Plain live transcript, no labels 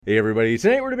Hey everybody,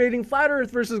 tonight we're debating Flat Earth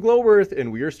versus Globe Earth,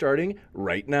 and we are starting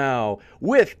right now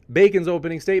with Bacon's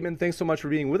opening statement. Thanks so much for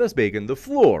being with us, Bacon. The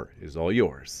floor is all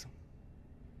yours.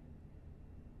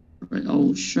 All right,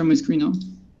 I'll share my screen now.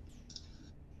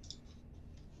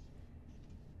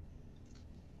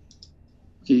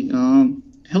 Okay,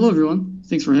 hello everyone,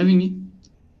 thanks for having me.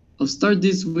 I'll start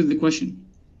this with the question.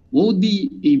 What would be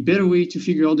a better way to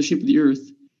figure out the shape of the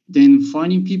Earth than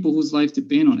finding people whose lives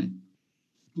depend on it?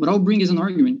 What I'll bring as an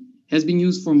argument has been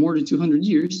used for more than 200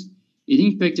 years. It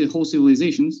impacted whole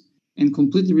civilizations and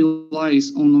completely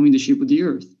relies on knowing the shape of the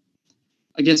Earth.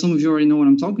 I guess some of you already know what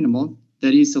I'm talking about.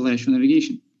 That is celestial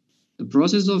navigation. The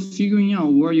process of figuring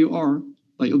out where you are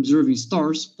by observing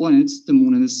stars, planets, the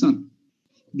moon, and the sun.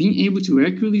 Being able to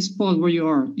accurately spot where you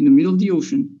are in the middle of the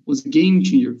ocean was a game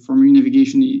changer for marine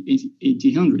navigation in the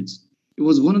 1800s. It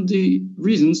was one of the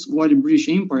reasons why the British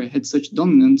Empire had such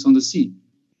dominance on the sea.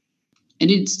 And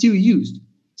it's still used,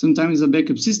 sometimes as a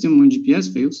backup system when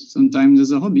GPS fails, sometimes as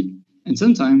a hobby, and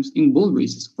sometimes in boat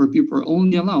races where people are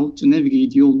only allowed to navigate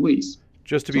the old ways.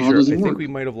 Just to be sure, I think we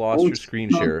might have lost your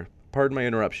screen share. Pardon my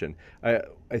interruption. I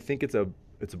think it's a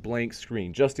blank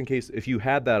screen. Just in case, if you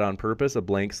had that on purpose, a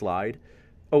blank slide.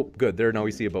 Oh, good. There, now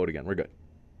we see a boat again. We're good.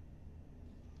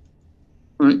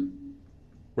 All right.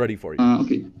 Ready for you.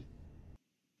 Okay.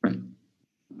 Right.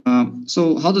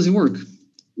 So how does it work?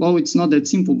 Well, it's not that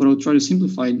simple, but I'll try to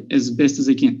simplify it as best as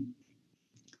I can.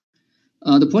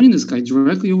 The point in the sky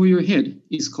directly over your head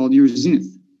is called your zenith.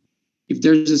 If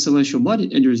there's a celestial body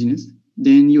at your zenith,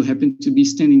 then you happen to be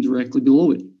standing directly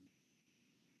below it,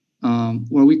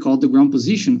 where we call the ground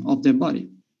position of that body.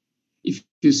 If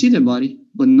you see that body,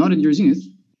 but not at your zenith,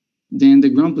 then the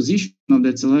ground position of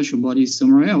that celestial body is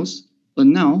somewhere else, but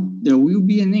now there will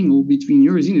be an angle between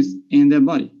your zenith and that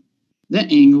body.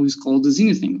 That angle is called the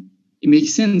zenith angle. It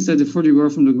makes sense that the further you are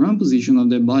from the ground position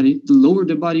of that body, the lower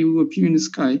the body will appear in the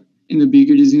sky and the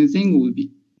bigger the zenith angle will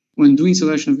be. When doing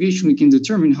celestial navigation, we can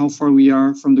determine how far we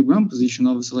are from the ground position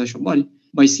of a celestial body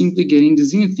by simply getting the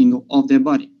zenith angle of that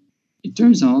body. It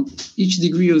turns out each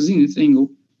degree of zenith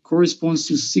angle corresponds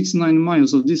to 69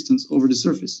 miles of distance over the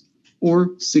surface,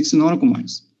 or 60 nautical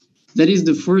miles. That is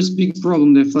the first big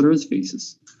problem that Flat Earth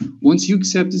faces. Once you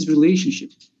accept this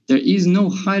relationship, there is no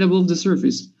height above the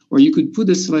surface where you could put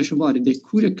a celestial body that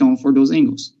could account for those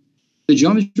angles. The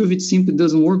geometry of it simply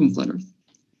doesn't work on Flat Earth.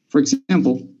 For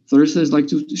example, Flat Earthers like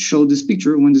to show this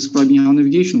picture when describing how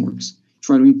navigation works,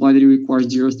 try to imply that it requires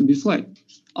the Earth to be flat.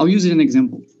 I'll use it as an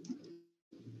example.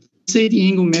 Say the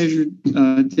angle measured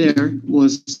there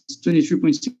was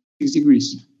 23.6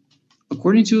 degrees.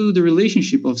 According to the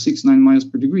relationship of 69 miles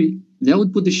per degree, that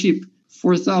would put the ship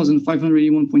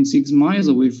 4,581.6 miles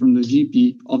away from the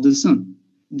GP of the sun.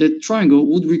 That triangle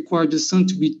would require the sun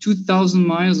to be 2,000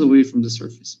 miles away from the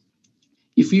surface.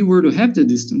 If we were to have the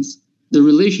distance, the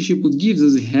relationship would give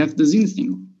us half the zenith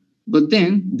angle. But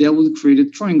then that would create a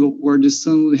triangle where the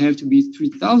sun would have to be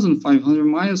 3,500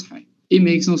 miles high. It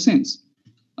makes no sense.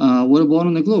 What about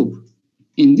on the globe?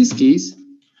 In this case,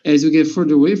 as you get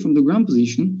further away from the ground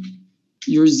position,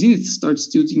 your zenith starts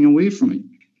tilting away from it.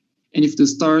 And if the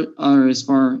stars are as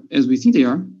far as we think they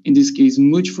are, in this case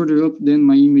much further up than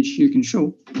my image here can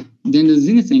show, then the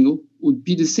zenith angle would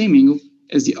be the same angle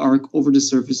as the arc over the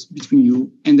surface between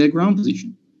you and that ground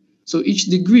position. So each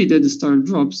degree that the star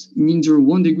drops means you're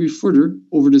 1 degree further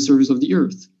over the surface of the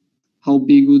Earth. How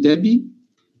big would that be?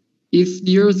 If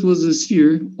the Earth was a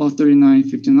sphere of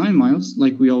 3959 miles,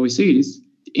 like we always say it is,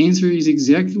 the answer is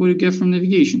exactly what you get from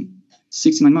navigation,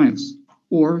 69 miles,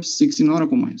 or 60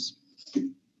 nautical miles.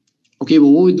 Okay, but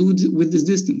what we do with this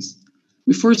distance?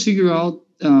 We first figure out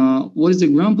what is the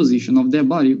ground position of that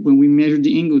body when we measure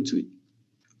the angle to it.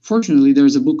 Fortunately,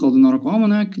 there's a book called the Nautical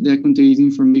Almanac that contains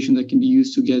information that can be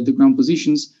used to get the ground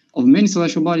positions of many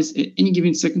celestial bodies at any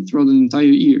given second throughout an entire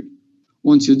year.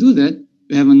 Once you do that,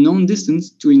 you have a known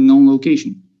distance to a known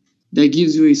location. That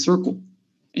gives you a circle,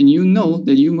 and you know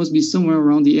that you must be somewhere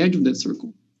around the edge of that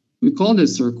circle. We call that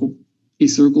circle a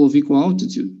circle of equal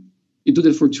altitude. You do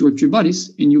that for 2 or 3 bodies,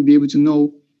 and you'll be able to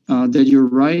know that you're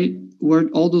right where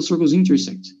all those circles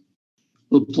intersect.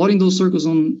 But plotting those circles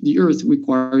on the Earth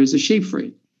requires a shape for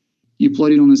it. You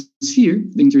plot it on a sphere,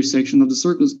 the intersection of the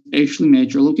circles actually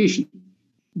match your location.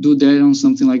 Do that on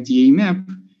something like the A map,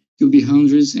 you'll be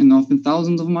hundreds and often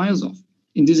thousands of miles off.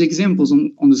 In these examples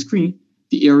on the screen,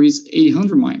 the area is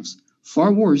 800 miles,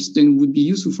 far worse than would be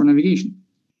useful for navigation.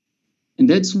 And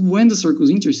that's when the circles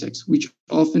intersect, which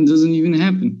often doesn't even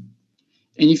happen.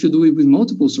 And if you do it with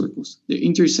multiple circles, the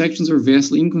intersections are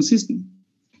vastly inconsistent.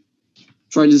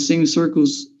 Try the same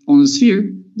circles on a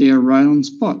sphere, they are right on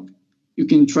spot. You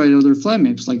can try other flat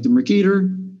maps like the Mercator,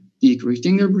 the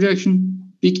equirectangular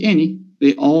projection, Pick any,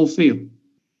 they all fail.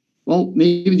 Well,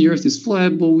 maybe the Earth is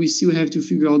flat, but we still have to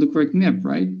figure out the correct map,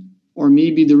 right? Or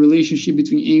maybe the relationship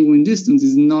between angle and distance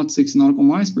is not 6 nautical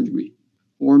miles per degree.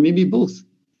 Or maybe both.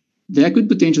 That could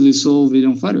potentially solve it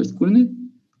on flat Earth, couldn't it?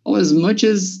 Well, as much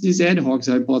as this ad hoc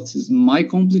hypothesis might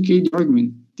complicate the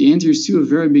argument, the answer is still a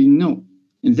very big no.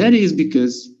 And that is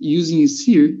because using a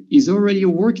sphere is already a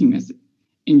working method.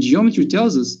 And geometry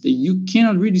tells us that you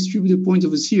cannot redistribute the points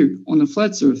of a sphere on a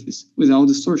flat surface without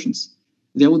distortions.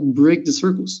 That would break the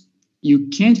circles. You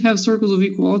can't have circles of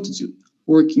equal altitude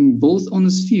working both on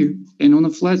a sphere and on a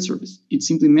flat surface. It's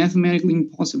simply mathematically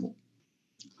impossible.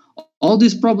 All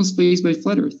these problems faced by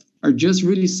flat Earth are just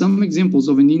really some examples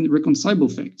of an irreconcilable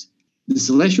fact. The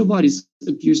celestial bodies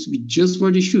appears to be just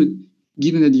where they should,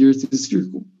 given that the Earth is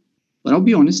spherical. But I'll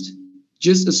be honest,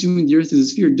 just assuming the Earth is a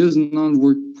sphere does not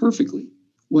work perfectly.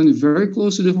 When very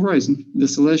close to the horizon, the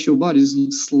celestial bodies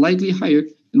look slightly higher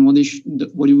than what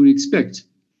you would expect,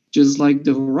 just like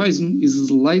the horizon is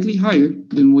slightly higher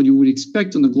than what you would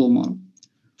expect on the globe model.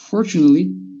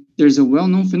 Fortunately, there's a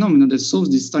well-known phenomenon that solves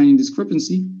this tiny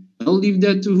discrepancy. I'll leave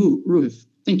that to Roohif.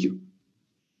 Thank you.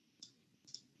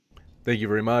 Thank you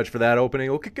very much for that opening.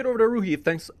 We'll kick it over to Roohif.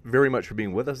 Thanks very much for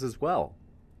being with us as well.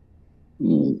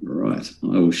 All right.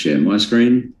 I will share my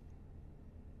screen.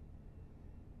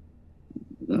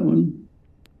 That one.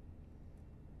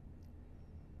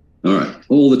 All right.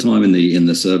 All the time in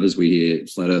the servers, we hear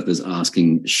flat earthers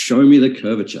asking, "Show me the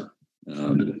curvature."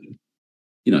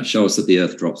 Show us that the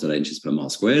Earth drops at 8 inches per mile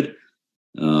squared.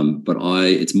 But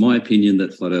it's my opinion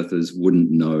that flat earthers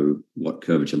wouldn't know what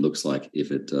curvature looks like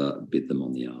if it bit them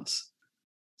on the arse.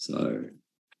 So,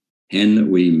 can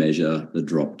we measure the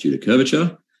drop due to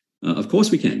curvature? Of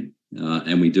course we can,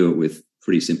 and we do it with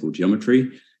pretty simple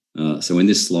geometry. So in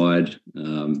this slide,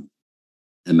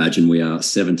 imagine we are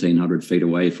 1,700 feet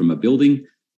away from a building,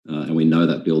 and we know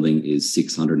that building is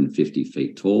 650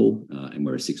 feet tall, and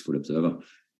we're a 6-foot observer.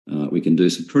 We can do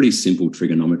some pretty simple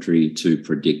trigonometry to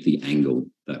predict the angle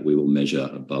that we will measure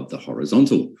above the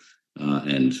horizontal.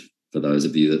 And for those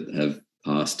of you that have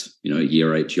passed,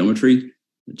 year 8 geometry,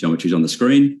 the geometry's on the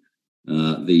screen.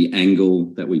 The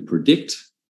angle that we predict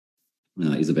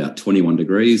is about 21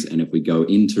 degrees. And if we go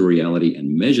into reality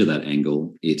and measure that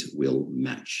angle, it will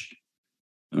match.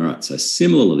 All right, so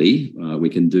similarly, we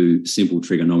can do simple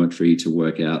trigonometry to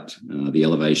work out the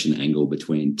elevation angle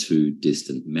between 2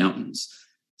 distant mountains.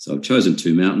 So I've chosen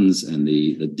 2 mountains, and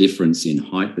the difference in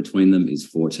height between them is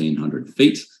 1,400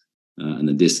 feet, and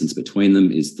the distance between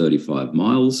them is 35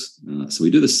 miles. So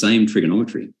we do the same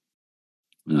trigonometry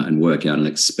and work out an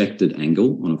expected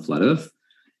angle on a flat Earth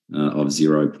of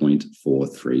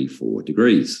 0.434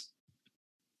 degrees.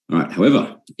 All right,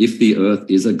 however, if the Earth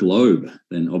is a globe,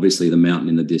 then obviously the mountain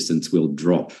in the distance will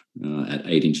drop at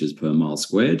 8 inches per mile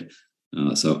squared.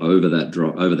 So over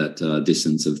that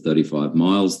distance of 35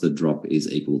 miles, the drop is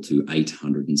equal to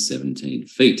 817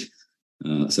 feet.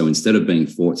 So instead of being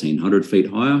 1,400 feet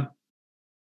higher,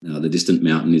 the distant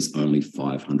mountain is only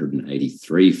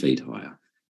 583 feet higher.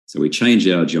 So we change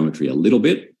our geometry a little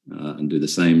bit and do the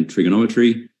same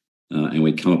trigonometry, and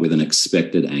we come up with an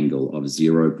expected angle of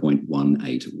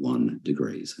 0.181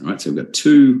 degrees. All right, so we've got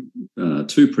two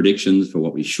predictions for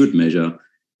what we should measure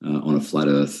on a flat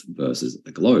Earth versus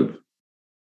a globe.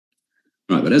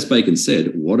 Right, but as Bacon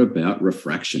said, what about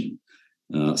refraction?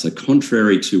 So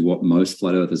contrary to what most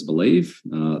flat earthers believe,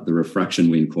 the refraction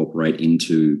we incorporate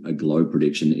into a globe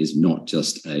prediction is not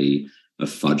just a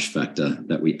fudge factor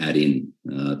that we add in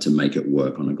to make it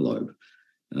work on a globe.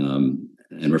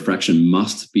 And refraction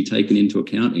must be taken into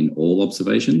account in all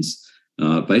observations,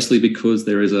 basically because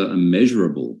there is a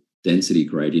measurable density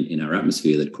gradient in our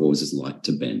atmosphere that causes light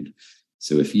to bend.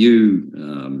 So if you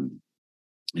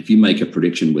make a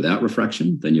prediction without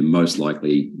refraction, then you're most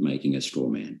likely making a straw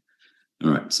man. All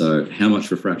right, so how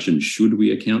much refraction should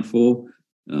we account for?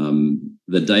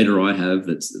 The data I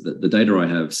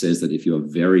have says that if you're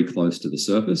very close to the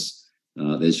surface,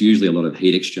 there's usually a lot of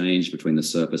heat exchange between the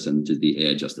surface and the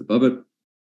air just above it,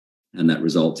 and that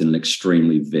results in an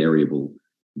extremely variable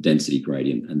density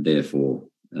gradient and therefore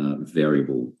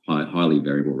highly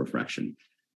variable refraction.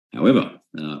 However,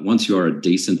 once you are a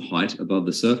decent height above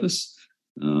the surface,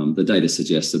 the data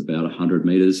suggests about 100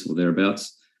 meters or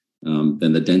thereabouts,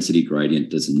 then the density gradient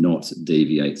does not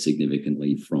deviate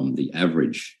significantly from the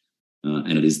average.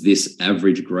 And it is this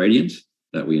average gradient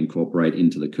that we incorporate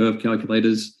into the curve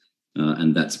calculators,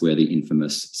 and that's where the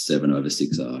infamous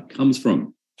 7/6R comes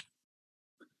from.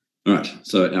 All right,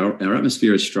 so our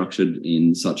atmosphere is structured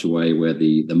in such a way where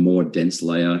the more dense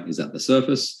layer is at the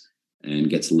surface and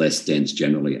gets less dense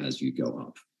generally as you go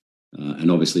up.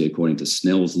 And obviously, according to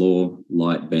Snell's law,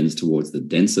 light bends towards the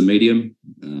denser medium.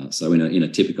 So in a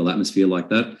typical atmosphere like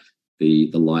that, the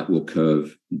light will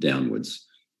curve downwards.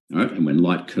 All right. And when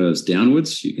light curves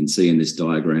downwards, you can see in this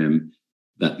diagram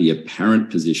that the apparent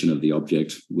position of the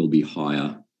object will be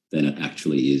higher than it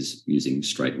actually is using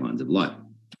straight lines of light.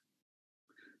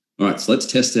 All right, so let's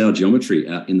test our geometry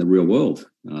out in the real world.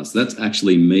 So that's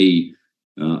actually me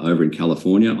over in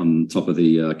California on top of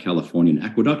the Californian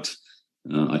aqueduct.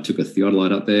 I took a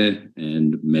theodolite up there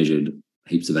and measured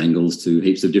heaps of angles to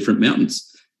heaps of different mountains.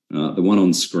 The one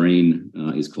on screen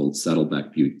is called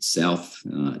Saddleback Butte South.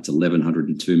 It's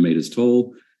 1,102 meters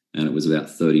tall, and it was about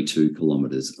 32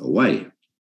 kilometers away.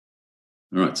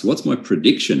 All right, so what's my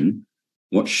prediction?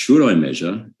 What should I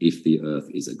measure if the Earth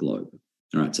is a globe?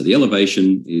 All right, so the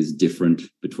elevation is different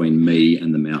between me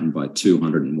and the mountain by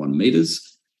 201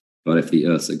 meters. But if the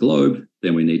Earth's a globe,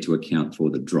 then we need to account for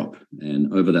the drop.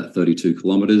 And over that 32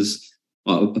 kilometers,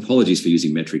 apologies for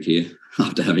using metric here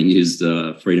after having used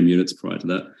freedom units prior to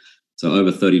that. So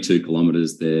over 32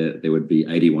 kilometers, there would be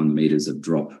 81 meters of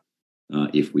drop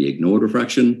if we ignored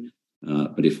refraction.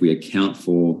 But if we account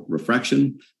for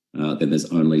refraction, then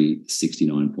there's only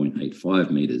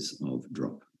 69.85 meters of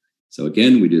drop. So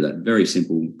again, we do that very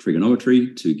simple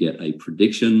trigonometry to get a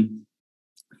prediction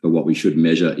for what we should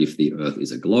measure if the Earth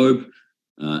is a globe,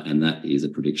 and that is a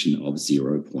prediction of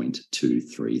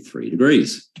 0.233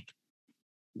 degrees.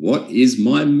 What is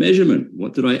my measurement?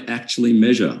 What did I actually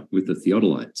measure with the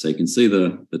theodolite? So you can see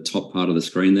the top part of the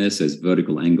screen there says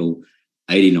vertical angle,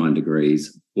 89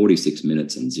 degrees, 46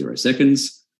 minutes and 0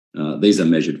 seconds. These are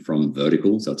measured from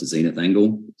vertical, so it's a zenith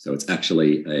angle. So it's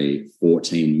actually a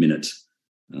 14-minute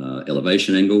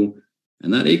elevation angle,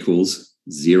 and that equals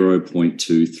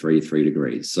 0.233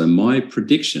 degrees. So my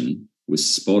prediction was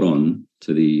spot on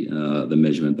to the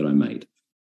measurement that I made.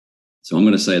 So I'm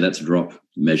going to say that's drop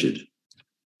measured.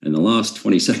 In the last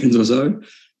 20 seconds or so,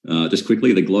 just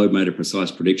quickly, the globe made a precise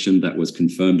prediction that was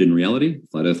confirmed in reality.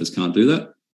 Flat earthers can't do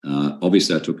that.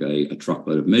 Obviously, I took a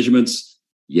truckload of measurements.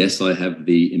 Yes, I have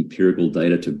the empirical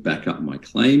data to back up my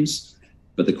claims.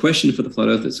 But the question for the flat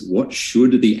earthers, what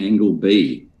should the angle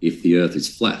be if the Earth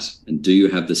is flat? And do you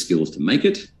have the skills to make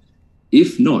it?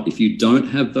 If not, if you don't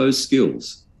have those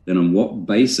skills, then on what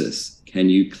basis can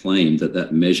you claim that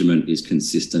that measurement is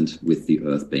consistent with the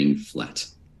Earth being flat?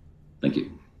 Thank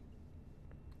you.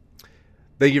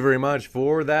 Thank you very much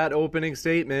for that opening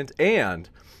statement. And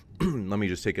let me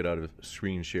just take it out of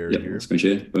screen share here. Screen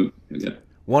share. Boom. Here we go.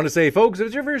 Want to say, folks, if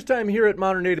it's your first time here at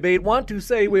Modern Day Debate, want to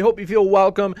say we hope you feel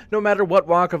welcome no matter what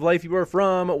walk of life you are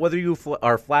from, whether you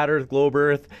are flat earth, globe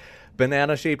earth,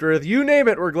 banana-shaped earth, you name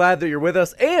it, we're glad that you're with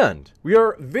us. And we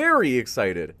are very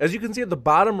excited. As you can see at the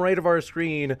bottom right of our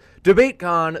screen,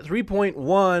 DebateCon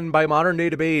 3.1 by Modern Day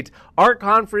Debate. Our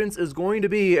conference is going to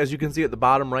be, as you can see at the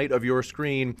bottom right of your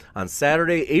screen, on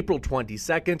Saturday, April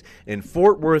 22nd in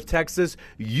Fort Worth, Texas.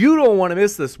 You don't want to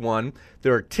miss this one.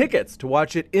 There are tickets to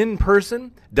watch it in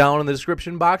person down in the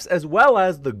description box, as well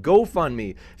as the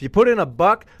GoFundMe. If you put in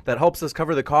 $1, that helps us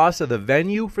cover the cost of the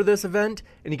venue for this event,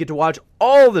 and you get to watch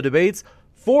all the debates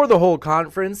for the whole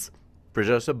conference for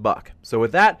just $1. So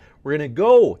with that, we're going to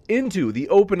go into the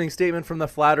opening statement from the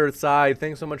Flat Earth side.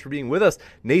 Thanks so much for being with us.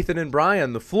 Nathan and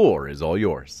Brian, the floor is all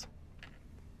yours.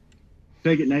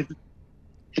 Take it, Nathan.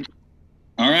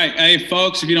 All right. Hey,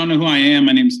 folks, if you don't know who I am,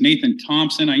 my name is Nathan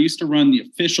Thompson. I used to run the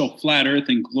official Flat Earth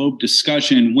and Globe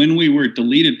discussion. When we were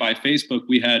deleted by Facebook,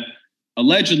 we had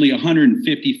allegedly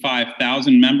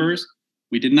 155,000 members.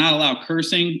 We did not allow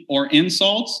cursing or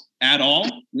insults at all.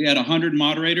 We had 100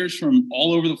 moderators from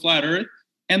all over the Flat Earth,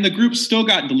 and the group still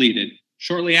got deleted.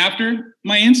 Shortly after,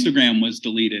 my Instagram was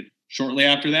deleted. Shortly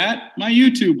after that, my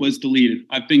YouTube was deleted.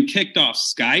 I've been kicked off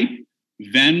Skype,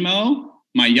 Venmo.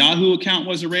 My Yahoo account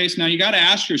was erased. Now, you got to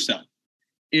ask yourself,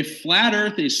 if Flat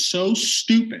Earth is so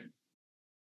stupid,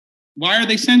 why are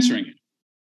they censoring it?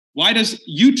 Why does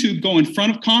YouTube go in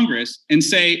front of Congress and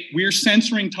say, we're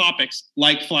censoring topics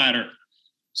like Flat Earth?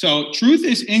 So truth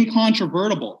is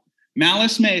incontrovertible.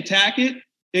 Malice may attack it,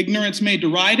 ignorance may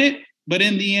deride it, but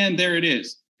in the end, there it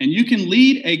is. And you can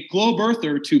lead a globe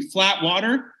earther to flat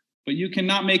water, but you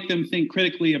cannot make them think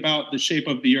critically about the shape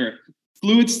of the Earth.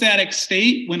 Fluid static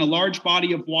state, when a large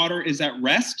body of water is at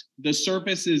rest, the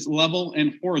surface is level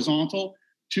and horizontal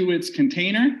to its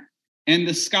container, and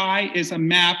the sky is a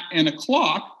map and a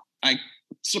clock. I'm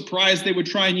surprised they would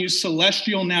try and use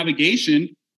celestial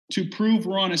navigation to prove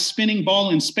we're on a spinning ball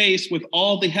in space with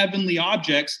all the heavenly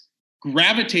objects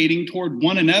gravitating toward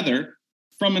one another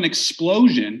from an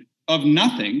explosion of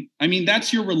nothing. I mean,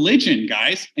 that's your religion,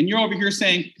 guys. And you're over here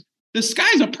saying, the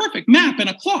sky's a perfect map and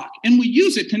a clock, and we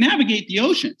use it to navigate the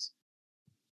oceans.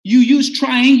 You use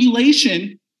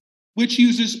triangulation, which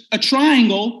uses a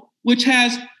triangle, which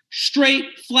has straight,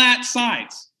 flat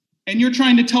sides. And you're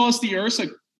trying to tell us the Earth's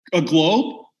a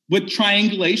globe with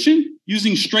triangulation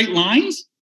using straight lines?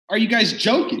 Are you guys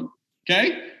joking?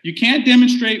 Okay? You can't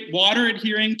demonstrate water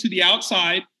adhering to the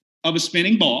outside of a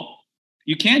spinning ball.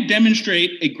 You can't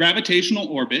demonstrate a gravitational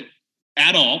orbit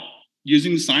at all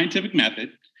using the scientific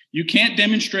method. You can't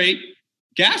demonstrate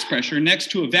gas pressure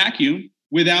next to a vacuum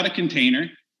without a container.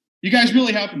 You guys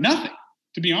really have nothing,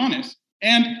 to be honest.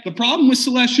 And the problem with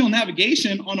celestial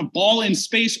navigation on a ball in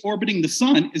space orbiting the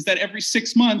sun is that every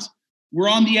 6 months, we're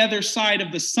on the other side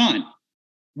of the sun.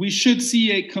 We should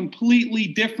see a completely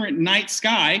different night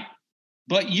sky,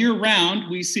 but year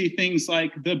round, we see things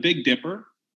like the Big Dipper,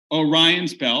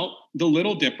 Orion's Belt, the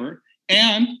Little Dipper,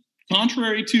 and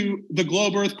contrary to the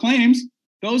globe Earth claims,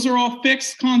 those are all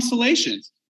fixed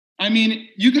constellations. I mean,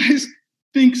 you guys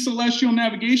think celestial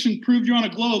navigation proved you're on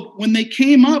a globe. When they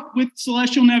came up with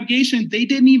celestial navigation, they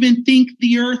didn't even think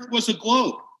the Earth was a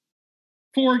globe.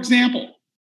 For example,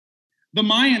 the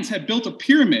Mayans had built a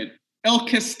pyramid, El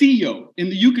Castillo, in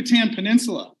the Yucatan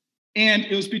Peninsula, and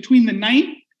it was between the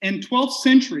 9th and 12th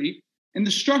century, and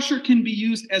the structure can be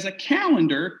used as a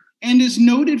calendar and is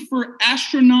noted for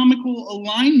astronomical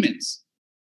alignments.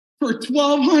 For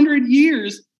 1,200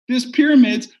 years, this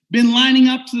pyramid's been lining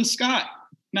up to the sky.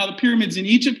 Now, the pyramids in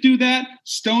Egypt do that.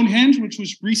 Stonehenge, which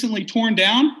was recently torn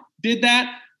down, did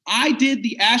that. I did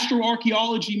the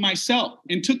astroarchaeology myself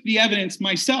and took the evidence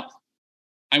myself.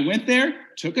 I went there,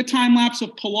 took a time lapse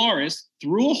of Polaris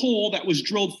through a hole that was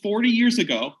drilled 40 years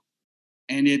ago,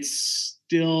 and it's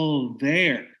still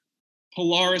there.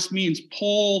 Polaris means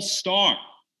pole star.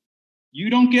 You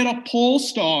don't get a pole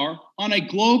star on a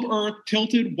globe Earth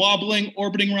tilted, wobbling,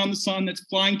 orbiting around the sun that's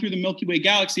flying through the Milky Way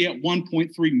galaxy at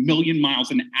 1.3 million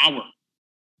miles an hour.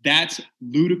 That's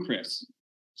ludicrous.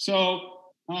 So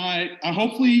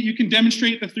hopefully you can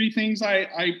demonstrate the three things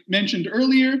I mentioned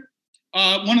earlier.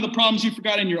 One of the problems you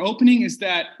forgot in your opening is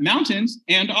that mountains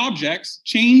and objects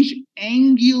change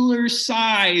angular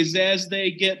size as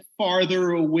they get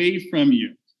farther away from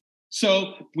you.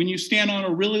 So when you stand on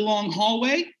a really long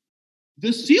hallway,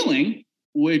 the ceiling,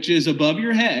 which is above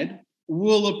your head,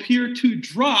 will appear to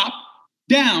drop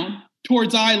down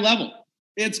towards eye level.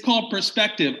 It's called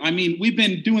perspective. I mean, we've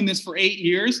been doing this for 8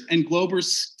 years, and Globers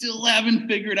still haven't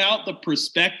figured out the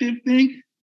perspective thing.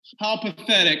 How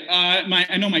pathetic.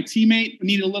 I know my teammate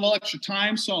needed a little extra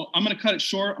time, so I'm going to cut it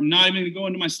short. I'm not even going to go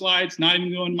into my slides, not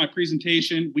even go into my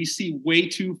presentation. We see way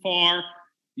too far.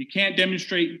 You can't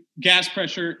demonstrate gas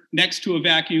pressure next to a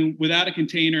vacuum without a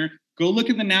container. Go look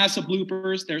at the NASA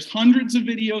bloopers. There's hundreds of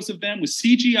videos of them with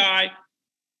CGI,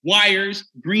 wires,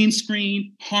 green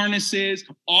screen, harnesses,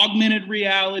 augmented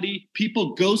reality,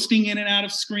 people ghosting in and out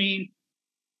of screen.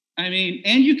 I mean,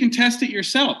 and you can test it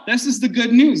yourself. This is the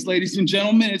good news, ladies and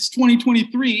gentlemen. It's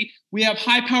 2023. We have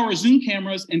high-power zoom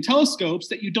cameras and telescopes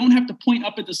that you don't have to point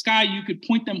up at the sky. You could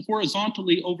point them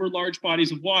horizontally over large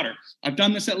bodies of water. I've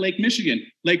done this at Lake Michigan,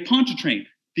 Lake Pontchartrain,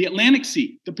 the Atlantic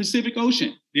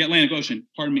Ocean,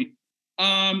 pardon me.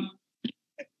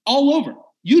 All over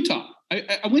Utah.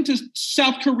 I went to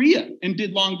South Korea and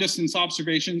did long distance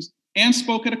observations and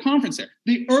spoke at a conference there.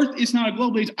 The Earth is not a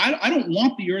globe. I don't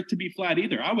want the Earth to be flat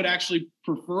either. I would actually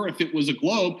prefer if it was a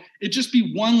globe. It'd just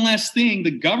be one less thing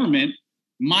the government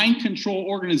mind control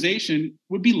organization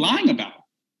would be lying about,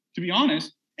 to be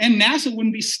honest. And NASA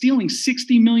wouldn't be stealing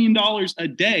 $60 million a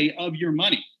day of your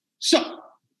money. So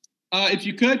if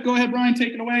you could, go ahead, Brian,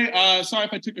 take it away. Sorry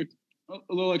if I took a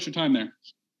little extra time there.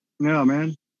 No,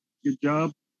 man. Good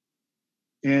job.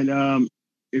 And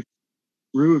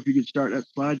if you could start that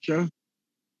slideshow,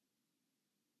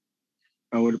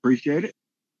 I would appreciate it.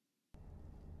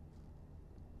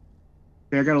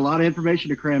 Okay, I got a lot of information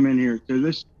to cram in here. So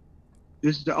this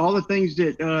is all the things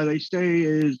that they say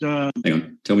is. Hang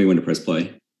on. Tell me when to press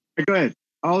play. Go ahead.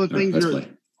 All the things that are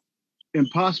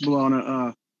impossible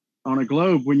on a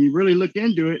globe. When you really look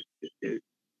into it,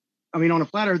 I mean, on a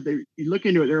flat Earth, you look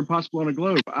into it, they're impossible on a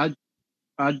globe.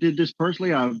 I did this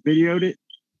personally. I videoed it.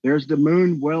 There's the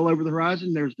moon well over the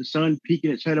horizon. There's the sun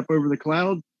peeking its head up over the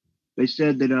cloud. They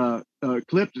said that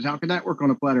eclipses, how could that work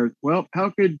on a flat Earth? Well, how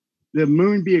could the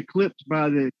moon be eclipsed by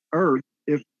the Earth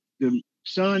if the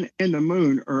sun and the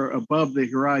moon are above the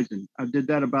horizon? I did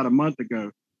that about a month ago.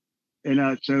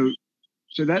 And so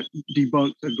that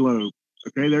debunks a globe.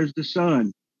 Okay, there's the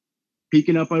sun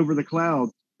peeking up over the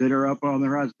clouds that are up on the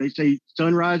horizon. They say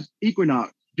sunrise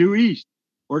equinox, due east,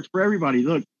 works for everybody.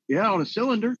 Look, yeah, on a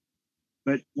cylinder.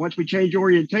 But once we change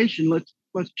orientation,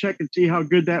 let's check and see how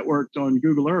good that works on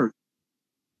Google Earth.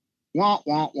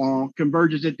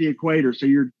 converges at the equator. So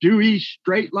your due east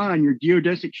straight line, your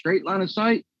geodesic straight line of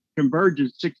sight,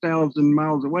 converges 6,000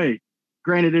 miles away.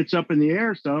 Granted, it's up in the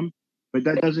air some, but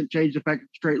that doesn't change the fact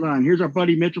it's a straight line. Here's our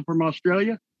buddy Mitchell from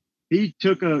Australia. He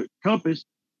took a compass,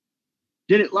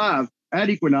 did it live at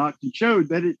equinox, and showed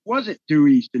that it wasn't due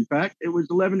east. In fact, it was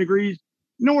 11 degrees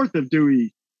north of due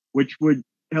east, which would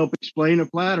help explain a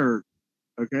flat Earth.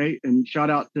 Okay, and shout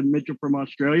out to Mitchell from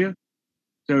Australia.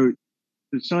 So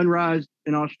the sunrise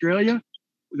in Australia,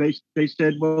 they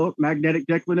said, well, magnetic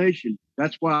declination.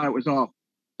 That's why it was off.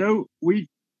 So we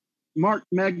marked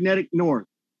magnetic north,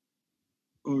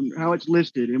 on how it's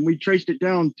listed, and we traced it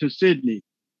down to Sydney.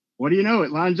 What do you know?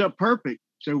 It lines up perfect.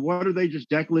 So what are they just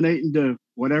declinating to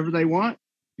whatever they want?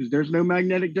 Because there's no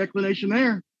magnetic declination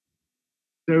there.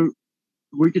 So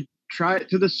we could try it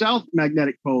to the south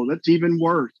magnetic pole. That's even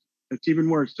worse.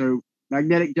 So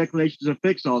magnetic declination is a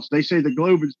fix-all. So they say the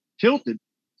globe is tilted.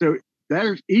 So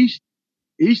there's east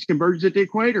converges at the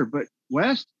equator, but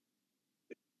west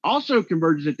also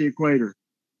converges at the equator.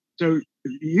 So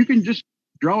you can just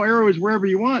draw arrows wherever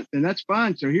you want, and that's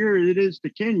fine. So here it is to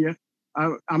Kenya.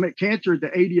 I'm at Cancer at the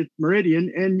 80th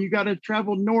meridian, and you got to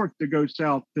travel north to go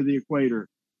south to the equator.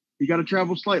 You got to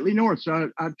travel slightly north.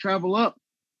 So I travel up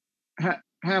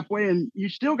halfway, and you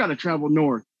still got to travel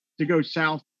north to go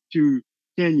south to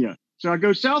Kenya. So I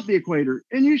go south the equator,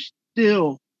 and you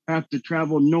still have to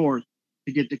travel north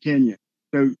to get to Kenya.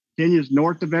 So Kenya's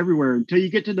north of everywhere until you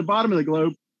get to the bottom of the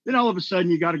globe. Then all of a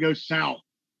sudden you got to go south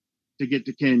to get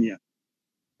to Kenya.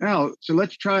 Now, so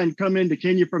let's try and come into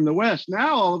Kenya from the west.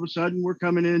 Now, all of a sudden, we're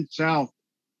coming in south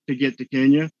to get to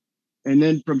Kenya. And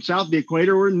then from south of the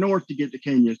equator, we're north to get to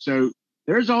Kenya. So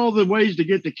there's all the ways to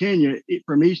get to Kenya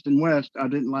from east and west. I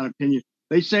didn't line up Kenya.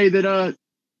 They say that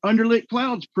underlit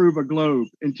clouds prove a globe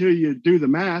until you do the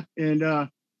math. And,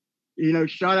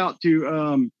 shout out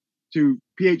to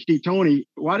PhD Tony.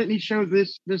 Why didn't he show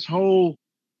this whole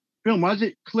film? Why is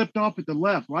it clipped off at the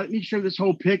left? Why didn't he show this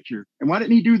whole picture? And why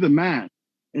didn't he do the math?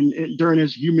 And during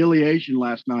his humiliation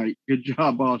last night. Good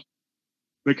job, boss.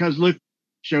 Because look,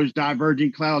 shows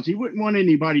diverging clouds. He wouldn't want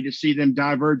anybody to see them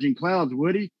diverging clouds,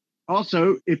 would he?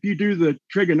 Also, if you do the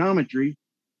trigonometry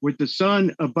with the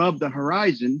sun above the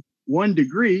horizon, 1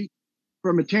 degree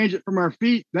from a tangent from our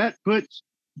feet, that puts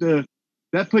the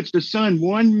sun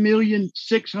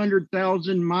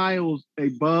 1,600,000 miles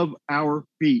above our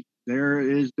feet. There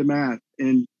is the math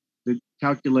in the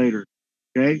calculator.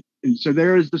 Okay. And so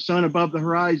there is the sun above the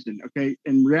horizon. Okay.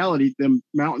 In reality, the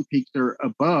mountain peaks are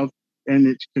above and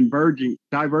it's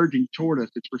diverging toward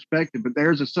us. It's perspective, but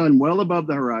there's a sun well above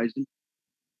the horizon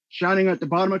shining at the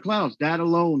bottom of clouds. That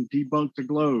alone debunks a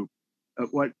globe.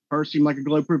 What first seemed like a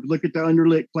globe proof. Look at the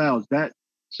underlit clouds. That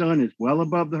sun is well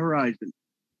above the horizon.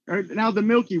 All right, now the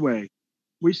Milky Way,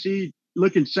 we see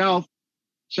looking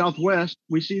southwest,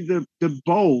 we see the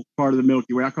bowl part of the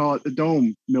Milky Way. I call it the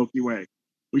dome Milky Way.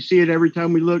 We see it every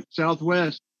time we look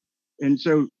southwest. And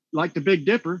so like the Big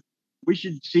Dipper, we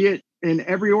should see it in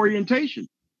every orientation.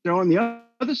 So on the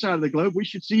other side of the globe, we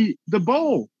should see the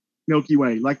bowl Milky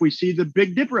Way, like we see the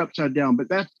Big Dipper upside down. But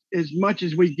that's as much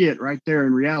as we get right there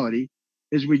in reality,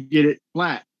 is we get it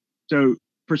flat. So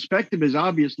perspective is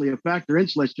obviously a factor in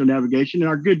celestial navigation. And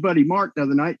our good buddy Mark the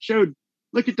other night showed,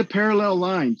 look at the parallel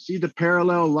lines. See the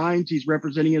parallel lines he's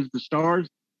representing as the stars,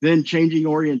 then changing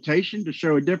orientation to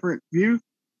show a different view.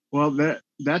 Well,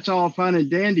 that's all fine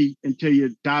and dandy until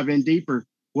you dive in deeper.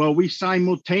 Well, we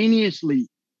simultaneously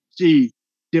see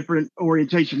different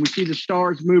orientation. We see the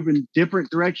stars move in different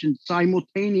directions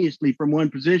simultaneously from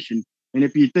one position. And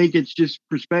if you think it's just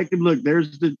perspective, look,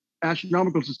 there's the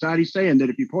Astronomical Society saying that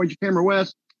if you point your camera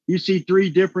west, you see 3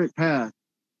 different paths,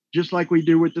 just like we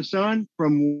do with the sun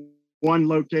from one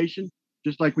location,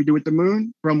 just like we do with the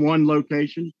moon from one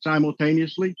location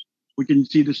simultaneously. We can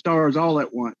see the stars all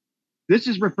at once. This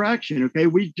is refraction, okay?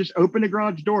 We just open the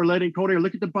garage door, let in cold air.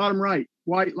 Look at the bottom right,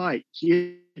 white light.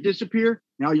 See it disappear?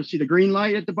 Now you'll see the green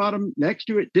light at the bottom next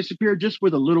to it disappear just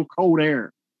with a little cold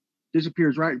air.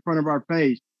 Disappears right in front of our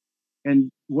face.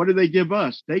 And what do they give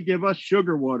us? They give us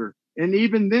sugar water. And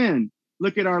even then,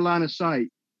 look at our line of sight.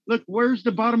 Look, where's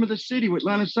the bottom of the city with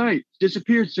line of sight?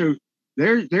 Disappeared. So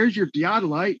there's your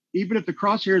theodolite. Even if the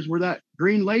crosshairs were that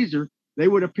green laser, they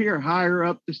would appear higher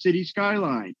up the city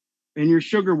skyline. And your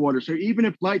sugar water. So even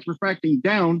if light's refracting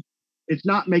down, it's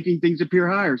not making things appear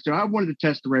higher. So I wanted to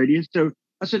test the radius. So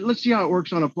I said, let's see how it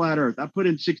works on a flat Earth. I put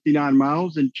in 69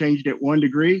 miles and changed it 1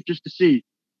 degree just to see.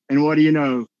 And what do you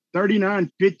know?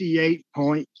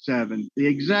 3958.7, the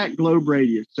exact globe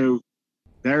radius. So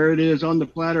there it is on the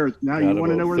flat Earth. Now you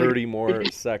want to know where 30 more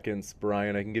seconds,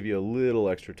 Brian. I can give you a little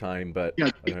extra time, but yeah,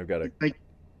 I've got to.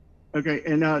 Okay,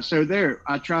 and so there,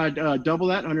 I tried double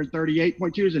that,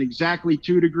 138.2 is exactly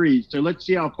 2 degrees. So let's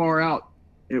see how far out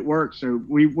it works. So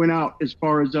we went out as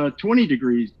far as 20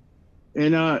 degrees,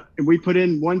 and we put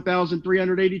in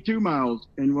 1,382 miles.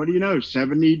 And what do you know?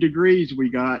 70 degrees we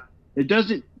got. It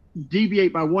doesn't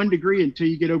deviate by 1 degree until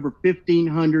you get over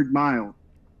 1,500 miles.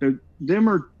 So them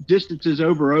are distances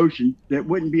over ocean that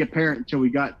wouldn't be apparent until we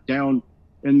got down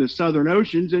in the southern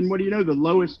oceans. And what do you know? The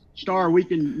lowest star we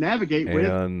can navigate with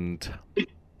is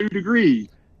 2 degrees.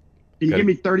 Can you give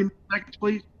me 30 seconds,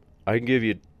 please? I can give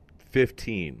you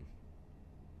 15.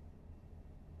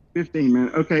 15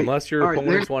 minutes. Okay. Unless your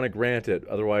opponents want to grant it.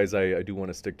 Otherwise, I do want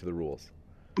to stick to the rules.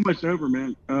 Almost over,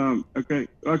 man.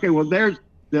 Okay. Well, there's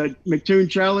the McToon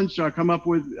challenge. So I come up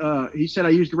with, he said I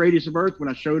used the radius of Earth when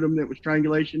I showed him that it was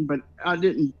triangulation, but I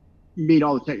didn't meet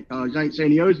all the technicalities. I ain't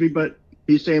saying he owes me, but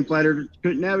he's saying flat earth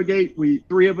couldn't navigate.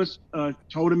 Three of us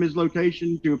told him his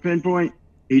location to a pinpoint.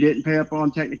 He didn't pay up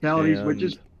on technicalities, which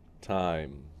is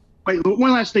time. Wait,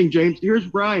 one last thing, James. Here's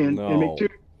Brian and McToon.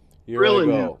 Here I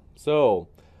go. So,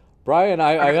 Brian,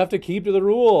 I have to keep to the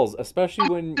rules, especially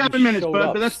when you showed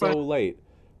up so late.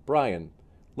 Brian,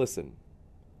 listen.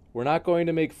 We're not going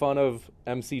to make fun of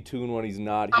MC Toon when he's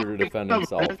not here to defend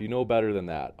himself. You know better than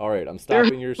that. All right, I'm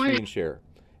stopping your screen share,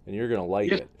 and you're going to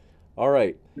like it. All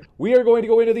right, we are going to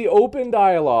go into the open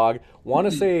dialogue. Want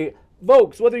to say,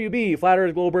 folks, whether you be Flat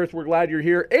Earth, Globe Earth, we're glad you're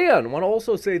here. And want to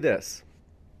also say this.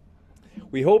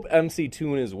 We hope MC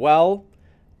Toon is well.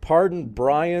 Pardon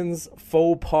Brian's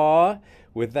faux pas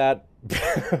with that.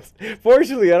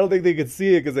 Fortunately, I don't think they could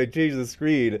see it because I changed the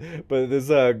screen. But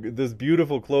this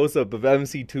beautiful close-up of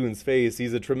MC Toon's face.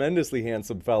 He's a tremendously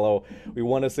handsome fellow. We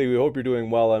want to say we hope you're doing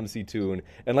well, MC Toon.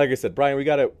 And like I said, Brian,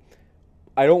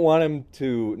 I don't want him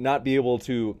to not be able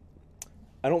to.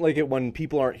 I don't like it when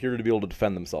people aren't here to be able to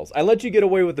defend themselves. I let you get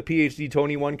away with the PhD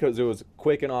Tony one because it was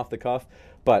quick and off the cuff,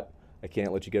 but I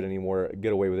can't let you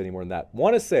get away with any more than that.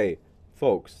 Want to say,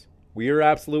 folks, we are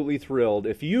absolutely thrilled.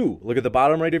 If you look at the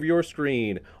bottom right of your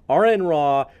screen, RN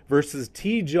Raw versus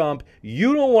T-Jump,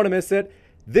 you don't want to miss it.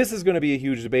 This is going to be a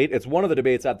huge debate. It's one of the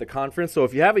debates at the conference. So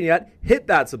if you haven't yet, hit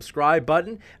that subscribe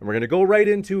button. And we're going to go right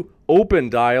into open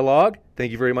dialogue.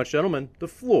 Thank you very much, gentlemen. The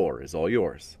floor is all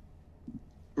yours.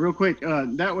 Real quick,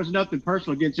 that was nothing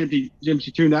personal against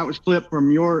MC Toon. That was clipped from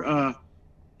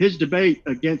his debate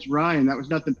against Ryan. That was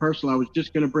nothing personal. I was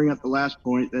just going to bring up the last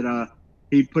point that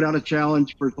he put out a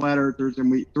challenge for flat earthers,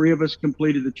 and three of us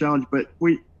completed the challenge, but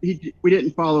we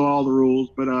didn't follow all the rules.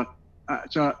 But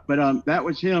that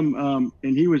was him,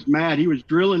 and he was mad. He was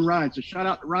drilling Ryan. So shout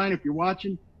out to Ryan if you're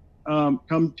watching.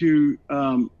 Come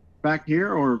to back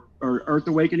here or Earth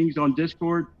Awakenings on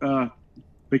Discord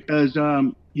because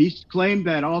he's claimed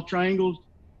that all triangles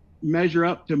measure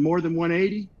up to more than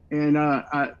 180. And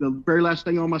the very last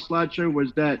thing on my slideshow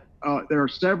was that there are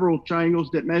several triangles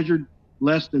that measured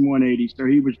less than 180. So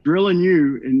he was drilling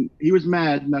you, and he was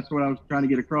mad, and that's what I was trying to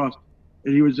get across.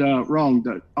 And he was wrong.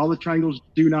 All the triangles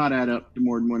do not add up to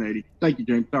more than 180. Thank you,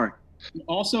 James. Sorry.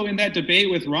 Also, in that debate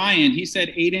with Ryan, he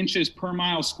said 8 inches per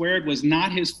mile squared was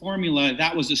not his formula.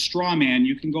 That was a straw man.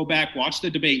 You can go back, watch the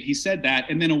debate. He said that.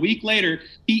 And then a week later,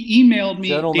 he emailed me.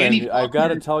 Gentlemen, I've got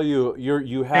to tell you,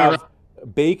 you have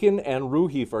Bacon and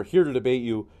Roohif are here to debate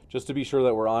you, just to be sure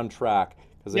that we're on track.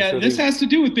 Yeah, this has to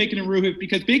do with Bacon and Roohif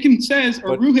because Bacon says,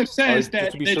 or Roohif says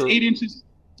that it's 8 inches.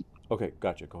 Okay,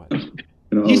 gotcha. Go ahead.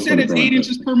 He said it's 8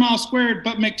 inches per mile squared,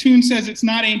 but McToon says it's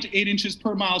not 8 inches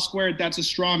per mile squared. That's a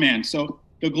straw man. So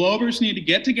the Globers need to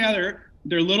get together,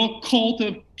 their little cult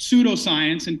of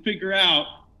pseudoscience, and figure out,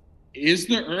 is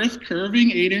the Earth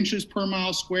curving 8 inches per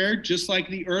mile squared, just like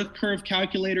the Earth curve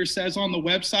calculator says on the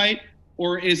website,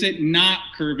 or is it not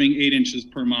curving 8 inches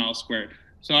per mile squared?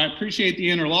 So I appreciate the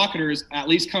interlocutors at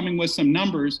least coming with some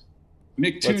numbers.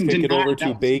 McToon Let's kick it over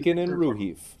to Bacon and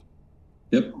Roohif.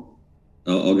 Yep.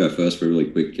 I'll go first for a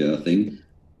really quick thing.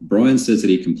 Brian says that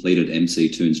he completed MC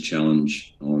Toon's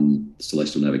challenge on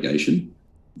celestial navigation.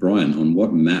 Brian, on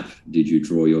what map did you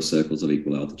draw your circles of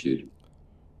equal altitude?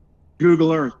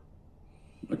 Google Earth.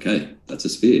 Okay, that's a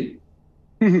sphere.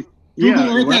 Google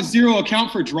Earth has zero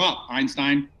account for drop,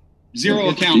 Einstein. Zero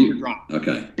account for drop.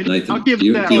 Okay, Nathan, I'll give do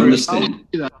you understand?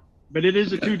 But it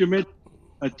is a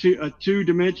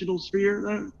two-dimensional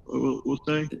sphere. We'll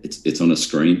say it's on a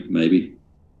screen, maybe.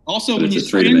 Also, when you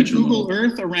spin Google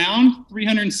Earth around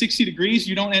 360 degrees,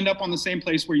 you don't end up on the same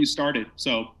place where you started.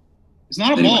 So it's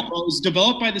not a ball. It was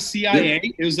developed by the CIA.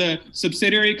 Yep. It was a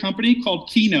subsidiary company called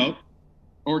Keynote,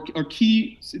 or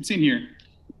Key. It's in here.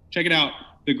 Check it out.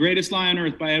 The Greatest Lie on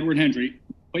Earth by Edward Hendry.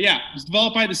 But yeah, it was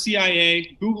developed by the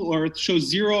CIA. Google Earth shows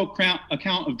zero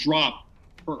account of drop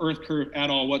for Earth curve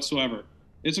at all whatsoever.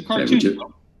 It's a cartoon.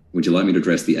 Would you like me to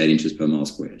address the 8 inches per mile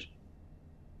squared?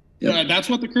 Yep. That's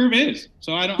what the curve is.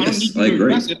 So I don't need you to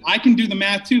address it. I can do the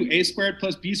math too. A squared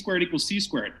plus B squared equals C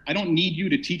squared. I don't need you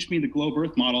to teach me the globe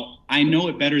Earth model. I know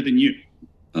it better than you.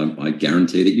 I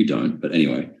guarantee that you don't. But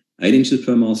anyway, 8 inches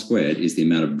per mile squared is the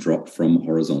amount of drop from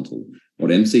horizontal.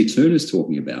 What MC Toon is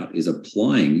talking about is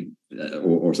applying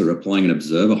or sort of applying an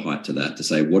observer height to that to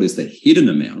say what is the hidden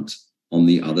amount on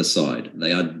the other side.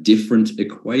 They are different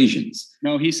equations.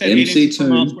 No, he said 8 inches per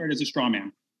mile squared is a straw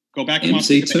man. Go back and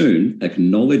MC Toon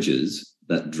acknowledges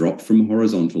that drop from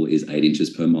horizontal is 8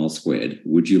 inches per mile squared.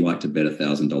 Would you like to bet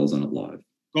 $1,000 on it live?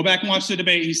 Go back and watch the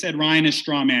debate. He said Ryan is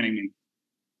straw manning me.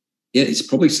 Yeah, it's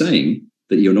probably saying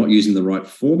that you're not using the right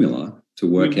formula to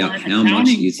work out how much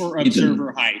is for hidden.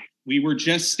 Observer height. We were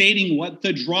just stating what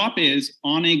the drop is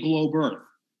on a globe Earth.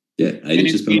 Yeah, 8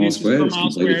 inches per mile squared is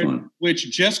completely fine.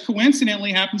 Which just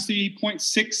coincidentally happens to be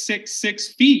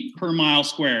 0.666 feet per mile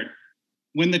squared.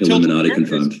 When the Illuminati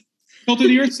confirmed. Tilt of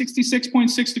the Earth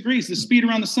 66.6 degrees. The speed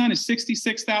around the sun is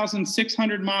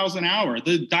 66,600 miles an hour.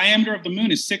 The diameter of the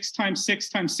moon is 6 times 6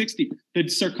 times 60. The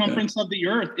circumference of the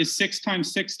Earth is 6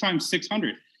 times 6 times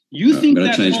 600. You think I'm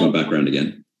going to change my background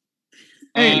again.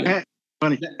 Hey,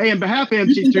 funny. Hey, on behalf of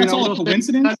MC Toon, that's all a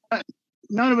coincidence?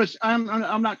 None of us.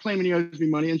 I'm not claiming he owes me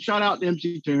money. And shout out to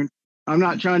MC Toon. I'm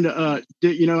not trying to.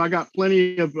 I got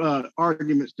plenty of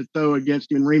arguments to throw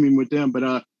against him and ream him with them.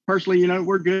 But personally,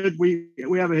 we're good. We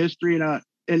have a history,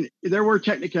 and there were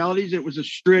technicalities. It was a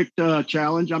strict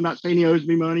challenge. I'm not saying he owes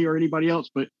me money or anybody else,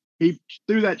 but he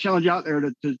threw that challenge out there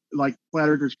to like flat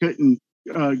earthers couldn't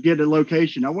get a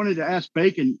location. I wanted to ask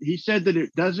Bacon. He said that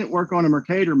it doesn't work on a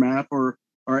Mercator map or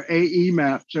AE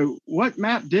map. So what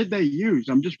map did they use?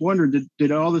 I'm just wondering,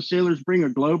 did all the sailors bring a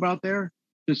globe out there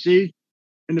to see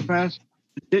in the past?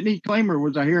 Didn't he claim, or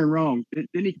was I hearing wrong? Didn't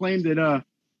he claim that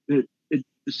the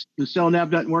cell nav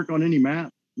doesn't work on any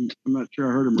map? I'm not sure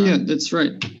I heard him right. Yeah, that's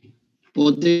right.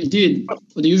 What they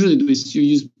usually do is to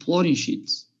use plotting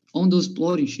sheets. On those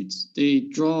plotting sheets, they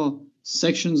draw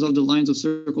sections of the lines of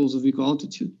circles of equal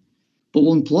altitude. But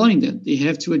when plotting that, they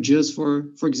have to adjust for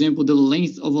example, the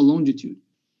length of a longitude.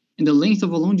 And the length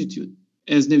of a longitude,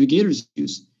 as navigators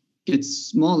use, gets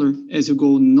smaller as you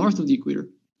go north of the equator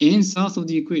and south of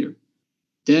the equator.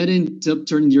 That ends up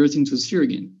turning the Earth into a sphere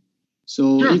again.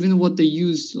 So sure. Even what they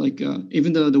use,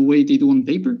 even the way they do on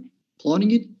paper,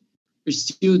 plotting it, they're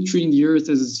still treating the Earth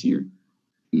as a sphere.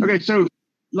 Okay, so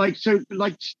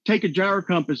take a gyro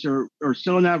compass or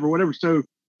sonar or whatever. So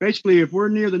basically, if we're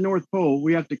near the North Pole,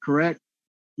 we have to correct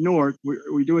north.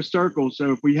 We do a circle.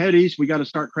 So if we head east, we got to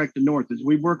start correcting north. As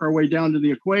we work our way down to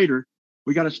the equator,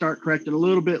 we got to start correcting a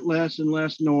little bit less and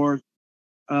less north.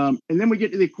 And then we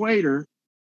get to the equator,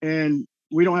 and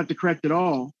we don't have to correct at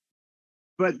all.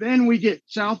 But then we get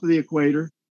south of the equator,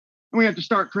 and we have to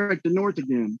start correcting north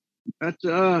again. That's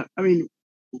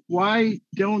why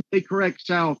don't they correct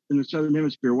south in the southern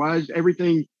hemisphere? Why is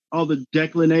everything, all the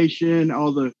declination,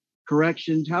 all the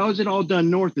corrections, how is it all done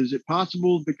north? Is it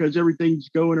possible because everything's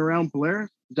going around Polaris?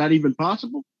 Is that even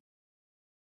possible?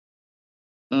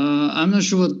 I'm not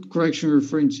sure what correction you're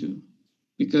referring to,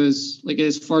 because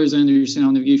as far as I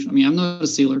understand navigation, I'm not a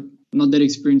sailor. I'm not that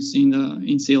experienced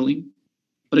in sailing,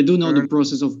 but I do know the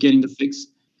process of getting the fix.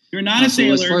 You're not a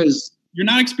sailor. You're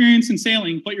not experienced in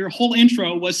sailing, but your whole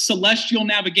intro was celestial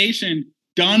navigation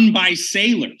done by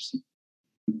sailors.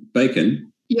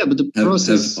 Bacon. Yeah, but the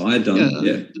process. Have I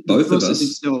done? Both of us.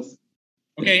 Itself.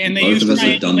 Okay, and they both use of us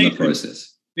have done the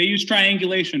process. They use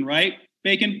triangulation, right,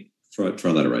 Bacon?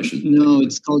 Trilateration. No,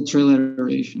 it's called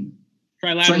trilateration.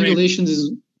 Triangulation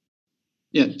is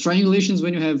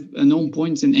when you have known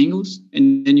points and angles,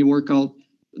 and then you work out.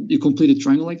 You complete a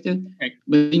triangle like that. Okay.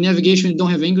 But in navigation, you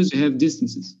don't have angles, you have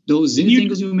distances. Those zenith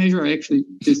angles you measure are actually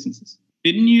distances.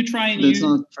 Didn't you try and use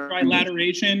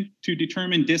trilateration to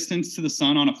determine distance to the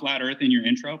sun on a flat Earth in your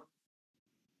intro?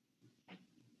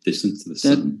 Distance to the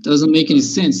sun? That doesn't make any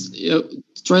sense.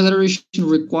 Trilateration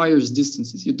requires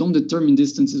distances. You don't determine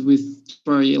distances with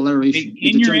trilateration.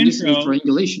 In your intro, with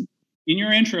triangulation. In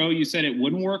your intro, you said it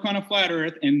wouldn't work on a flat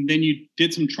Earth, and then you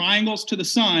did some triangles to the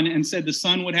sun and said the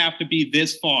sun would have to be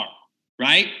this far,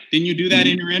 right? Didn't you do that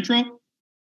in your intro?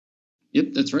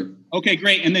 Yep, that's right. Okay,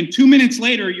 great. And then 2 minutes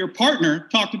later, your partner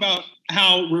talked about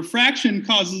how refraction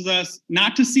causes us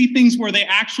not to see things where they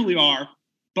actually are,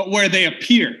 but where they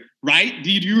appear, right?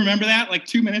 Do you remember that?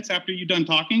 2 minutes after you're done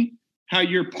talking? How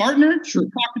your partner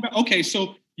talked about, okay,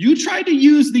 so you tried to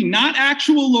use the not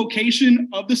actual location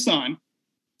of the sun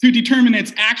to determine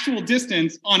its actual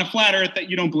distance on a flat Earth that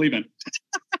you don't believe in.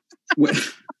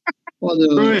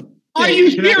 Are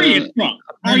you serious, bro?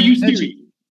 Are you serious?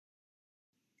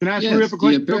 Can I ask Roohif a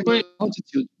question?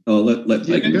 Altitude. let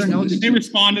Bacon respond. Did they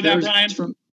respond to that,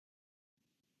 Brian?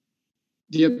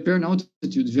 The apparent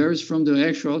altitude varies from the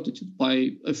actual altitude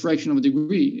by a fraction of a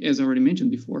degree, as I already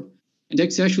mentioned before. And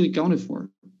that's actually accounted for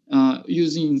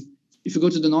using, if you go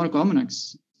to the nautical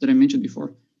almanacs that I mentioned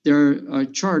before, there are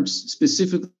charts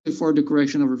specifically for the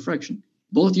correction of refraction,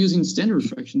 both using standard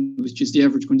refraction, which is the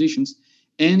average conditions,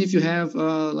 and if you have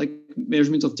like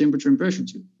measurements of temperature and pressure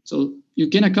too. So you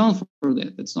can account for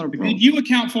that. That's not a problem. Did you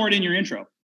account for it in your intro?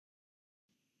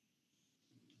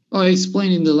 Oh, I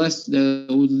explained in the last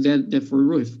that for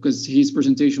Roohif, because his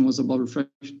presentation was about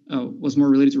refraction, was more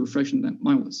related to refraction than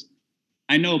mine was.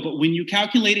 I know, but when you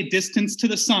calculated distance to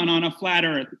the sun on a flat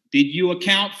Earth, did you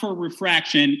account for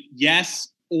refraction, yes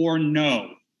or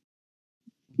no?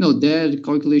 No, that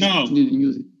calculation didn't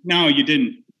use it. No, you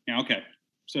didn't. Yeah, okay.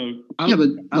 So yeah, but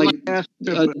I'd like to ask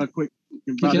a quick.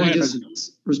 can I just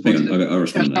respond to that? I'll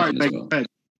respond to Nathan as well.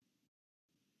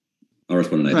 I'll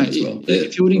respond to Nathan as well.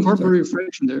 If you would incorporate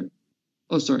refraction there,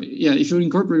 if you would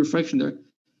incorporate refraction there,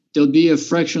 there'll be a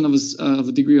fraction of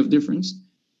a degree of difference,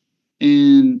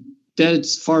 and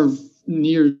that's far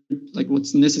near like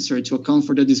what's necessary to account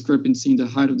for that discrepancy in the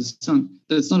height of the sun.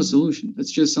 That's not a solution.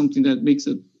 That's just something that makes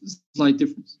a slight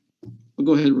difference. But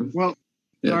go ahead, Roof. Well,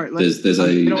 yeah, all right.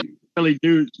 We don't really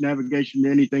do navigation to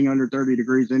anything under 30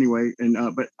 degrees anyway.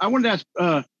 And but I wanted to ask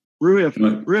Roohif. Can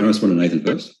I respond to Nathan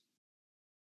first?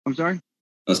 I'm sorry?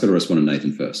 I just got to respond to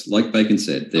Nathan first. Like Bacon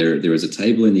said, there is a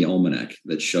table in the almanac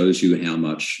that shows you how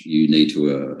much you need to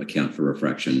account for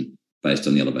refraction based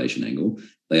on the elevation angle.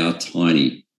 They are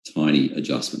tiny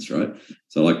adjustments, right?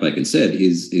 So like Bacon said,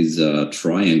 his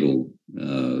triangle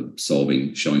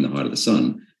showing the height of the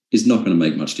sun is not going to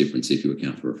make much difference if you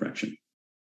account for refraction.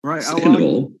 Right. Second of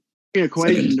all, the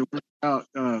equation to work out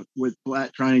with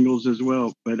flat triangles as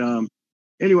well. But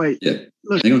anyway, yeah.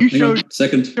 Look, hang on.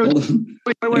 Second. Hold on.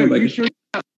 Wait. You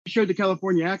showed the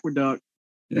California aqueduct,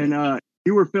 yeah. And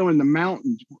you were filming the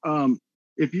mountains.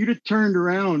 If you'd have turned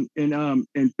around and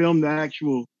filmed the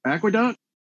actual aqueduct,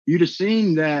 you'd have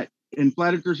seen that, and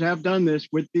flat earthers have done this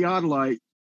with the theodolite.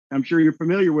 I'm sure you're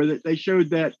familiar with it. They showed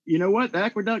that, you know what, the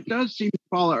aqueduct does seem to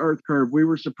follow Earth curve. We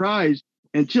were surprised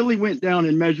until he went down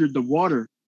and measured the water,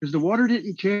 because the water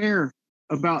didn't care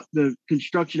about the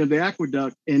construction of the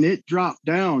aqueduct, and it dropped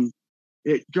down.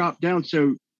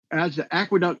 So as the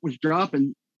aqueduct was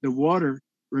dropping, the water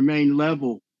remained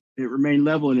level. It remained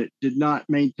level, and it did not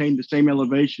maintain the same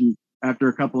elevation after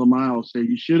a couple of miles. So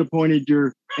you should have pointed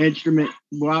your instrument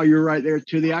while you're right there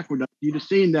to the aqueduct. You'd have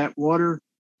seen that water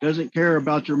doesn't care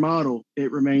about your model.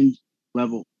 It remains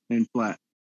level and flat.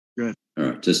 Good. All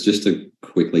right, just to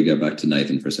quickly go back to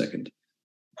Nathan for a second.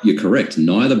 You're correct.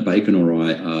 Neither Bacon or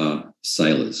I are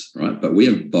sailors, right? But we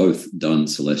have both done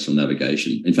celestial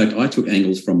navigation. In fact, I took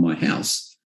angles from my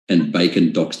house and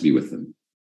Bacon doxed me with them,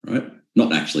 right?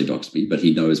 Not actually doxed me, but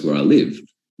he knows where I live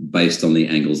based on the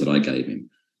angles that I gave him.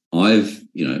 I've,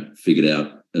 figured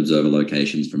out observer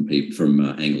locations from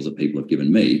angles that people have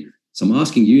given me. So I'm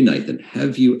asking you, Nathan,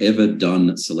 have you ever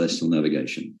done celestial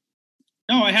navigation?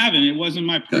 No, I haven't. It wasn't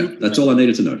my proof. Okay, that's all I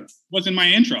needed to know. It wasn't my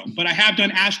intro. But I have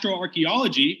done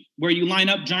astroarchaeology, where you line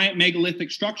up giant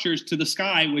megalithic structures to the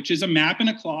sky, which is a map and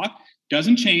a clock,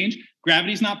 doesn't change.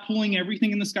 Gravity's not pulling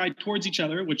everything in the sky towards each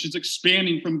other, which is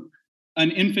expanding from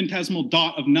an infinitesimal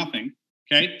dot of nothing.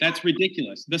 Okay, that's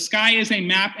ridiculous. The sky is a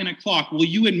map and a clock. Will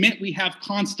you admit we have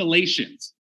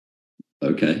constellations?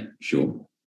 Okay, sure.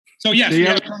 So yes, we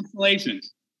have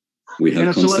constellations. We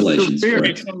have constellations.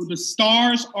 Okay, so the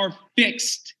stars are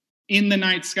fixed in the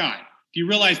night sky. Do you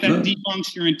realize that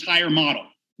debunks your entire model?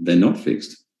 They're not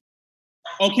fixed.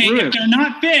 Okay, if they're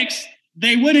not fixed,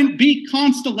 they wouldn't be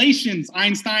constellations,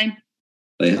 Einstein.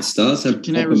 Stars have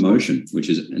proper motion, which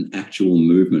is an actual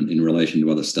movement in relation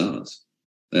to other stars.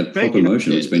 They have proper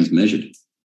motion, which means measured.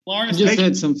 I just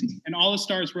said something. And all the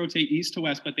stars rotate east to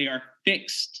west, but they are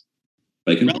fixed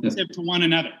relative to one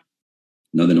another.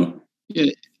 No, they're not. Yeah.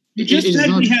 You just said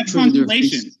we have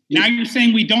constellations. Now you're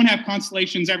saying we don't have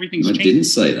constellations. Everything's changed. I didn't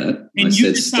say that. I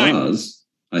said stars.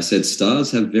 I said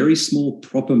stars have very small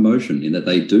proper motion in that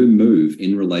they do move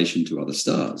in relation to other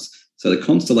stars. So the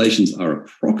constellations are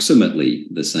approximately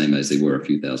the same as they were a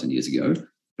few thousand years ago.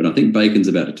 But I think Bacon's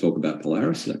about to talk about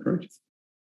Polaris. Is that correct?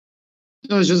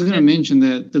 I was just going to mention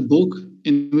that the book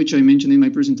in which I mentioned in my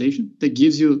presentation that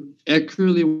gives you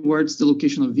accurately where's the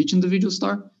location of each individual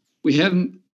star, we have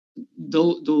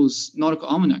those nautical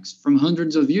almanacs from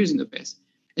hundreds of years in the past.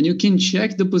 And you can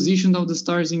check the position of the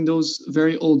stars in those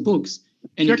very old books.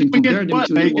 And you can compare them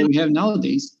to what we have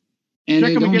nowadays. And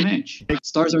they don't match.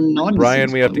 Stars are not.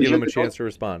 Brian, we have to give him a chance to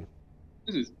respond.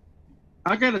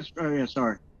 I got to. Yeah,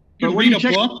 sorry. You read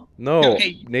a book? No,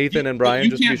 Okay, Nathan and Brian,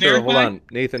 just to be sure. Hold on.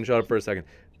 Nathan, shut up for a second.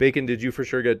 Bacon, did you for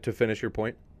sure get to finish your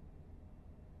point?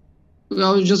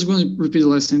 I was just going to repeat the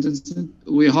last sentence.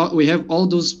 We have all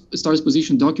those stars'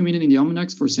 position documented in the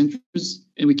almanacs for centuries,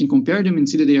 and we can compare them and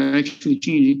see that they are actually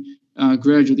changing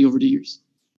gradually over the years.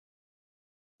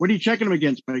 What are you checking them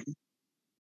against, Bacon?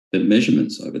 The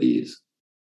measurements over the years.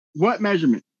 What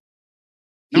measurement?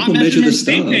 Not measurements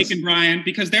they've taken, Brian,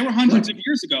 because they were hundreds of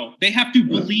years ago. They have to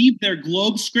believe their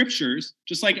globe scriptures,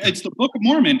 just like it's the Book of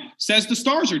Mormon says the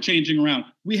stars are changing around.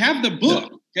 We have the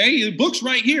book, okay? The book's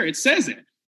right here. It says it.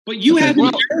 But you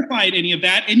haven't verified any of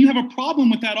that, and you have a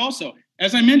problem with that also.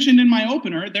 As I mentioned in my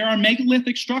opener, there are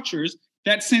megalithic structures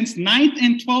that since 9th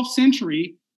and 12th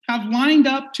century have lined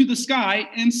up to the sky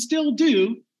and still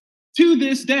do to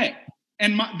this day.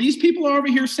 And these people are over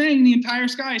here saying the entire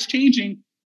sky is changing.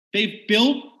 They've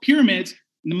built pyramids.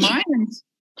 The Mayans,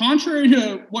 contrary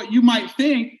to what you might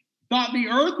think, thought the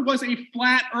earth was a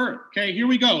flat earth. Okay, here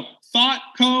we go.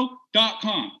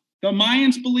 Thoughtco.com. The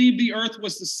Mayans believed the earth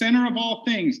was the center of all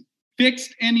things,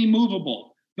 fixed and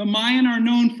immovable. The Mayan are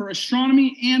known for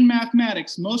astronomy and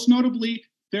mathematics, most notably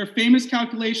their famous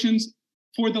calculations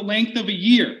for the length of a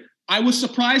year. I was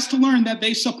surprised to learn that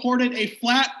they supported a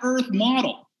flat earth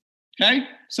model. Okay,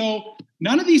 so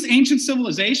none of these ancient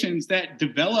civilizations that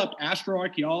developed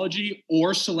astroarchaeology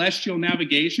or celestial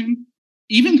navigation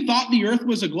even thought the earth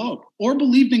was a globe or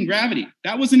believed in gravity.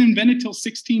 That wasn't invented till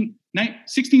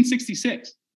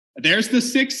 1666. There's the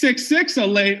 666,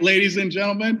 ladies and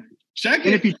gentlemen. Check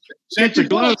it. If you check the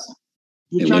globe,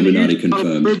 you're trying to use it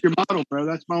to prove your model, bro.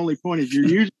 That's my only point. Is you're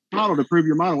using the model to prove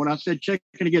your model. When I said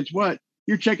checking against what,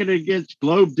 you're checking it against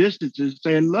globe distances,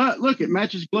 saying, look, it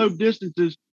matches globe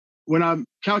distances. When I'm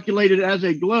calculated as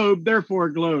a globe, therefore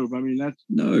a globe. I mean, that's...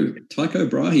 No, Tycho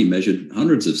Brahe measured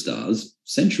hundreds of stars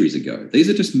centuries ago. These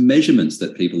are just measurements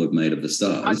that people have made of the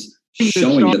stars,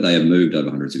 showing that they have moved over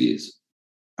hundreds of years.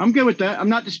 I'm good with that. I'm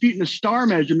not disputing the star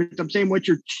measurements. I'm saying what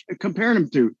you're comparing them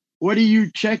to. What are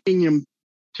you checking them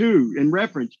to in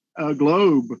reference? A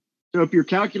globe. So if you're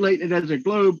calculating it as a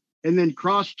globe and then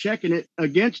cross-checking it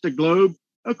against a globe,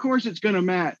 of course it's going to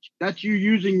match. That's you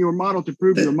using your model to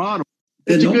prove your model.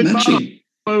 They're not matching.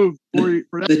 For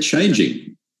they're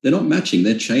changing. They're not matching.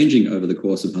 They're changing over the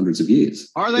course of hundreds of years.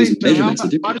 Are they?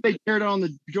 Why did they tear down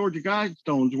the Georgia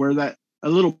Guidestones where a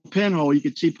little pinhole, you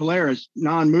could see Polaris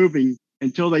non-moving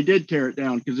until they did tear it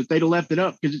down? Because if they'd have left it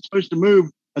up, because it's supposed to move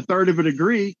a third of a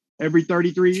degree every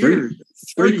 33 years.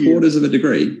 Three quarters of a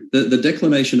degree. The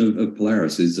declination of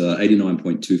Polaris is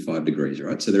 89.25 degrees,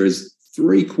 right? So there is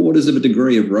 3/4 of a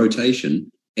degree of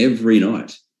rotation every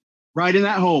night. Right in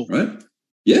that hole. Right?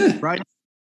 Yeah. Right.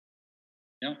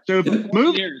 Yeah. So if it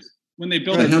moved, when they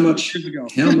built it how much? Years ago.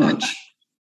 How much?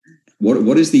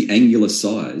 What is the angular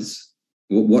size?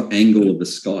 What angle of the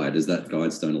sky does that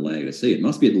guidestone allow you to see? It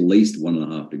must be at least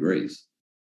 1.5 degrees.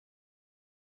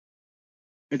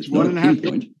 It's 1.5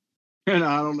 degrees. And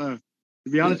I don't know.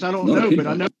 To be honest, I don't know, but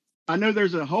I know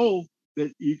there's a hole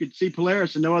that you could see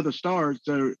Polaris and no other stars.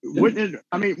 So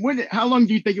how long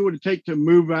do you think it would take to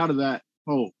move out of that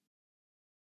hole?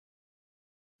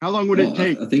 How long would it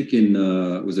take? I think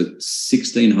was it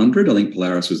 1600? I think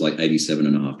Polaris was like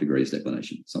 87.5 degrees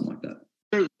declination, something like that.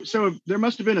 So there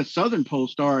must have been a southern pole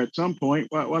star at some point.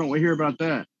 Why don't we hear about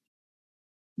that?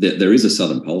 There is a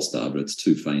southern pole star, but it's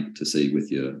too faint to see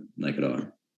with your naked eye.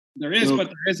 There is, but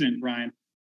there isn't, Brian.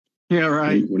 Yeah,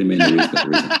 right. What do you mean there is, but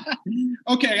there isn't?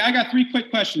 Okay, I got 3 quick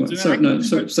questions. So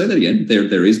say that again.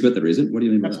 There is, but there isn't. What do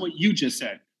you mean by that? That's what you just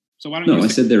said. So why don't No, I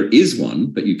said there is one,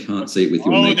 but you can't see it with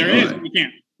your naked eye. Oh, there is.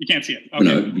 You can't see it. Okay.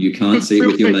 No, you can't see it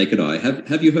with your naked eye.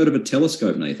 Have you heard of a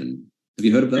telescope, Nathan? Have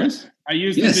you heard of those? Yes. I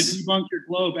used it to debunk your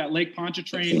globe at Lake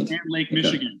Pontchartrain and Lake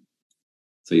Michigan.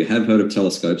 So you have heard of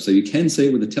telescopes. So you can see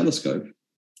it with a telescope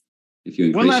if you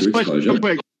increase your exposure. One last question, real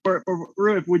quick.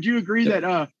 Roohif, would you agree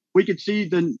that we could see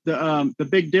the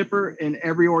Big Dipper in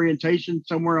every orientation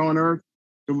somewhere on Earth?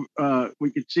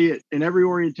 We could see it in every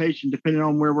orientation depending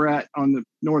on where we're at on the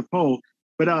North Pole.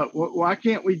 But why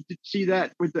can't we see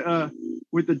that with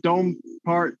the dome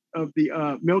part of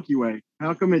the Milky Way?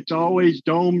 How come it's always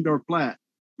domed or flat?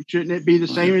 Shouldn't it be the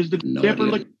same as the Dipper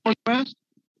looking northwest?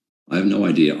 I have no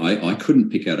idea. I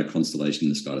couldn't pick out a constellation in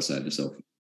the sky to save myself.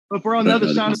 But if we're on the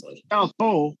other side of the South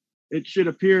Pole, it should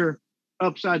appear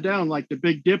upside down like the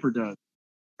Big Dipper does,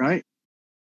 right?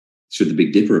 Should the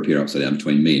Big Dipper appear upside down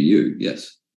between me and you?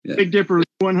 Yes. Yeah. Big Dipper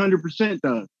 100%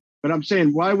 does. But I'm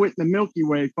saying, why wouldn't the Milky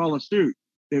Way follow suit?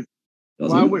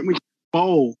 Why wouldn't we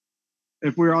bowl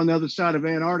if we're on the other side of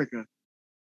Antarctica?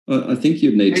 I think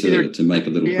you'd need to make a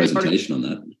little presentation on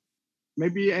that.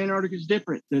 Maybe Antarctica is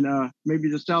different than maybe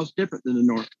the South's different than the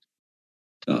North.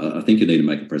 I think you need to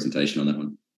make a presentation on that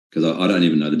one, because I don't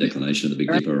even know the declination of the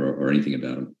Big Dipper or anything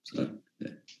about them. So, yeah.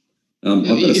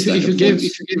 If you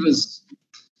give us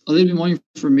a little bit more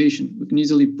information, we can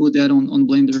easily put that on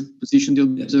Blender, position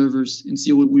the observers, and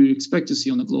see what we would expect to see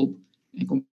on the globe, and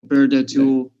compare that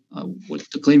to what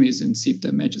the claim is, and see if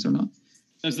that matches or not.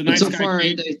 Does the night so sky far, I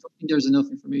change? don't think there's enough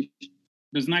information.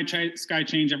 Does night sky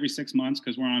change every 6 months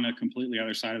because we're on a completely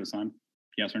other side of the sun?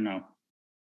 Yes or no?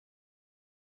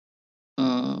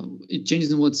 It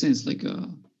changes in what sense? Like,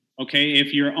 okay,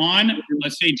 if you're on,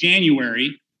 let's say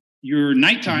January, your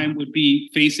nighttime would be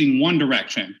facing one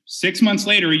direction. 6 months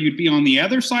later, you'd be on the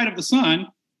other side of the sun.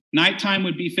 Nighttime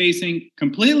would be facing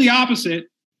completely opposite,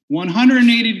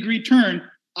 180-degree turn,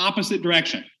 opposite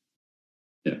direction.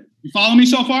 Yeah. You follow me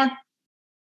so far?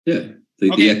 Yeah. The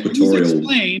equatorial. Please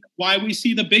explain why we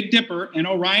see the Big Dipper and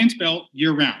Orion's Belt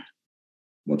year-round.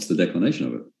 What's the declination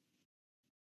of it?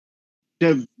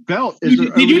 The belt is.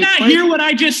 Did you not hear what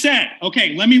I just said?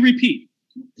 Okay, let me repeat.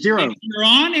 0. If you're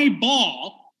on a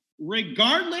ball,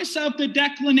 regardless of the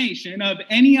declination of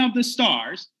any of the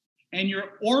stars, and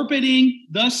you're orbiting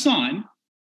the sun,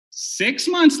 6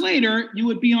 months later, you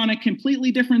would be on a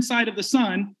completely different side of the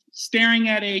sun, staring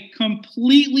at a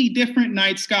completely different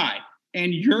night sky.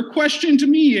 And your question to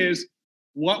me is,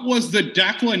 what was the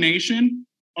declination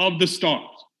of the stars?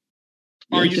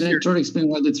 Can I try to explain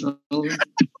why that's relevant?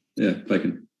 Yeah,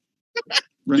 Bacon.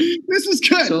 Right. This is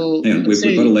good. So hang on, we've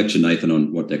got to lecture Nathan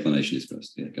on what declination is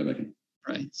first. Yeah, go back in.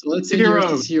 Right. So let's say the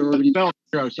Earth is here already. Belt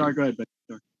 0. Sorry, go ahead.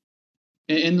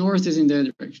 And north is in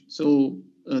that direction. So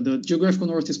the geographical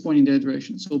north is pointing that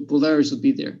direction. So Polaris would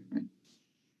be there.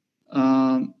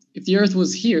 Right? If the Earth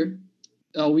was here,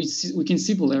 we can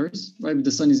see Polaris, right? But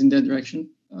the sun is in that direction.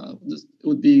 It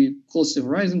would be close to the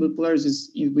horizon, but Polaris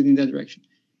is within that direction.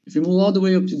 If we move all the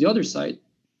way up to the other side,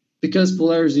 because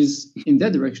Polaris is in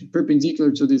that direction,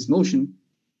 perpendicular to this motion,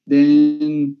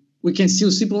 then we can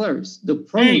still see Polaris. The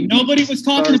problem. Hey, nobody was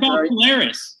talking about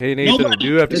Polaris. Hey, Nathan, we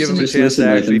do have to give him a chance to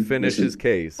actually finish his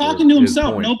case. Talking to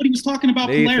himself. Nobody was talking about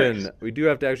Polaris. Nathan, we do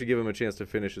have to actually give him a chance to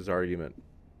finish his argument.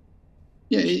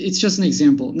 Yeah, it's just an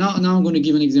example. Now I'm going to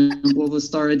give an example of a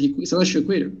star at the celestial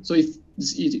equator. So if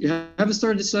you have a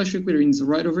star at the celestial equator and it's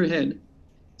right overhead,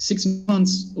 6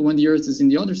 months when the Earth is in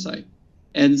the other side,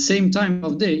 at the same time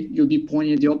of day, you'll be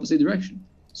pointing in the opposite direction.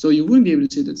 So you wouldn't be able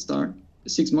to see that star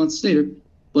 6 months later.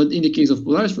 But in the case of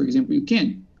Polaris, for example, you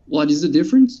can. What is the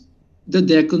difference? The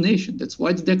declination. That's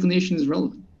why the declination is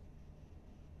relevant.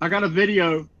 I got a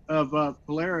video of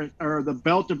Polaris, or the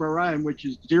belt of Orion, which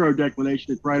is 0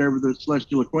 declination. It's right over the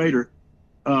celestial equator,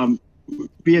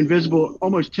 being visible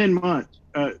almost 10 months.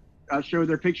 I show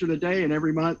their picture of the day, and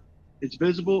every month it's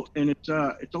visible, and it's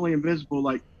only invisible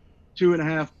like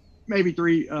 2.5, maybe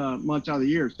 3 months out of the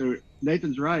year. So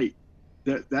Nathan's right.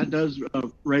 That does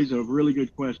raise a really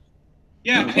good question.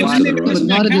 Yeah, and then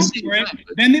they,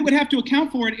 then they would have to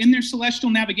account for it in their celestial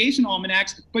navigation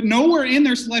almanacs, but nowhere in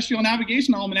their celestial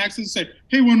navigation almanacs does it say,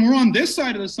 hey, when we're on this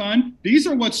side of the sun, these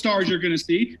are what stars you're going to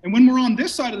see. And when we're on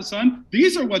this side of the sun,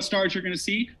 these are what stars you're going to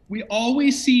see. We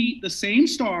always see the same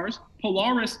stars.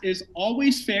 Polaris is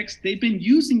always fixed. They've been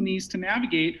using these to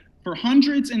navigate for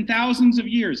hundreds and thousands of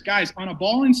years. Guys, on a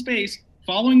ball in space,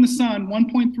 following the sun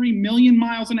 1.3 million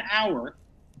miles an hour,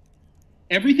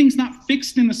 everything's not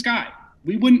fixed in the sky.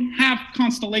 We wouldn't have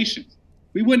constellations.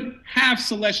 We wouldn't have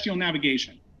celestial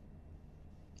navigation.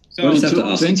 So I just have to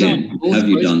ask again, have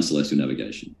you done celestial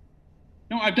navigation?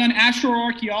 No, I've done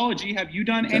astroarchaeology. Have you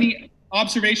done any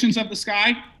observations of the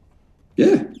sky?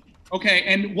 Yeah. Okay,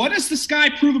 and what does the sky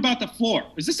prove about the floor?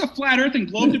 Is this a flat earth and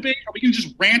globe debate? Are we going to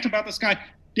just rant about the sky?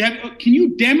 Can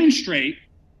you demonstrate,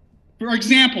 for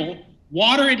example,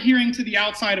 water adhering to the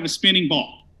outside of a spinning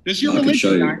ball? This is your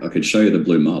religion. I could show you the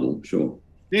blue marble, sure.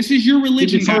 This is your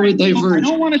religion. I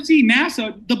don't want to see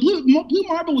NASA. The blue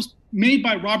marble was made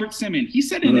by Robert Simon. He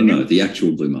said it. No, the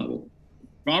actual blue marble.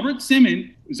 Robert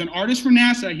Simon is an artist for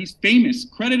NASA. He's famous,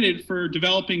 credited for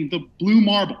developing the blue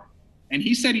marble. And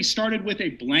he said he started with a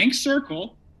blank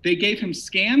circle. They gave him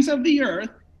scans of the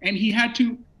Earth, and he had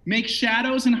to make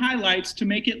shadows and highlights to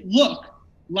make it look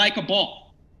like a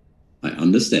ball. I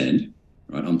understand.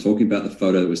 Right, I'm talking about the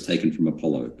photo that was taken from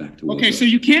Apollo back to. Okay, so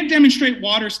you can't demonstrate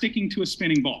water sticking to a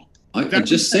spinning ball. I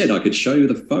just said I could show you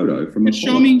the photo from Apollo.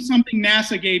 Show me something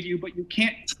NASA gave you, but you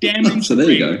can't demonstrate. So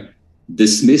there you go.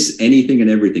 Dismiss anything and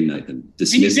everything, Nathan.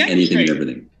 Dismiss anything and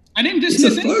everything. I didn't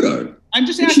dismiss it. It's a photo. I'm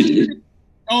just asking you.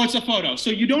 Oh, it's a photo.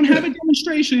 So you don't have a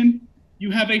demonstration.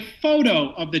 You have a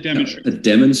photo of the demonstration. No, a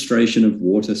demonstration of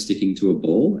water sticking to a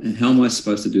ball? And how am I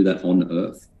supposed to do that on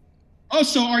Earth? Oh,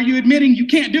 so are you admitting you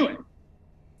can't do it?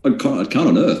 I can't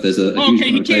on Earth. There's a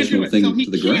huge gravitational thing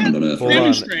to the ground on Earth. Hold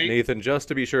on, Nathan, just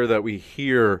to be sure that we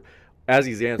hear as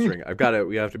he's answering.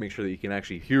 We have to make sure that you can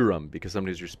actually hear him, because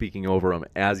sometimes you're speaking over him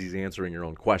as he's answering your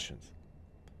own questions.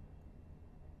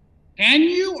 Can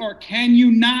you or can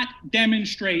you not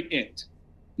demonstrate it?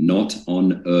 Not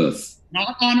on Earth.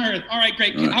 Not on Earth. All right,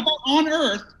 great. All right. How about on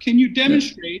Earth? Can you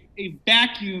demonstrate a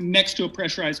vacuum next to a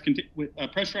pressurized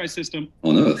system?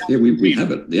 On Earth, yeah, we have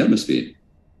it. The atmosphere.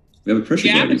 We have a pressure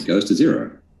gradient. It goes to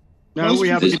zero. No, we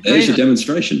have there's your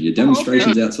demonstration. Your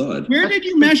demonstration's outside. Where did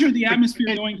you measure the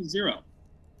atmosphere going to zero?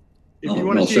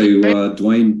 I'll show you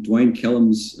Dwayne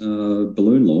Kellum's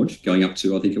balloon launch going up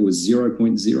to, I think it was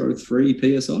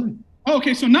 0.03 psi.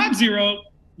 Okay, so not 0.03.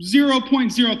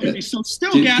 Yeah. So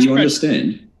still gas pressure. Do you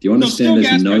understand? Do you understand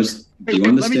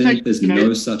there's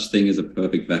no such thing as a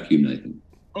perfect vacuum, Nathan?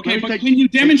 Okay, but can you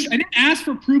demonstrate? I didn't ask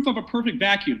for proof of a perfect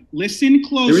vacuum. Listen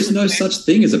closely. There is no such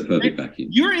thing as a perfect vacuum.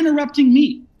 You're interrupting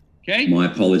me, okay? My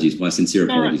apologies, my sincere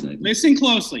apologies, Nathan. Listen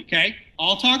closely, okay?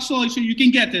 I'll talk slowly so you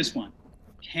can get this one.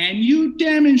 Can you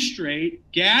demonstrate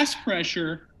gas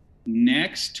pressure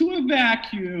next to a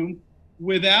vacuum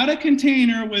without a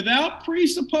container, without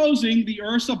presupposing the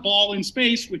Earth's a ball in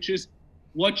space, which is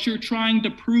what you're trying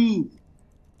to prove?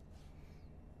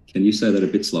 Can you say that a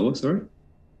bit slower, sorry?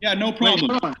 Yeah, no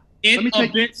problem. It's a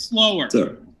bit slower.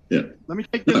 Sorry, yeah. Let me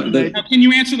take this. Now, can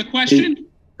you answer the question?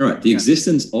 All right, the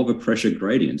existence of a pressure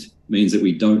gradient means that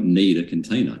we don't need a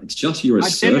container. It's just your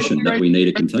assertion that we need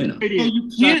a container. So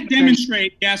you can't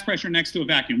demonstrate gas pressure next to a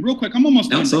vacuum. Real quick, I'm almost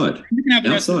done. Outside. You can have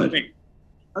the rest of the debate.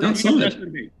 Outside.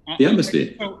 The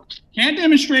atmosphere. So can't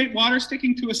demonstrate water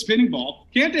sticking to a spinning ball.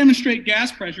 Can't demonstrate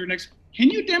gas pressure next.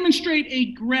 Can you demonstrate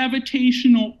a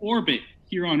gravitational orbit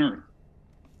here on Earth?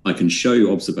 I can show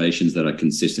you observations that are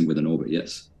consistent with an orbit,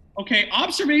 yes. Okay,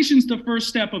 observation's the first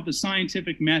step of the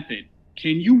scientific method.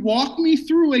 Can you walk me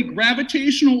through a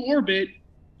gravitational orbit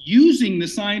using the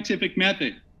scientific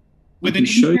method? I can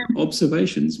show you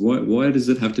observations. Why does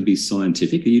it have to be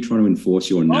scientific? Are you trying to enforce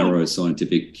your narrow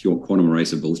scientific, your quantum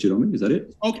racer bullshit on me? Is that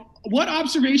it? Okay, what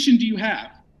observation do you have?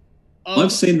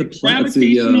 I've seen the planets,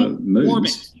 the moons.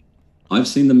 Orbit. I've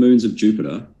seen the moons of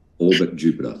Jupiter orbit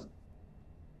Jupiter.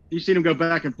 You've seen them go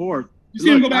back and forth. You see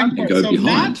them go back and forth.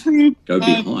 Go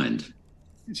behind.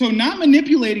 So not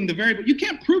manipulating the variable. You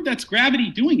can't prove that's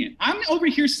gravity doing it. I'm over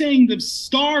here saying the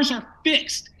stars are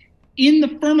fixed in the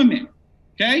firmament,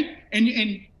 okay? And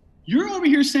you're over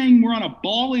here saying we're on a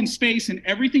ball in space and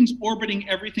everything's orbiting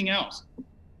everything else.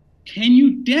 Can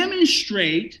you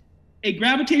demonstrate a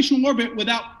gravitational orbit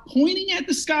without pointing at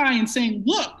the sky and saying,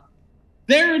 look,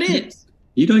 there it is?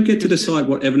 You don't get to decide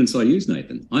what evidence I use,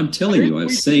 Nathan. I'm telling you,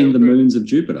 I've seen the moons of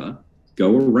Jupiter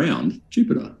go around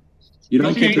Jupiter. You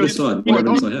don't get to decide what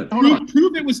evidence I have.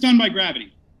 Prove it was done by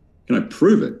gravity. Can I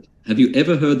prove it? Have you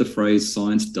ever heard the phrase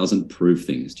science doesn't prove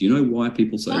things? Do you know why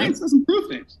people say science doesn't prove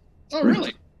things? Oh, right.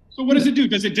 Really? So what does it do?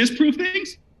 Does it disprove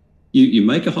things? You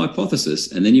make a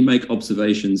hypothesis and then you make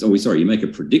observations. You make a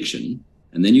prediction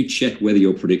and then you check whether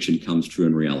your prediction comes true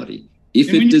in reality.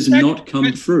 If it does not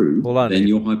come true, then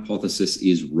your hypothesis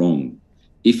is wrong.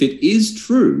 If it is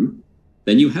true,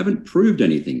 then you haven't proved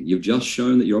anything. You've just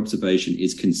shown that your observation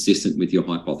is consistent with your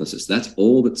hypothesis. That's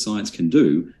all that science can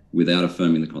do without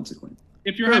affirming the consequence.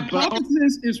 If your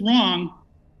hypothesis is wrong,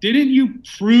 didn't you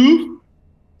prove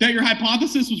that your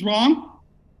hypothesis was wrong?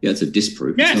 Yeah, it's a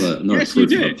disproof. Yes, it's not a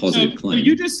proof of a positive claim. So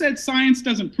you just said science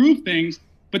doesn't prove things,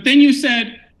 but then you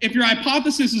said if your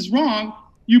hypothesis is wrong,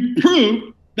 you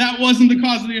prove that wasn't the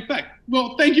cause of the effect.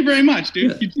 Well, thank you very much,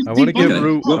 dude. Yeah. I want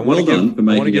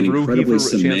to give incredibly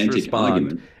semantic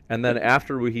argument. And then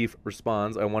after Roohif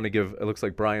responds, I want to give, it looks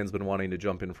like Brian's been wanting to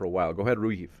jump in for a while. Go ahead,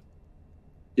 Roohif.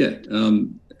 Yeah,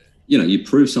 you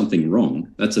prove something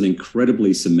wrong. That's an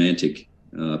incredibly semantic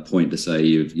point to say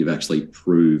you've actually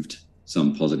proved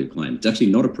some positive claim. It's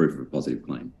actually not a proof of a positive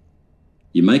claim.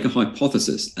 You make a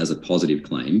hypothesis as a positive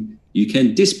claim. You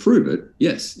can disprove it,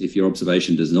 yes, if your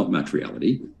observation does not match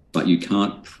reality, but you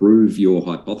can't prove your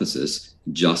hypothesis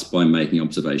just by making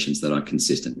observations that are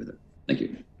consistent with it. Thank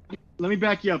you. Let me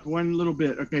back you up one little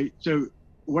bit. Okay, so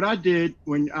what I did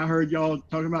when I heard y'all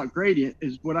talking about gradient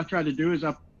is what I tried to do is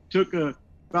I took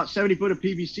about 70 foot of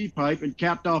PVC pipe and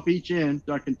capped off each end.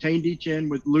 So I contained each end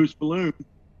with loose balloon.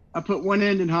 I put one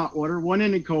end in hot water, one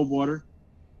end in cold water,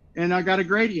 and I got a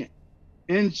gradient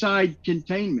inside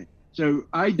containment. So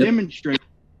I demonstrate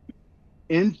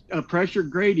in a pressure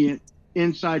gradient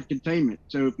inside containment.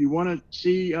 So if you want to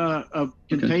see a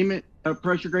containment, a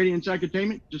pressure gradient inside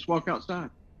containment, just walk outside.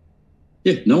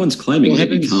 Yeah, no one's claiming that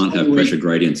you can't have pressure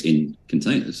gradients in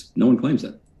containers. No one claims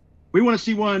that. We want to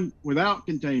see one without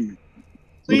containment.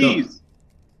 Please.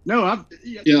 No,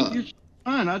 Yeah. You're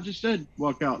fine. I just said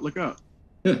walk out, look up.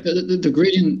 Yeah. The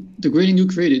gradient you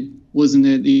created wasn't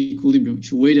at the equilibrium.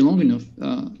 If you waited long enough,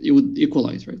 it would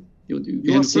equalize, right? You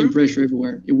have the same pressure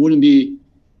everywhere. It wouldn't be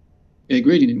a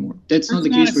gradient anymore. That's not the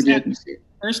case for the atmosphere.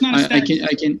 Earth's not a static.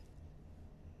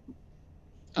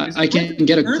 I can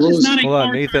get a close. Hold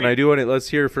on, Nathan. I do want to. Let's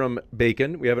hear from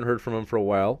Bacon. We haven't heard from him for a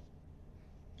while.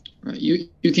 Right.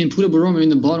 You can put a barometer in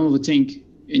the bottom of a tank,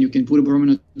 and you can put a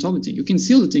barometer on the top of the tank. You can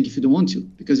seal the tank if you don't want to,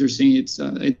 because you're saying it's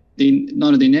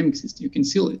not a dynamic system. You can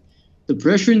seal it. The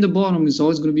pressure in the bottom is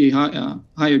always going to be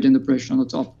higher than the pressure on the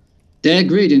top. That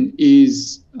gradient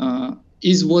is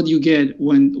what you get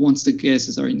once the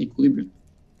gases are in equilibrium.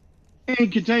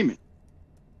 And containment.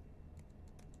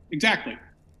 Exactly.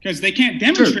 Because they can't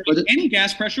demonstrate any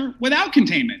gas pressure without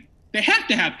containment. They have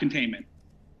to have containment.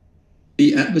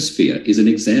 The atmosphere is an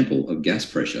example of gas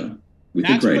pressure with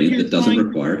a gradient that doesn't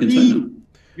require a container.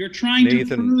 You're trying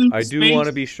Nathan, I do want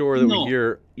to be sure that we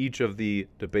hear each of the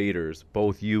debaters,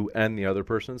 both you and the other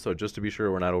person. So just to be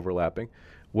sure we're not overlapping.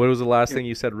 What was the last thing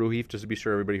you said, Roohif, just to be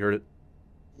sure everybody heard it?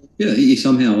 Yeah, he's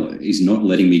not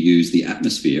letting me use the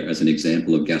atmosphere as an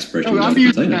example of gas pressure without a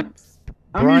container.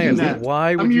 Brian,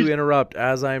 why would you interrupt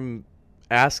as I'm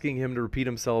asking him to repeat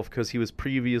himself because he was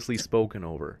previously spoken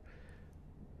over?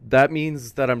 That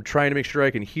means that I'm trying to make sure I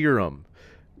can hear him.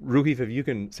 Roohif, if you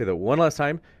can say that one last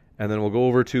time, and then we'll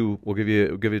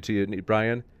give it to you,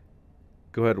 Brian.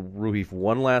 Go ahead, Roohif,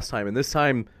 one last time. And this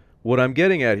time, what I'm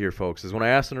getting at here, folks, is when I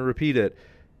ask him to repeat it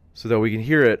so that we can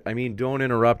hear it, I mean, don't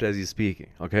interrupt as he's speaking,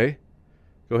 okay?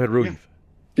 Go ahead, Roohif.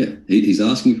 Yeah, he's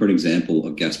asking for an example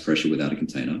of gas pressure without a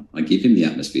container. I give him the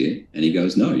atmosphere, and he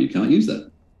goes, no, you can't use that.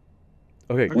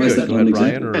 Okay, why is that go ahead,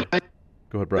 Brian. Go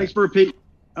ahead, Brian. Thanks for repeating.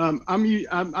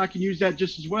 I can use that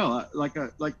just as well. Like I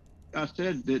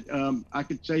said, that I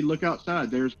could say, look outside.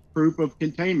 There's proof of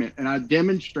containment, and I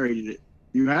demonstrated it.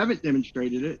 You haven't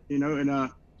demonstrated it, and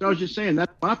so I was just saying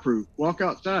that's my proof. Walk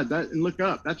outside and look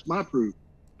up. That's my proof.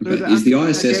 Okay. So is the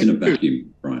ISS in a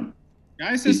vacuum, Brian?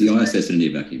 Is the ISS in a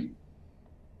near vacuum?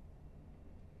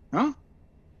 Huh?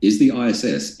 Is the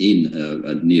ISS in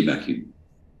a near vacuum?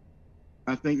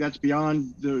 I think that's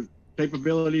beyond the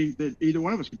capability that either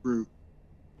one of us could prove.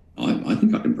 I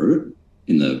think I can prove it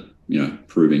in the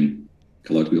proving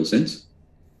colloquial sense.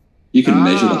 You can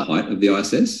measure the height of the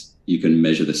ISS. You can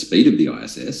measure the speed of the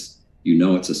ISS. You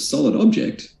know it's a solid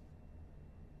object.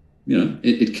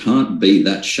 It can't be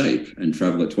that shape and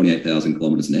travel at 28,000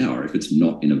 kilometers an hour if it's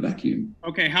not in a vacuum.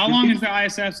 Okay, how long is the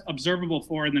ISS observable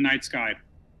for in the night sky?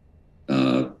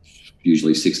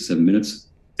 Usually 6 or 7 minutes.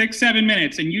 6-7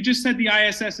 minutes. And you just said the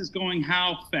ISS is going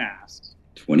how fast?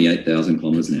 28,000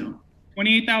 kilometers an hour.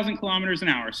 28,000 kilometers an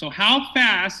hour. So how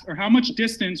fast or how much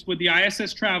distance would the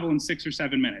ISS travel in 6 or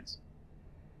 7 minutes?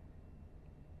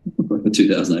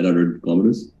 2,800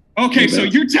 kilometers. Okay, so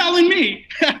you're telling me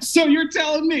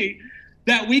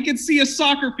that we could see a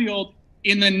soccer field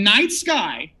in the night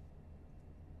sky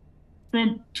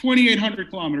from 2,800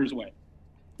 kilometers away?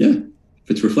 Yeah, if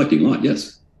it's reflecting light,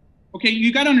 yes. Okay,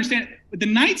 you got to understand, the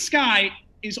night sky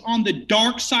is on the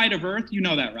dark side of Earth. You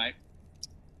know that, right?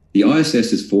 The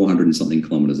ISS is 400 and something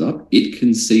kilometers up. It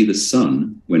can see the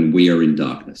sun when we are in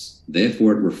darkness.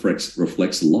 Therefore, it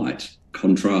reflects light,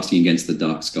 contrasting against the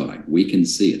dark sky. We can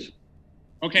see it.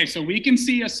 Okay, so we can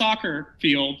see a soccer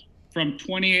field from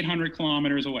 2,800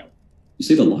 kilometers away. You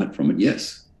see the light from it,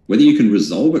 yes. Whether you can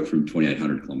resolve it from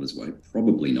 2,800 kilometers away,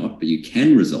 probably not, but you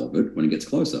can resolve it when it gets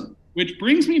closer. Which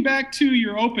brings me back to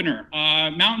your opener,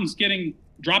 mountains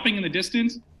dropping in the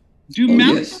distance. Do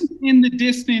mountains in the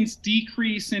distance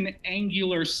decrease in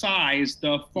angular size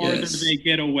the farther they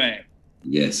get away?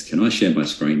 Yes. Can I share my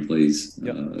screen, please,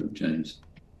 James?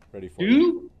 Ready for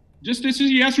you. This is a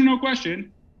yes or no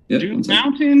question. Yep, do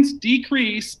mountains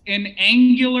decrease in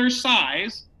angular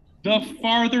size the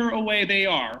farther away they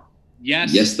are?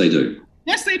 Yes. Yes, they do.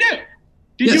 Yes, they do.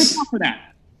 Did you account for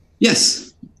that?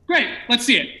 Yes. Great. Let's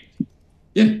see it.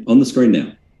 Yeah, on the screen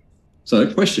now.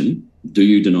 So, question, do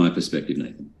you deny perspective,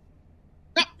 Nathan?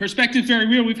 No, perspective is very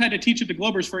real. We've had to teach it to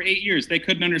Globers for 8 years. They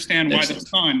couldn't understand why the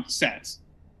sun sets.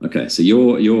 Okay, so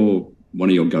your one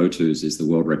of your go-tos is the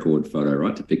world record photo,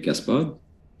 right, to Pic Gaspard?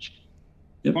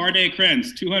 Yep. Bar des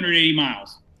Crennes, 280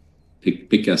 miles. Pic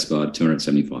Gaspard,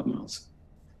 275 miles.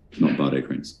 Not Bar des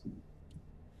Crennes.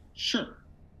 Sure.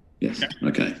 Yes,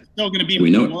 okay. Still going to be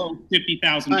below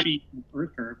 50,000 feet of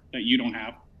Earth curve that you don't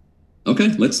have. Okay,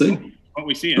 let's see. What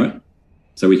we see it. Right.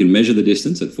 So we can measure the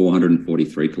distance at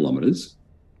 443 kilometers,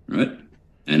 right?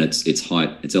 And its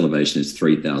height, its elevation is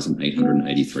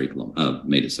 3,883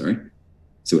 meters, sorry.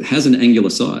 So it has an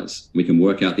angular size. We can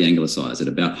work out the angular size at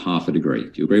about half a degree.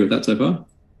 Do you agree with that so far?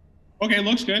 Okay,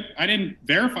 looks good. I didn't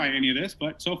verify any of this,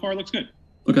 but so far looks good.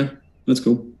 Okay, that's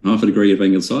cool. Half a degree of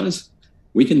angle size.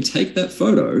 We can take that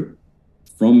photo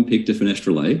from Picta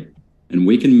Fenestrale and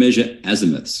we can measure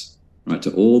azimuths, right,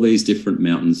 to all these different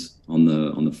mountains on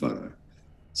the photo.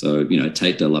 So,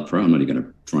 Tate de la Pro, I'm not even going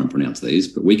to try and pronounce these,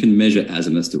 but we can measure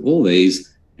azimuths to all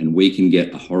these and we can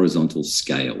get a horizontal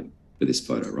scale for this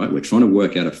photo, right? We're trying to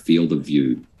work out a field of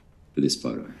view for this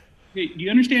photo. Okay, do you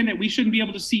understand that we shouldn't be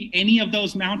able to see any of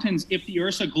those mountains if the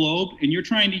Earth's a globe, and you're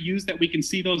trying to use that we can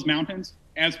see those mountains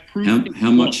as proof?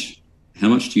 How much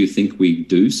do you think we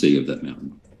do see of that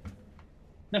mountain?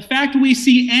 The fact we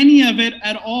see any of it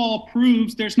at all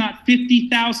proves there's not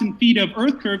 50,000 feet of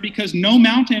Earth curve, because no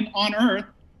mountain on Earth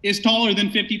is taller than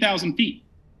 50,000 feet.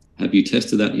 Have you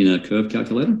tested that in a curve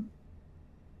calculator?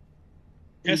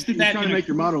 Tested that. Trying to make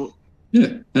your model.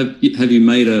 Yeah. Have you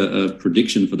made a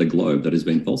prediction for the globe that has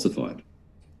been falsified?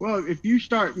 Well, if you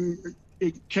start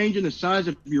changing the size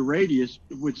of your radius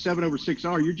with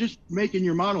 7/6R, you're just making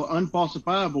your model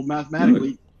unfalsifiable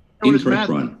mathematically. No, incorrect,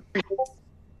 Brian.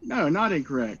 No, not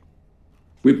incorrect.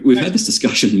 We've had this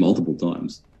discussion multiple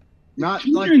times. Not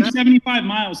 275 like that.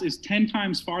 miles is 10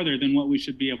 times farther than what we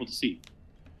should be able to see.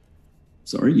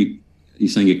 Sorry, you're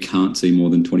saying you can't see more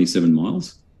than 27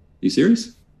 miles? Are you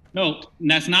serious? No,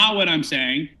 that's not what I'm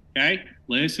saying. Okay,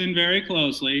 listen very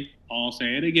closely. I'll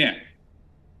say it again.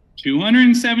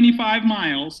 275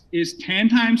 miles is 10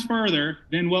 times further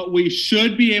than what we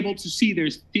should be able to see.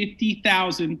 There's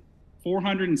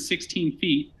 50,416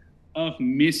 feet of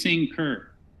missing curve.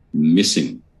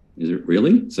 Missing? Is it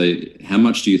really? So how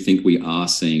much do you think we are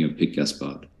seeing of Pic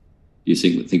Gaspard? Do you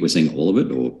think we're seeing all of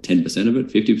it, or 10% of it,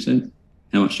 50%?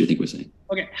 How much do you think we're seeing?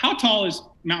 Okay, how tall is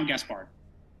Mount Gaspard?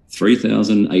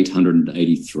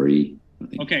 3,883, I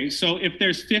think. Okay, so if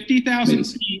there's 50,000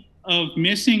 feet of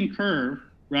missing curve,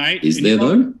 right? Is there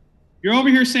though? You're over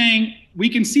here saying we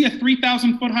can see a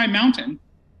 3,000 foot high mountain.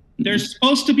 There's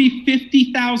supposed to be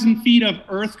 50,000 feet of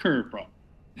Earth curve, bro.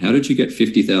 How did you get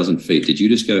 50,000 feet? Did you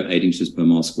just go 8 inches per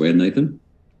mile squared, Nathan?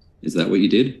 Is that what you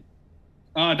did?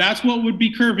 That's what would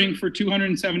be curving for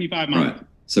 275 miles. Right.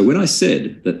 So when I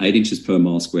said that 8 inches per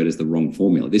mile squared is the wrong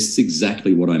formula, this is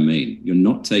exactly what I mean. You're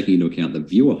not taking into account the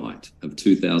viewer height of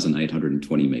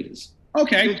 2,820 meters.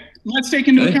 Okay, let's take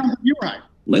into account the viewer height.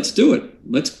 Let's do it.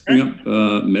 Let's bring up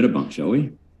Metabunk, shall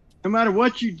we? No matter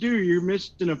what you do, you're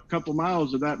missing a couple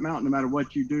miles of that mountain. No matter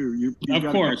what you do, of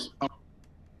course. All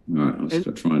right, I'll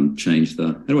try and change the.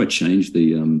 How do I change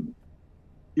the?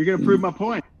 You're going to prove my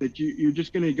point that you're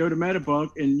just going to go to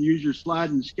Metabunk and use your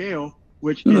sliding scale,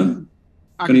 which no.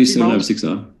 I can use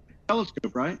 7/6R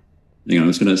telescope, right? Hang on, I'm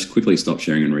just going to quickly stop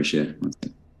sharing and reshare.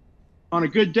 On a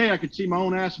good day, I could see my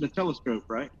own ass in a telescope,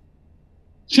 right?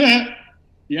 Yep.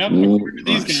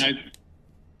 These guys.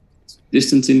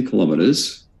 Distance in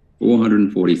kilometers,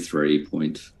 443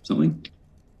 point something.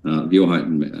 Viewer height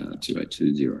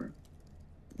 2820.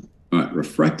 All right,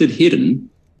 refracted hidden,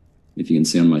 if you can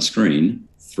see on my screen,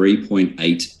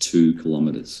 3.82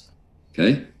 kilometers.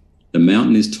 Okay, the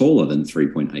mountain is taller than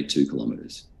 3.82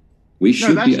 kilometers. We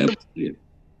should be able to see it.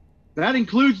 That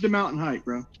includes the mountain height,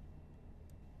 bro.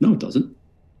 No, it doesn't.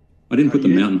 I didn't put the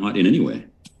mountain height in anywhere.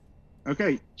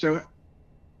 Okay, so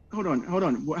hold on.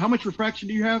 How much refraction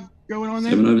do you have going on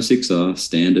there? 7/6R,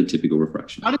 standard, typical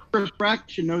refraction. How does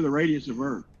refraction know the radius of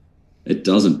Earth? It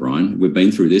doesn't, Brian. We've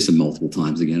been through this multiple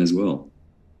times again as well.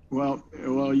 Well,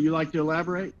 you like to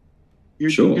elaborate?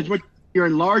 Sure. Because you're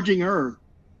enlarging Earth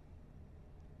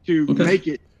to make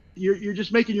it. You're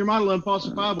just making your model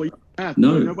unfalsifiable.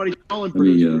 No, nobody's falling for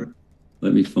it.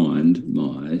 Let me find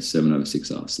my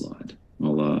 7/6R slide.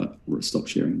 I'll stop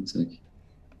sharing in a sec.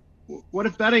 What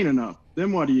if that ain't enough?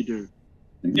 Then what do you do?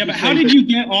 Yeah, but how did you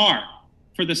get R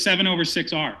for the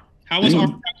 7/6R? How was R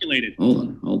calculated?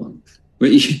 Hold on.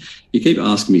 Well, you keep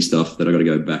asking me stuff that I got to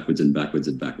go backwards and backwards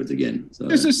and backwards again. So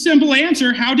there's a simple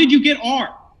answer. How did you get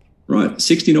R? Right,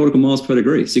 60 nautical miles per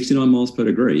degree. 69 miles per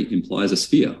degree implies a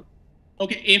sphere.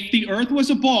 Okay, if the Earth was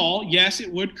a ball, yes,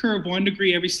 it would curve 1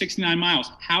 degree every 69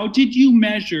 miles. How did you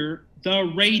measure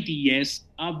the radius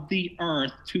of the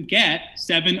Earth to get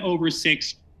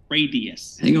 7/6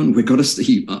 radius? Hang on, we've got to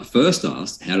see. First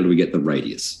asked, how did we get the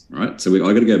radius? Right, so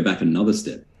I got to go back another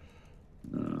step.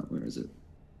 Where is it?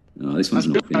 This one's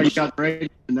not finished. You got the radius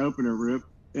in the opener, Rip.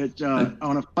 It's on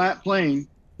a flat plane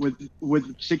with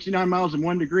 69 miles and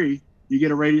 1 degree. You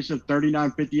get a radius of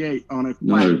 39.58 on a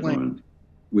flat plane. Brian.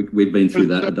 We've been through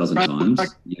that a dozen times.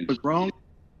 Was wrong.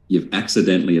 You've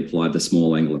accidentally applied the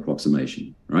small angle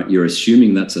approximation, right? You're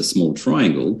assuming that's a small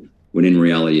triangle when in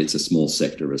reality it's a small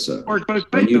sector of a circle.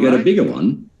 When you get a bigger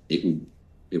one, it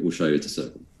will show you it's a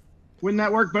circle. Wouldn't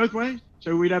that work both ways?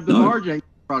 So we'd have the large angle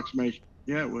approximation.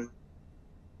 Yeah, it would.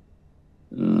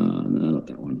 No, not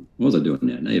that one. What was I doing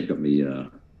now? Now you've got me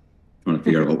trying to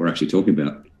figure out what we're actually talking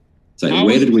about. So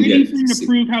where did we get? To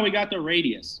prove how we got the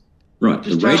radius. Right.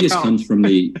 The radius comes from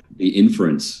the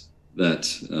inference that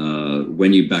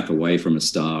when you back away from a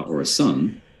star or a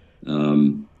sun,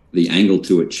 the angle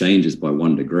to it changes by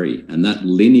 1 degree. And that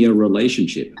linear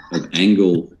relationship of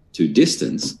angle to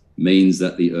distance means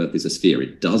that the Earth is a sphere.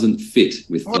 It doesn't fit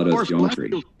with flat Earth geometry.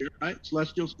 Celestial sphere, right?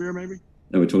 Celestial sphere, maybe?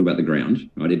 No, we're talking about the ground,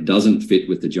 right? It doesn't fit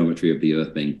with the geometry of the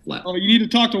Earth being flat. Oh, you need to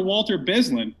talk to Walter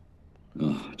Bislin.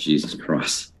 Oh, Jesus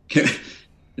Christ. Are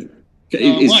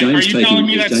you telling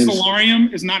me that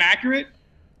stellarium is not accurate?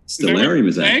 Stellarium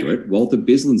is accurate. Walter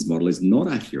Bislin's model is not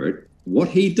accurate. What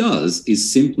he does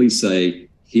is simply say,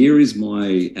 here is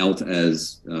my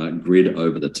alt-as grid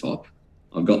over the top.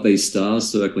 I've got these stars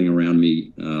circling around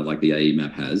me like the AE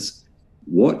map has.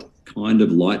 What kind of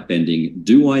light bending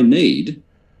do I need,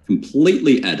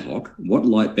 completely ad hoc, what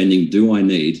light bending do I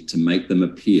need to make them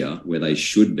appear where they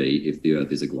should be if the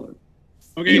Earth is a globe?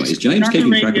 Okay, anyway, is James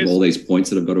keeping track of all these points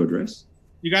that I've got to address?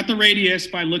 You got the radius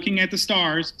by looking at the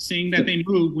stars, seeing that they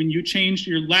move when you change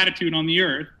your latitude on the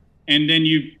Earth, and then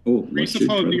you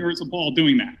presuppose the Earth's a ball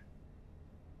doing that.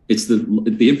 It's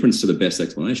the inference to the best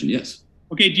explanation, yes.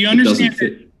 Okay, do you understand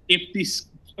that if the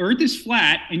Earth is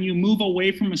flat and you move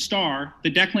away from a star, the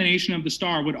declination of the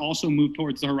star would also move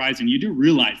towards the horizon? You do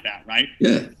realize that, right?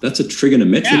 Yeah, that's a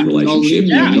trigonometric relationship,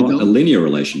 not a linear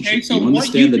relationship. Okay, so you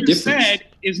understand what you just said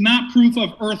is not proof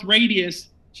of Earth radius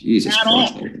Jesus at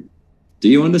Christ, all. Do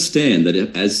you understand that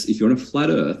if you're on a flat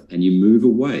Earth and you move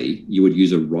away, you would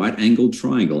use a right-angled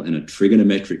triangle and a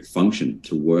trigonometric function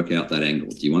to work out that angle?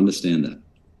 Do you understand that?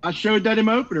 I showed that in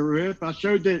my opener, Roohif. I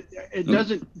showed that it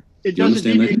doesn't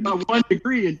deviate by 1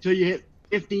 degree until you hit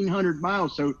 1,500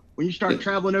 miles. So when you start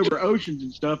traveling over oceans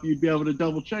and stuff, you'd be able to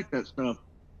double check that stuff.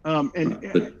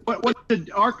 What's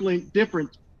the arc length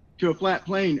difference to a flat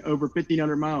plane over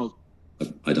 1,500 miles?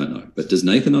 I don't know. But does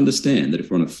Nathan understand that if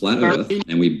we're on a flat Earth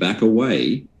and we back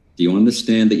away, do you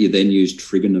understand that you then use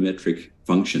trigonometric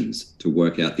functions to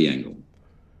work out the angle?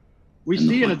 We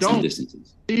see in a dome.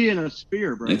 See in a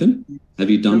sphere, bro. Nathan,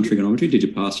 have you done trigonometry? Did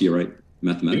you pass your 8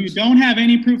 mathematics? You don't have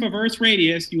any proof of Earth's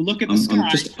radius. You look at the sky. I'm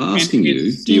just asking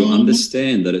you, do you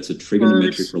understand that it's a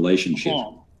trigonometric relationship?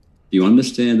 Do you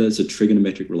understand that it's a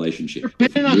trigonometric relationship?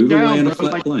 If you move away on a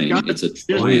flat plane, it's a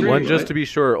triangle. Just to be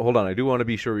sure, hold on. I do want to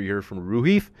be sure we hear from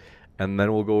Roohif, and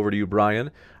then we'll go over to you,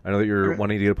 Brian. I know that you're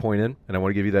wanting to get a point in, and I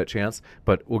want to give you that chance,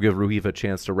 but we'll give Roohif a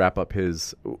chance to wrap up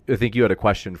his... I think you had a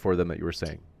question for them that you were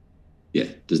saying. Yeah.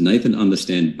 Does Nathan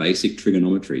understand basic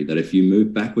trigonometry, that if you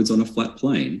move backwards on a flat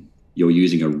plane, you're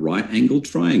using a right-angled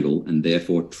triangle and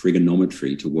therefore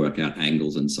trigonometry to work out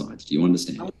angles and sides? Do you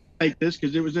understand? I'll take this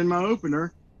because it was in my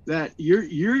opener. That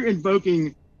you're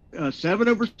invoking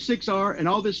 7/6R and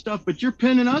all this stuff, but you're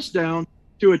pinning us down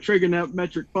to a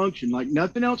trigonometric function. Like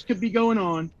nothing else could be going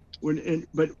on.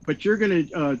 But you're going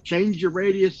to change your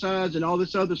radius size and all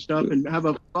this other stuff and have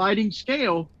a sliding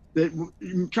scale that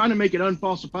trying to make it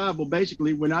unfalsifiable.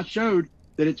 Basically, when I showed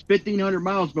that it's 1,500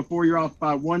 miles before you're off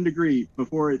by 1 degree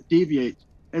before it deviates.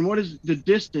 And what is the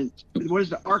distance? What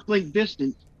is the arc length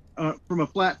distance from a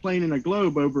flat plane and a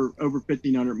globe over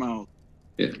 1,500 miles?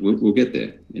 Yeah, we'll get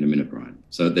there in a minute, Brian.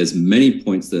 So there's many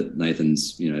points that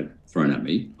Nathan's, thrown at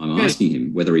me. I'm asking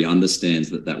him whether he understands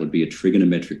that would be a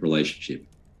trigonometric relationship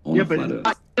on a flat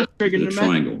Earth. A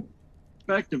triangle.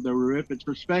 Perspective, though, Roohif. It's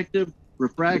perspective,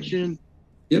 refraction.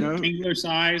 Angular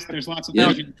size. There's lots of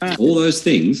things. All those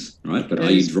things, right? But are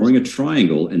you drawing a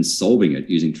triangle and solving it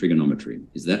using trigonometry?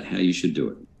 Is that how you should do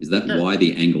it? Is that why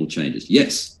the angle changes?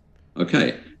 Yes.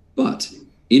 Okay. But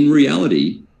in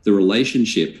reality, the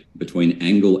relationship between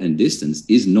angle and distance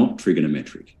is not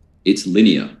trigonometric. It's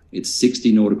linear. It's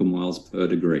 60 nautical miles per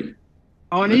degree.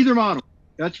 On either model.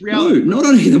 That's reality. No, not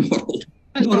on either model.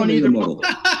 Not on either model.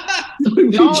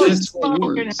 We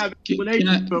can have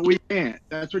explanations, but we can't.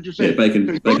 That's what you're saying.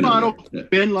 Your model,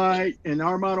 bend light, and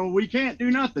our model, we can't do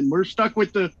nothing. We're stuck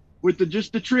with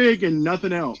just the trig and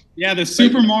nothing else. Yeah, the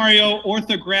Super Mario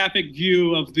orthographic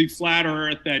view of the flat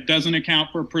Earth that doesn't account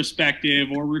for perspective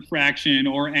or refraction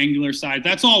or angular size.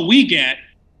 That's all we get.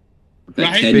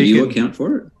 Right? Can you account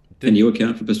for it? Can you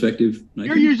account for perspective, Nathan?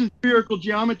 You're using spherical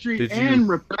geometry and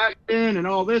refraction and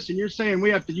all this, and you're saying we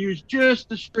have to use just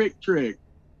the strict trig.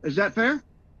 Is that fair?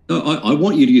 No, I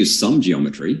want you to use some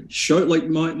geometry. Show like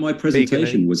my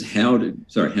presentation was how do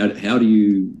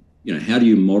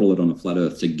you model it on a flat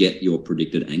Earth to get your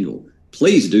predicted angle?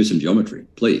 Please do some geometry,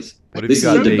 please. This is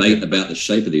a debate about the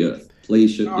shape of the Earth.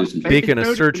 Please do some geometry. Bacon,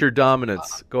 assert your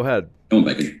dominance. Go ahead. Come on,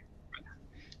 Bacon.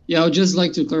 Yeah, I would just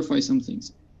like to clarify some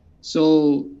things.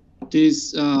 So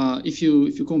this, if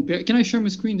you compare, can I share my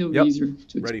screen? That would be easier to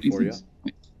explain. Ready for you.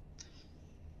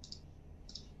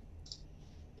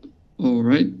 All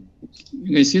right.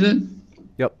 You guys see that?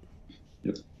 Yep.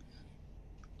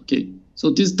 Okay. So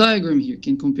this diagram here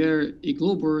can compare a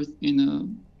globe Earth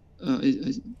and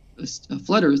a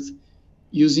flat Earth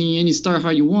using any star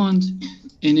height you want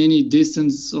and any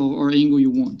distance or angle you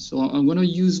want. So I'm going to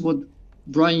use what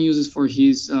Brian uses for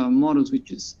his models, which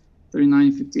is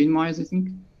 3958 miles, I think,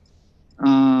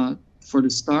 for the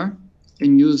star,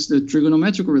 and use the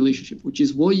trigonometrical relationship, which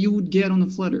is what you would get on a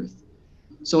flat Earth.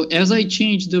 So as I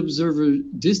change the observer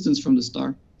distance from the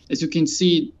star, as you can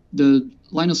see, the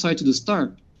line of sight to the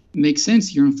star makes sense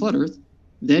here on flat Earth.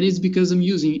 That is because I'm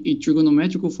using a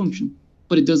trigonometrical function,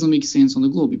 but it doesn't make sense on the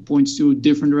globe. It points to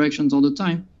different directions all the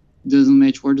time. It doesn't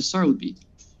match where the star would be.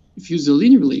 If you use the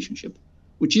linear relationship,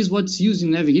 which is what's used in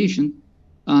navigation,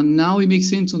 now it makes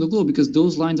sense on the globe because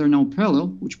those lines are now parallel,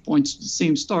 which points to the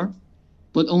same star.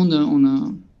 But on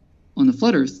the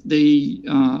flat Earth, they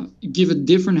give a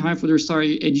different height for their star at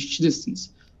each distance.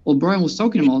 What Brian was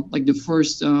talking about, like the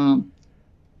first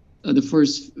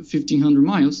 1,500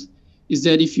 miles, is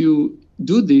that if you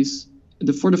do this,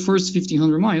 for the first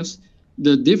 1,500 miles,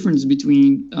 the difference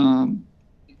between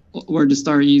where the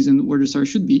star is and where the star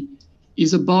should be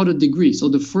is about a degree. So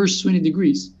the first 20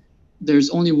 degrees, there's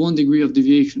only 1 degree of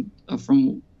deviation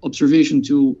from observation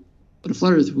to what the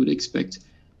flat Earth would expect.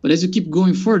 But as you keep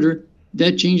going further,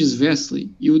 that changes vastly.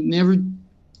 You would never,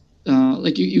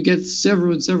 you get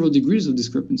several degrees of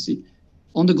discrepancy.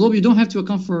 On the globe, you don't have to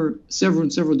account for several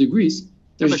degrees.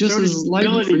 There's just a slight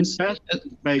difference.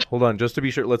 Hold on, just to be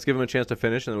sure, let's give him a chance to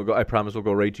finish, and then we'll go. I promise we'll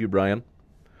go right to you, Brian.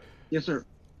 Yes, sir.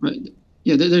 Right.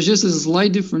 Yeah, there's just a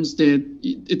slight difference that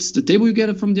it's the table you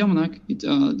get from the almanac.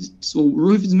 So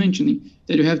Roohif is mentioning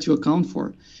that you have to account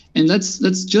for. And let's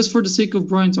just for the sake of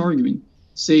Brian's argument,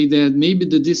 say that maybe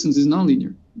the distance is not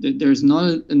linear. That there's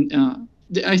not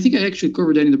I think I actually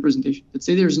covered that in the presentation. Let's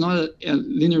say there's not a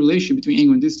linear relationship between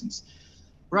angle and distance.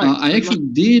 Right. I actually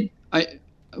did.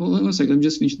 One second. I'm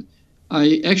just finished.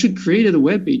 I actually created a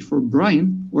web page for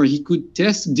Brian where he could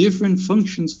test different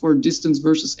functions for distance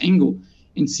versus angle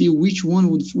and see which one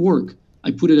would work.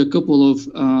 I put a couple of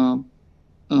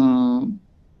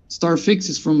star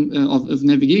fixes of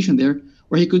navigation there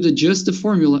where he could adjust the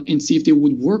formula and see if they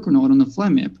would work or not on a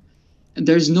flat map. And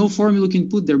there's no formula you can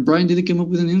put there. Brian didn't come up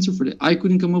with an answer for that. I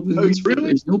couldn't come up with an answer for that.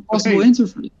 There's no possible answer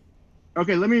for it.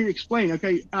 Okay, let me explain.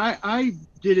 Okay, I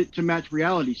did it to match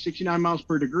reality, 69 miles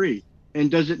per degree.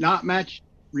 And does it not match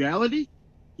reality?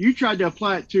 You tried to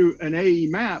apply it to an AE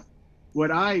map.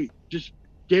 What I just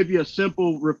gave you a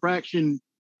simple refraction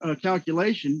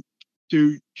calculation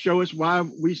to show us why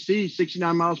we see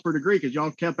 69 miles per degree, because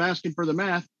y'all kept asking for the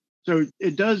math. So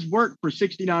it does work for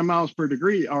 69 miles per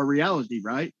degree, our reality,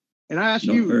 right? And I asked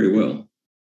you very well.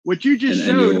 What you just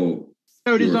showed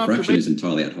his refraction is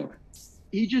entirely ad hoc.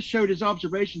 He just showed his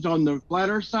observations on the flat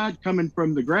Earth side coming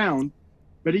from the ground,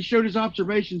 but he showed his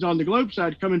observations on the globe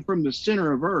side coming from the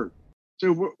center of Earth.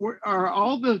 So are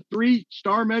all the 3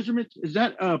 star measurements, is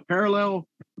that a parallel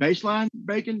baseline,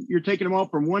 Bacon? You're taking them all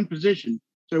from one position.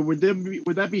 So would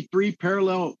that be 3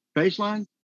 parallel baselines?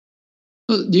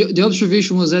 The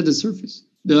observation was at the surface.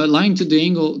 The line to the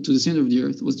angle to the center of the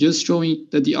Earth was just showing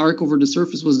that the arc over the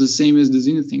surface was the same as the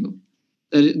zenith angle.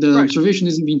 The observation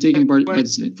isn't being taken from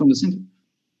the center.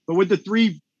 But with the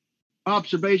 3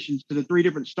 observations to the 3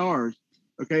 different stars,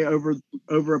 okay,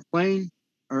 over a plane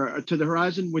or to the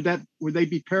horizon, would they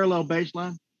be parallel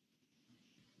baseline?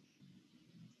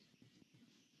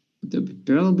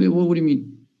 Parallel? What do you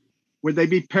mean? Would they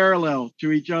be parallel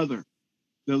to each other?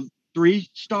 The 3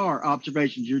 star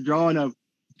observations, you're drawing a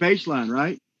baseline,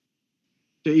 right?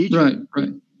 To each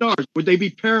stars, would they be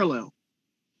parallel?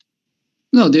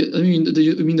 No, I mean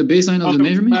the baseline of the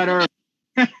measurement.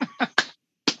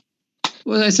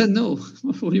 Well, I said no.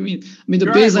 What do you mean? I mean the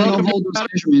baseline of all those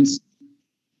measurements.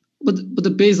 But the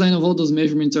baseline of all those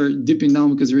measurements are dipping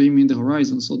down because you're aiming the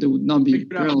horizon, so they would not be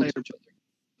parallel to each other.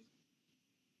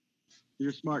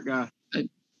 You're a smart guy.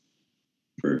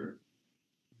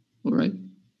 All right.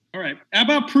 All right. How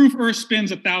about proof Earth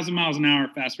spins 1,000 miles an hour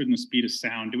faster than the speed of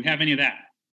sound? Do we have any of that?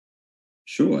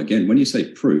 Sure. Again, when you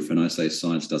say proof and I say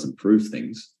science doesn't prove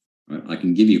things, right, I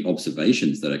can give you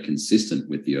observations that are consistent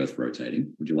with the Earth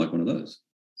rotating. Would you like one of those?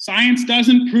 Science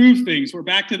doesn't prove things. We're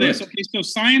back to this. Correct. Okay, so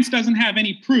science doesn't have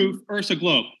any proof Earth's a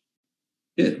globe.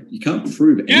 Yeah, you can't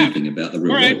prove anything about the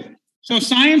real world. So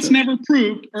science never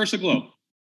proved Earth's a globe.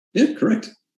 Yeah, correct.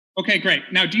 Okay, great.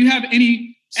 Now, do you have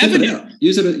any evidence?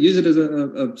 Use it as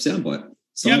a soundbite.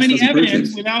 Do you have any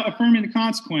evidence without affirming the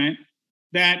consequent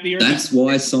that the Earth. That's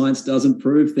why science doesn't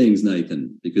prove things,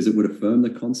 Nathan, because it would affirm the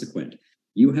consequent.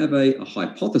 You have a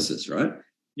hypothesis, right?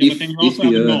 Yeah, but then you also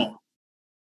have a null.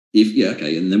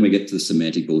 Okay, and then we get to the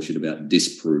semantic bullshit about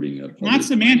disproving a positive. Not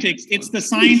semantics, it's the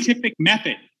scientific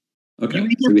method. Okay,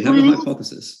 so we have a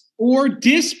hypothesis. Or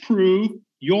disprove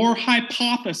your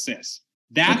hypothesis.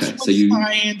 That's what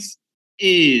science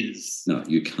is. No,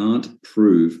 you can't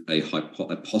prove a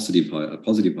positive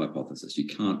hypothesis. You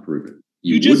can't prove it.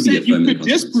 You just said you could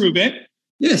disprove it.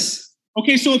 Yes.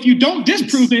 Okay, so if you don't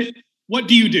disprove it, what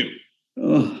do you do?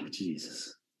 Oh,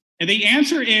 Jesus. And the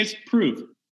answer is prove.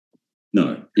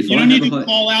 No. You don't need to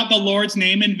call out the Lord's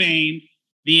name in vain.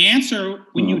 The answer,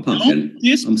 when you don't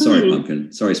disprove... I'm sorry,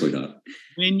 Pumpkin. Sorry, sweetheart.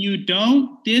 When you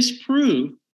don't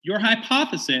disprove your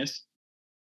hypothesis,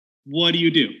 what do you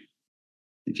do?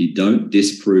 If you don't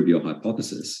disprove your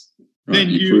hypothesis, right, then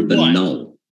you prove the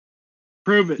null.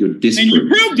 Prove it. You're disproved. Then you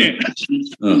proved it.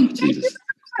 Oh, Jesus.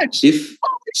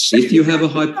 If you have a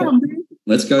hypothesis...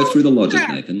 Let's go through the logic,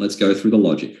 Nathan. Let's go through the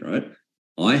logic, right?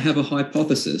 I have a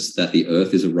hypothesis that the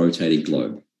Earth is a rotating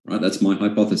globe, right? That's my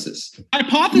hypothesis.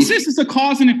 Hypothesis is a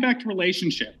cause and effect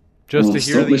relationship. Just to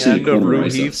hear the end of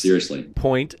Roohif's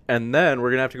point, and then we're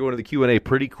going to have to go into the Q&A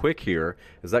pretty quick here,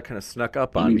 as that kind of snuck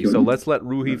up on me. So let's let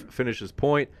Roohif finish his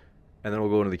point, and then we'll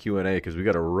go into the Q&A, because we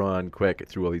got to run quick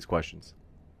through all these questions.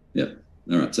 Yeah.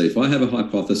 All right. So if I have a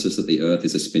hypothesis that the Earth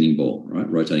is a spinning ball, right,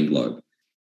 rotating globe,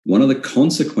 one of the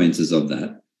consequences of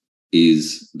that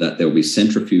is that there will be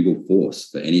centrifugal force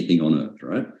for anything on Earth,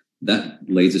 right? That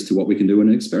leads us to what we can do in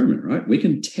an experiment, right? We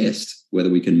can test whether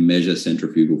we can measure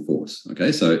centrifugal force,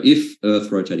 okay? So if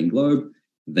Earth rotating globe,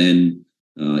 then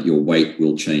your weight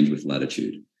will change with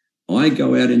latitude. I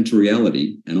go out into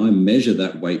reality and I measure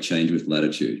that weight change with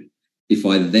latitude. If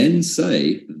I then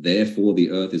say, therefore the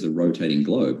Earth is a rotating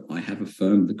globe, I have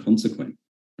affirmed the consequent,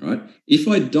 right? If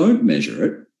I don't measure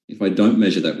it, if I don't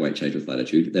measure that weight change with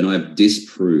latitude, then I've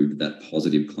disproved that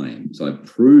positive claim. So I've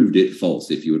proved it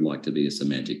false, if you would like to be a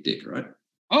semantic dick, right?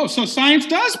 Oh, so science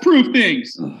does prove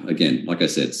things. Again, like I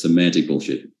said, semantic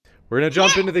bullshit. We're going to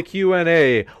jump into the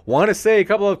Q&A. Want to say a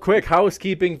couple of quick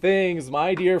housekeeping things,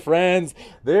 my dear friends.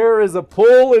 There is a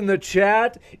poll in the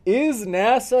chat. Is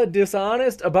NASA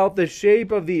dishonest about the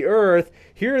shape of the Earth?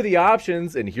 Here are the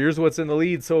options, and here's what's in the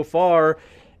lead so far.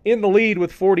 In the lead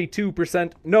with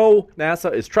 42%, no,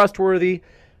 NASA is trustworthy.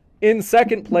 In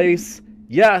second place,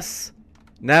 yes,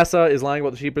 NASA is lying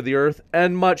about the shape of the Earth,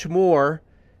 and much more.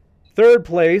 Third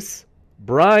place,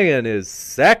 Brian is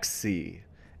sexy.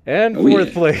 And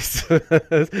fourth place,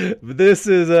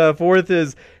 fourth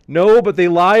is no, but they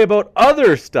lie about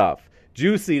other stuff.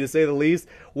 Juicy, to say the least.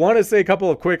 Want to say a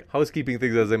couple of quick housekeeping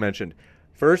things, as I mentioned.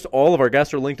 First, all of our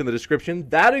guests are linked in the description.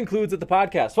 That includes at the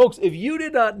podcast. Folks, if you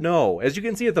did not know, as you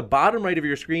can see at the bottom right of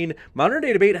your screen, Modern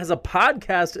Day Debate has a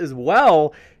podcast as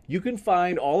well. You can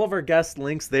find all of our guest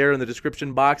links there in the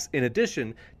description box, in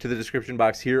addition to the description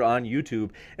box here on YouTube.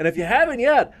 And if you haven't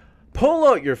yet, pull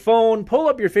out your phone, pull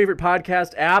up your favorite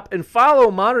podcast app, and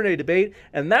follow Modern Day Debate.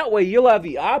 And that way you'll have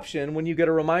the option, when you get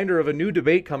a reminder of a new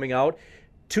debate coming out,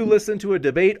 to listen to a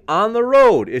debate on the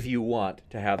road if you want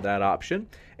to have that option.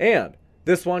 And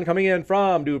this one coming in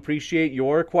from, do appreciate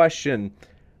your question,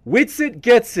 Witsit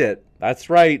Gets It.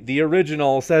 That's right, the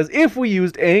original says, if we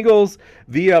used angles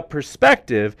via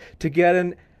perspective to get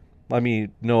an, let me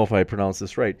know if I pronounce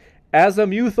this right,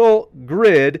 azimuthal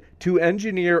grid to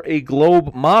engineer a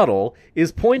globe model,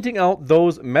 is pointing out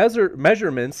those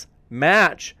measurements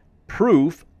match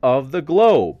proof of the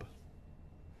globe.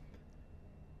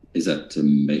 Is that to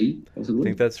me, possibly? I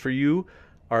think that's for you,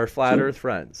 our flat Earth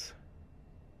friends.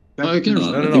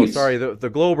 No, sorry, the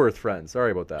globe Earth friends.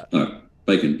 Sorry about that. Oh,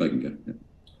 Bacon, go. Yeah.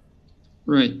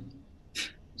 Right.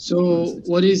 So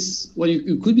what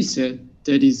you could be said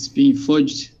that is being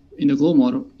fudged in the globe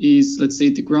model is, let's say,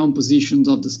 the ground positions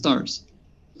of the stars,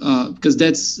 because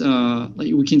that's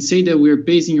like we can say that we're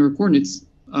basing our coordinates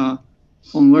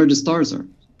on where the stars are,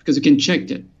 because you can check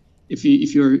that. If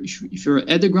you're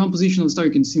at the ground position of the star,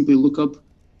 you can simply look up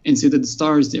and see that the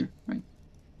star is there. Right.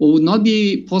 What would not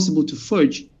be possible to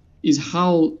fudge is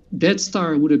how that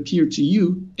star would appear to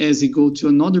you as it go to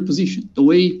another position. The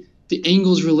way the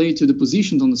angles relate to the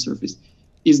positions on the surface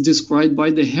is described by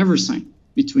the Haver sign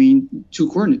between two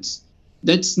coordinates.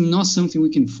 That's not something we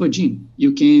can fudge in.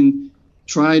 You can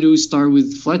try to start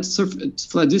with flat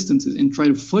distances and try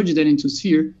to fudge that into a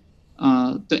sphere.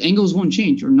 The angles won't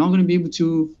change. You're not going to be able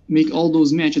to make all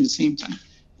those match at the same time.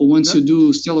 But once you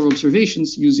do stellar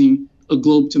observations using a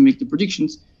globe to make the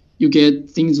predictions, you get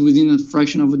things within a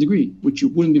fraction of a degree, which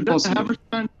wouldn't be possible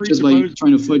just by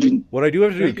trying to fudge it. What I do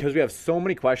have to do, because we have so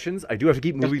many questions, I do have to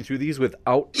keep moving through these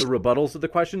without the rebuttals of the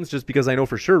questions, just because I know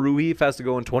for sure Roohif has to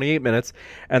go in 28 minutes,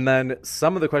 and then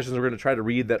some of the questions we're going to try to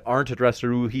read that aren't addressed to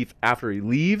Roohif after he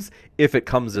leaves, if it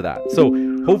comes to that. So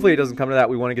hopefully it doesn't come to that.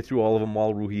 We want to get through all of them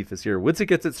while Roohif is here. Witsit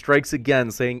Gets It strikes again,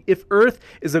 saying, if Earth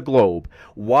is a globe,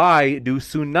 why do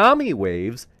tsunami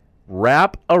waves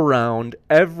wrap around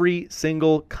every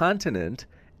single continent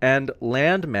and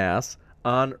landmass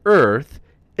on Earth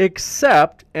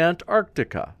except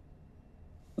Antarctica?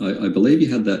 I believe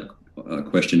you had that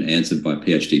question answered by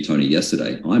PhD Tony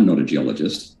yesterday. I'm not a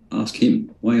geologist. Ask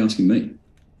him. Why are you asking me?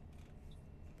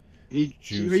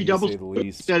 He double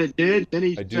said it did, then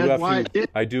he said why it did.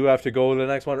 I do have to go to the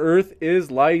next one. Earth is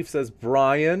life, says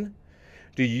Brian.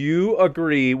 Do you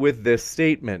agree with this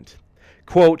statement?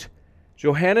 Quote,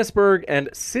 Johannesburg and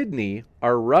Sydney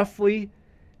are roughly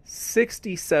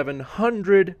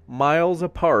 6,700 miles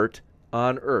apart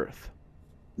on Earth.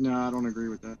 No, I don't agree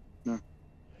with that. No.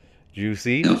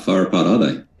 Juicy. How far apart are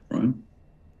they, Brian?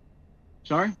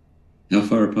 Sorry? How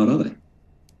far apart are they?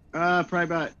 Probably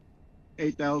about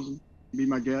 8,000 would be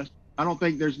my guess. I don't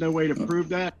think there's no way to prove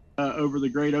that over the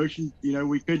Great Ocean. You know,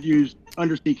 we could use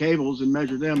undersea cables and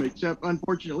measure them, except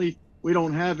unfortunately we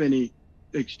don't have any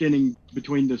extending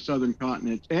between the southern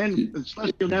continents. And the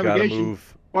celestial navigation,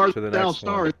 farthest south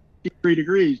star is 53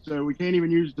 degrees, so we can't even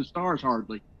use the stars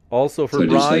hardly. Also for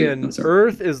Brian,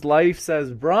 Earth is life,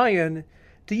 says Brian.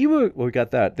 Do you, well, we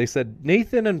got that. They said,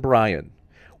 Nathan and Brian,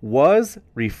 was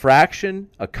refraction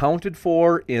accounted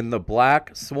for in the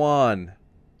Black Swan?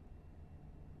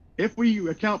 If we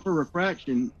account for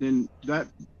refraction, then that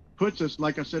puts us,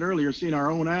 like I said earlier, seeing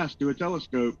our own ass through a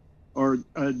telescope or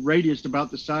a radius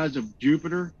about the size of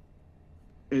Jupiter.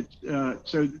 It's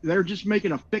so they're just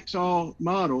making a fix-all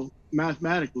model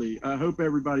mathematically. I hope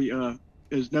everybody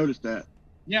has noticed that.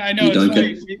 Yeah, I know.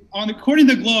 According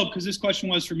to the globe, because this question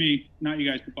was for me, not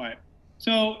you guys, be quiet.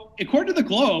 So according to the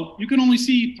globe, you can only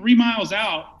see 3 miles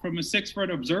out from a 6-foot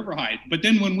observer height. But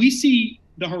then when we see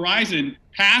the horizon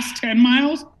past 10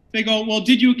 miles, they go, well,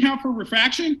 did you account for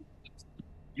refraction?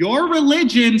 Your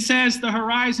religion says the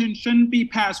horizon shouldn't be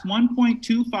past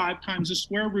 1.25 times the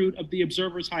square root of the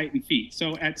observer's height in feet.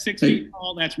 So at 6 feet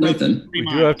tall, that's roughly 3 miles. We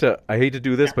do have to, I hate to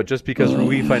do this, but just because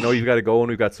Roohif, I know you've got to go and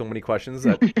we've got so many questions.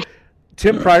 That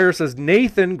Tim Pryor says,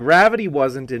 Nathan, gravity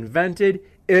wasn't invented,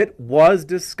 it was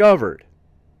discovered.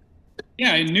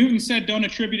 Yeah, and Newton said don't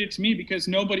attribute it to me because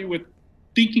nobody with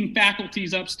thinking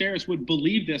faculties upstairs would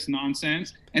believe this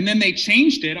nonsense. And then they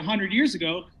changed it 100 years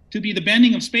ago to be the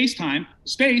bending of space-time.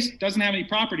 Space doesn't have any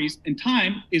properties, and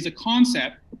time is a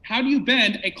concept. How do you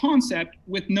bend a concept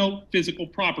with no physical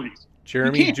properties?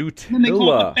 Jeremy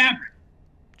Jutilla.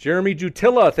 Jeremy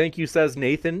Jutilla, thank you, says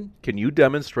Nathan. Can you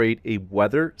demonstrate a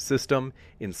weather system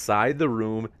inside the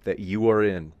room that you are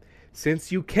in?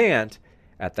 Since you can't,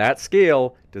 at that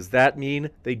scale, does that mean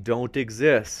they don't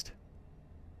exist?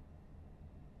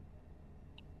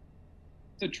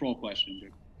 It's a troll question,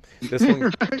 dude.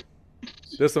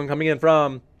 This one coming in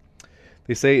from,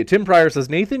 they say, Tim Pryor says,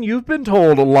 Nathan, you've been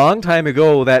told a long time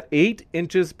ago that 8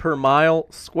 inches per mile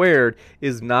squared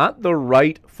is not the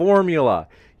right formula.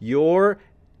 You're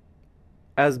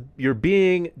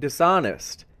being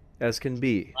dishonest as can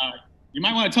be. You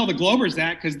might want to tell the Globers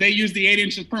that because they use the 8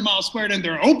 inches per mile squared in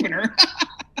their opener.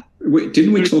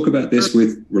 Didn't we talk about this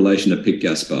with relation to Pic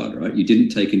Gaspard, right? You didn't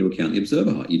take into account the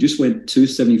observer height. You just went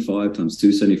 275 times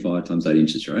 275 times 8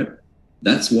 inches, right?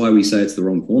 That's why we say it's the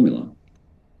wrong formula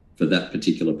for that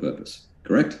particular purpose,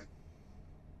 correct?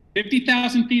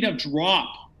 50,000 feet of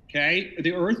drop, okay?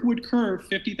 The Earth would curve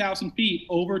 50,000 feet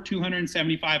over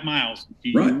 275 miles. Do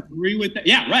you agree with that?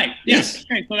 Yeah, right. Yes.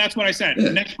 Okay, so that's what I said. Yeah.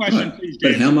 Next question, please,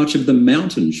 James. But how much of the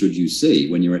mountain should you see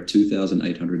when you're at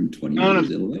 2,820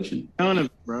 meters elevation? None of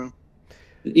it, bro.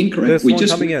 Incorrect. We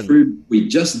just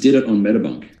did it on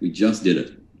Metabunk. We just did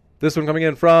it. This one coming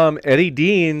in from Eddie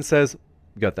Dean says,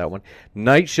 got that one.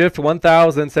 Night Shift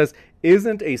 1000 says,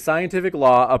 isn't a scientific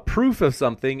law a proof of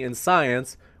something in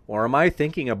science, or am I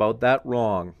thinking about that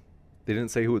wrong? They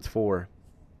didn't say who it's for.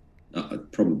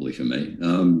 Probably for me.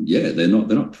 Yeah, they're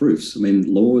not proofs. I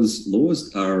mean,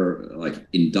 laws are like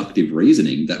inductive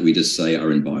reasoning that we just say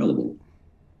are inviolable.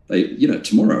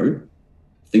 Tomorrow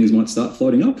things might start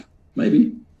floating up.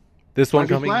 Maybe. This one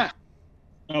coming.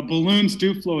 Balloons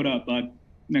do float up, bud.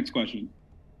 Next question.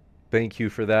 Thank you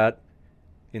for that.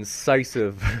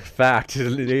 incisive fact.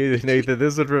 Nathan,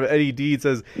 this one from Eddie Deed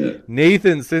says,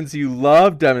 Nathan, since you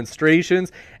love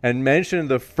demonstrations and mentioned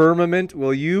the firmament,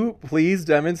 will you please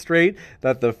demonstrate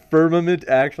that the firmament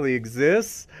actually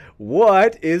exists?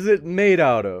 What is it made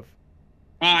out of?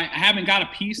 I haven't got a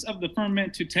piece of the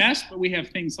firmament to test, but we have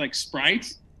things like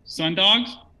sprites, sundogs,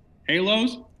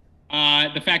 halos,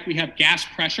 the fact we have gas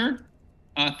pressure,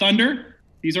 thunder.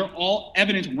 These are all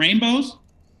evidence. Rainbows.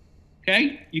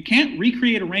 Okay, you can't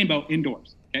recreate a rainbow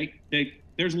indoors. Okay,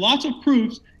 there's lots of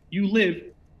proofs you live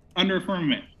under a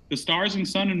firmament. The stars and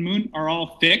sun and moon are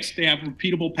all fixed. They have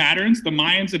repeatable patterns. The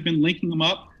Mayans have been linking them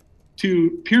up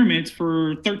to pyramids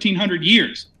for 1,300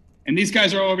 years. And these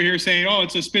guys are over here saying, oh,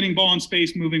 it's a spinning ball in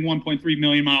space moving 1.3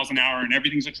 million miles an hour and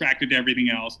everything's attracted to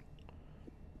everything else.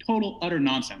 Total, utter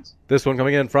nonsense. This one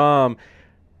coming in from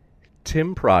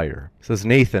Tim Pryor. Says,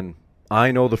 Nathan,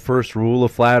 I know the first rule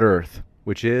of flat Earth,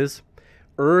 which is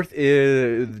Earth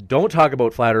is, don't talk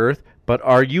about flat Earth, but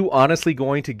are you honestly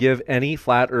going to give any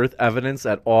flat Earth evidence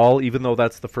at all, even though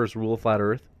that's the first rule of flat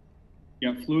Earth?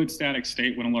 Yeah, fluid static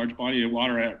state. When a large body of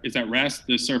water is at rest,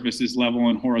 the surface is level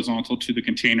and horizontal to the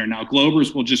container. Now,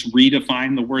 Globers will just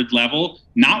redefine the word level,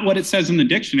 not what it says in the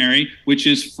dictionary, which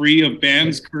is free of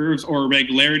bends, curves, or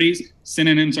irregularities.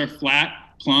 Synonyms are flat,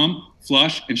 plumb,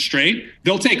 flush, and straight.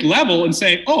 They'll take level and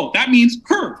say, oh, that means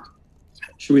curved.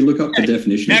 Should we look up the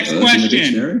definition Next of Earth question. in the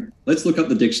dictionary? Let's look up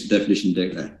the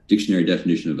dictionary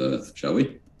definition of Earth, shall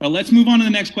we? Let's move on to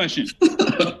the next question.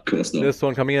 Of course not. This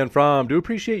one coming in from, do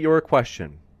appreciate your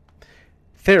question.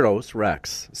 Theros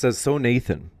Rex says, so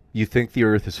Nathan, you think the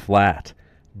Earth is flat,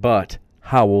 but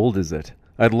how old is it?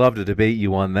 I'd love to debate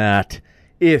you on that,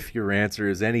 if your answer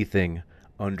is anything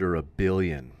under 1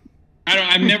 billion.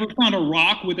 I've never found a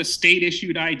rock with a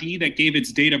state-issued ID that gave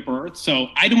its date of birth, so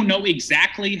I don't know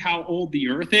exactly how old the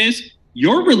Earth is.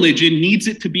 Your religion needs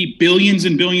it to be billions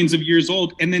and billions of years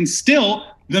old, and then still,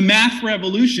 the math for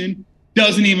evolution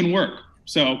doesn't even work.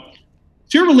 So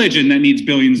it's your religion that needs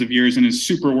billions of years and is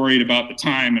super worried about the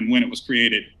time and when it was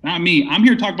created. Not me. I'm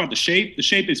here to talk about the shape. The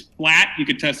shape is flat. You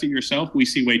can test it yourself. We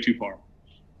see way too far.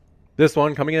 This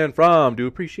one coming in from, do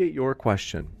appreciate your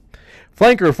question.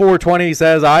 Flanker 420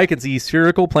 says, I can see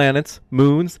spherical planets,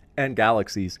 moons, and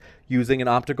galaxies using an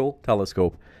optical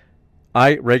telescope.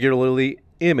 I regularly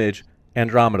image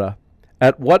Andromeda.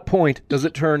 At what point does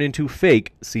it turn into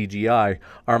fake CGI?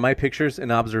 Are my pictures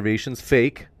and observations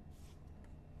fake?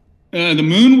 The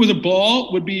moon with a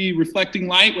ball would be reflecting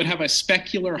light, would have a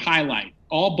specular highlight.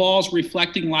 All balls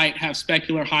reflecting light have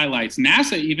specular highlights.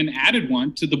 NASA even added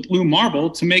one to the blue marble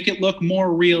to make it look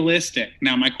more realistic.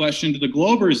 Now, my question to the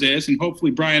Globers is, and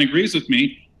hopefully Brian agrees with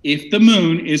me, if the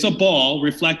moon is a ball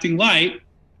reflecting light,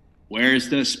 where's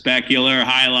the specular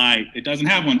highlight? It doesn't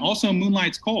have one. Also,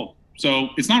 moonlight's cold. So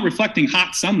it's not reflecting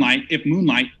hot sunlight if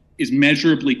moonlight is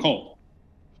measurably cold.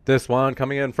 This one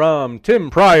coming in from Tim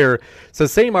Pryor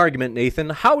says, same argument, Nathan.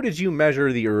 How did you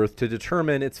measure the Earth to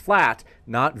determine it's flat,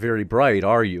 not very bright,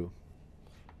 are you?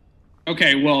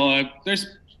 Okay, well,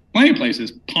 there's plenty of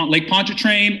places. Lake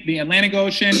Pontchartrain, the Atlantic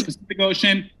Ocean, Pacific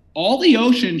Ocean, all the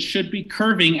oceans should be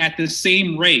curving at the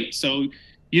same rate. So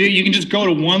you can just go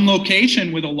to one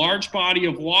location with a large body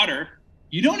of water.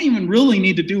 You don't even really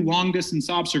need to do long distance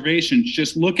observations.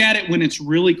 Just look at it when it's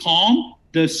really calm.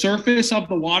 The surface of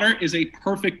the water is a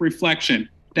perfect reflection.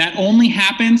 That only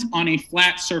happens on a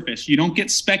flat surface. You don't get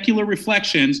specular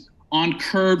reflections on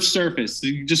curved surface.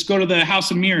 You just go to the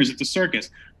House of Mirrors at the circus.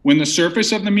 When the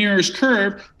surface of the mirror is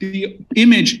curved, the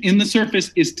image in the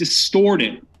surface is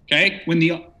distorted. Okay? When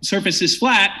the surface is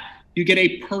flat, you get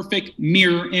a perfect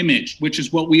mirror image, which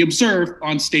is what we observe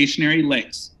on stationary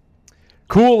lakes.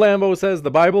 Cool Lambo says the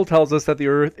Bible tells us that the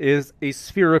Earth is a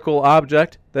spherical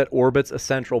object that orbits a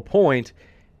central point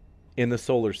in the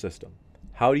solar system.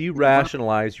 How do you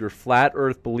rationalize your flat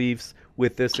Earth beliefs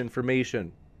with this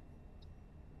information?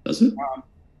 Does it?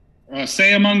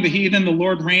 Say among the heathen, the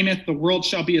Lord reigneth, the world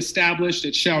shall be established,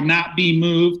 it shall not be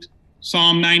moved.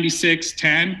 Psalm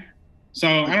 96:10.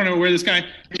 So I don't know where this guy,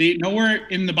 nowhere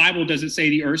in the Bible does it say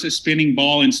the Earth is a spinning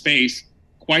ball in space.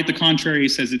 Quite the contrary, it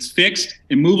says it's fixed,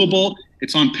 immovable,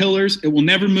 it's on pillars, it will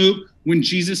never move. When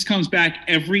Jesus comes back,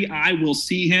 every eye will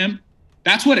see him.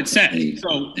 That's what it says.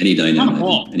 Any day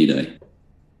now, any day.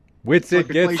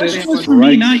 Witsit gets it. For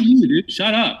me, not you, dude.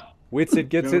 Shut up. Witsit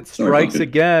gets it, strikes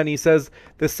again. He says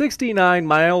the 69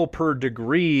 mile per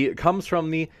degree comes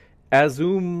from the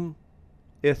azimuthal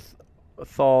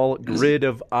grid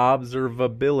of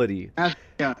observability.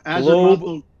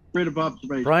 Azimuthal grid of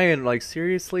observation. Brian, like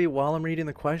seriously, while I'm reading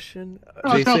the question,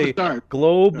 no, they say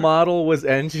globe model was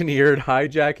engineered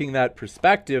hijacking that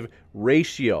perspective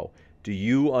ratio. Do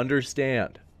you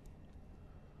understand?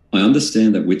 I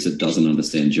understand that Whitsitt doesn't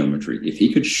understand geometry. If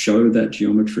he could show that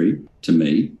geometry to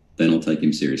me, then I'll take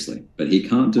him seriously. But he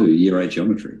can't do year 8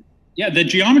 geometry. Yeah, the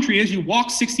geometry is you walk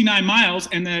 69 miles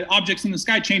and the objects in the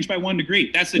sky change by 1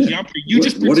 degree. That's the geometry.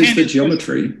 What is the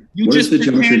geometry? What is the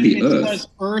geometry of the Earth? Because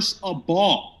Earth's a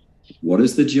ball. What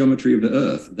is the geometry of the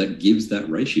Earth that gives that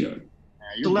ratio?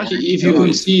 If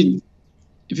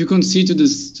you concede to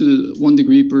the 1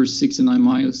 degree per 69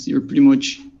 miles, you're pretty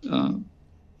much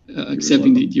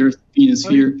accepting the Earth being a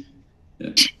sphere.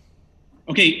 Yeah.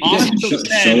 Okay, Austin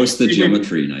show us the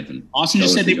geometry, Nathan. Austin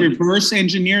just said they reverse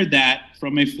engineered that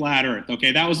from a flat Earth.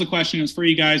 Okay, that was the question. It was for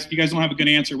you guys. If you guys don't have a good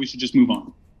answer, we should just move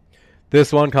on.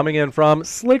 This one coming in from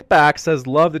Slickback says,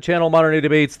 love the channel, Modern Day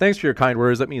Debates. Thanks for your kind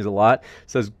words. That means a lot.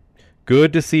 Says,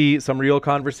 good to see some real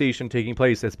conversation taking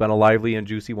place. It's been a lively and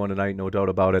juicy one tonight, no doubt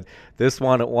about it. This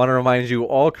one, I want to remind you,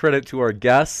 all credit to our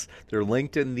guests. They're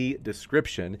linked in the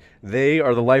description. They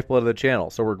are the lifeblood of the channel,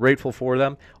 so we're grateful for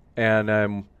them. And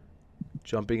I'm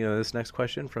jumping into this next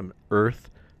question from Earth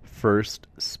First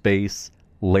Space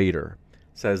Later.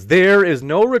 Says, there is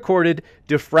no recorded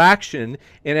diffraction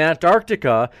in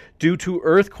Antarctica due to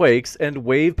earthquakes and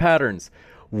wave patterns.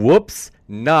 Whoops,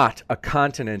 not a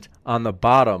continent on the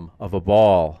bottom of a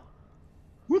ball.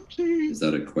 Whoopsie. Is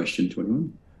that a question to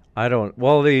anyone? I don't,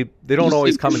 well, they don't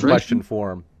always come in question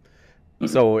form.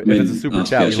 Okay. So if it's a super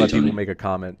chat, we let people make a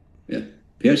comment. Yeah.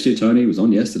 PhD Tony was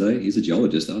on yesterday. He's a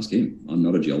geologist. Ask him. I'm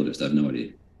not a geologist. I have no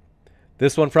idea.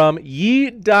 This one from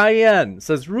Yi Diane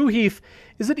says, Roohif,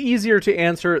 is it easier to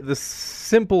answer the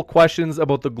simple questions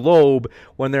about the globe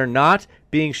when they're not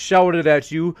being shouted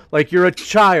at you like you're a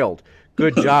child?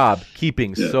 Good job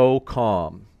keeping so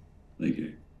calm. Thank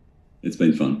you. It's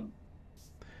been fun.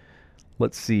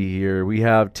 Let's see here. We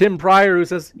have Tim Pryor who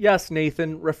says, yes,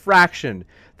 Nathan, refraction.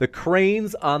 The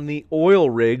cranes on the oil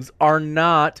rigs are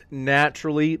not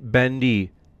naturally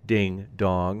bendy. Ding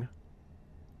dong.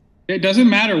 It doesn't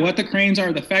matter what the cranes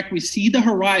are. The fact we see the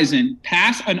horizon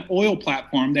past an oil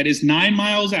platform that is 9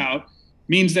 miles out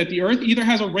means that the Earth either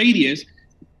has a radius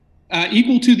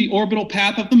equal to the orbital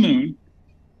path of the moon,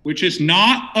 which is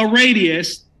not a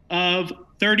radius of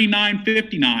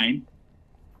 3959,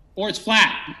 or it's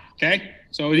flat. Okay?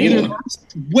 So either the Earth's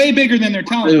way bigger than they're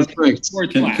telling us, or it's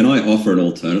flat. Can I offer an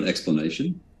alternate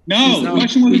explanation? No, the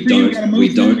question was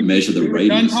we don't measure the radius.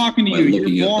 Done talking to you.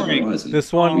 You're boring.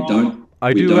 This one,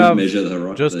 I do have,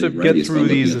 just to get through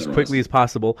these as quickly as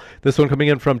possible, this one coming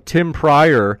in from Tim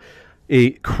Pryor,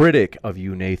 a critic of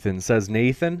you, Nathan, says,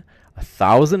 Nathan,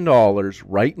 $1,000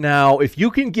 right now, if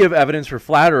you can give evidence for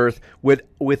flat Earth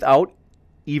without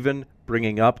even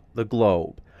bringing up the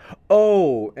globe.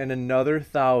 Oh, and another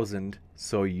 1,000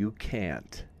 so you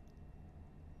can't.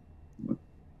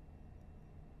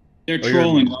 They're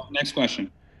trolling. Next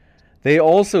question. They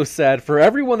also said, for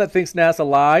everyone that thinks NASA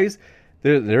lies,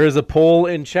 there is a poll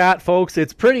in chat, folks.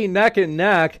 It's pretty neck and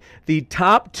neck. The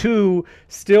top two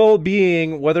still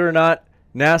being whether or not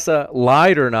NASA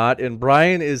lied or not, and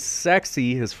Brian is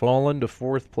sexy has fallen to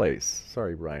 4th place.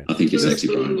 Sorry, Brian. I think you're sexy,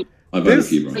 Brian. I voted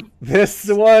for you, Brian. This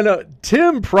one,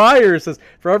 Tim Pryor says,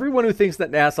 for everyone who thinks that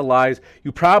NASA lies,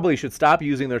 you probably should stop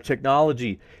using their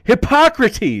technology.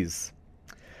 Hippocrates.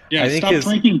 Yeah, stop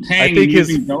drinking Tang. I think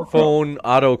his phone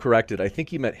auto-corrected. I think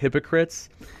he meant hypocrites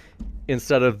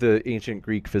instead of the ancient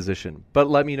Greek physician. But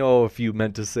let me know if you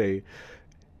meant to say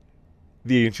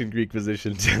the ancient Greek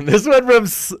physician. This one from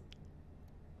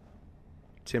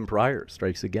Tim Pryor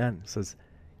strikes again. Says,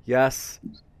 yes.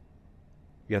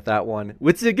 You got that one.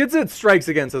 Whitsitt strikes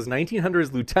again. Says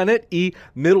 1900s Lieutenant E.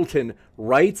 Middleton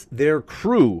writes their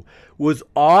crew was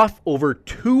off over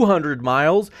 200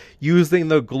 miles using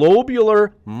the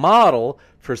globular model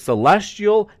for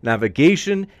celestial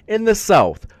navigation in the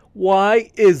south. Why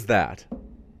is that?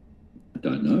 I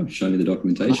don't know. Show me the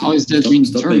documentation. How is that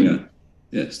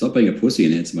stop being a pussy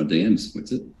and answer my DMs.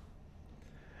 What's it?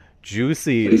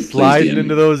 Juicy, sliding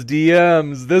into those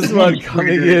DMs. This one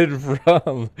coming in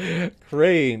from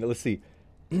Crane. Let's see.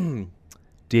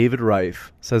 David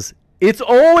Reif says, it's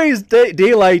always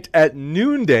daylight at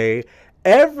noonday.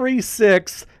 Every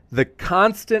 6th, the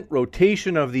constant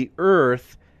rotation of the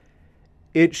Earth.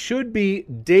 It should be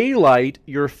daylight.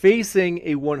 You're facing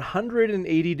a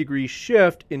 180-degree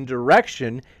shift in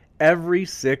direction every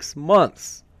 6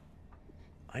 months.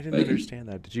 I didn't understand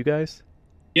that. Did you guys?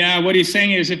 Yeah, what he's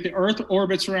saying is if the Earth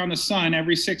orbits around the sun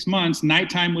every 6 months,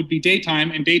 nighttime would be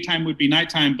daytime and daytime would be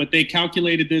nighttime. But they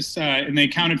calculated this and they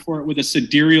accounted for it with a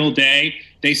sidereal day.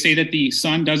 They say that the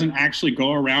sun doesn't actually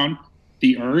go around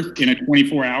the Earth in a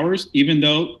 24 hours, even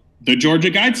though the Georgia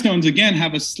Guidestones, again,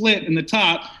 have a slit in the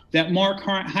top that mark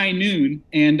high noon.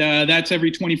 And that's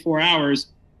every 24 hours,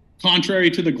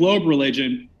 contrary to the globe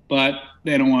religion. but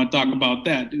they don't want to talk about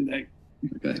that, do they?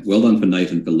 Okay. Well done for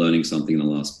Nathan for learning something in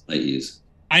the last 8 years.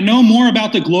 I know more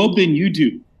about the globe than you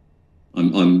do.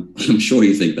 I'm sure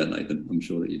you think that, Nathan. I'm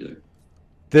sure that you do.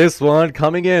 This one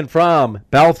coming in from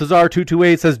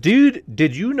Balthazar228 says, dude,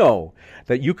 did you know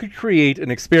that you could create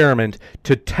an experiment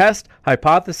to test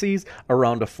hypotheses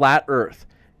around a flat Earth?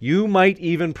 You might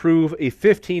even prove a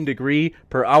 15 degree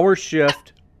per hour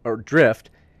shift or drift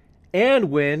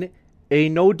and win a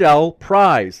Nobel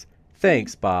Prize.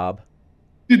 Thanks, Bob.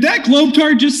 Did that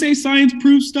Globetard just say science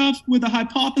proves stuff with a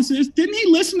hypothesis? Didn't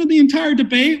he listen to the entire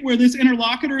debate where this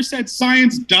interlocutor said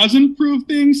science doesn't prove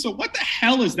things? So what the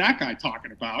hell is that guy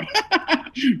talking about?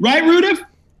 Right, Roohif?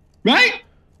 Right?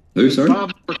 Who, sorry?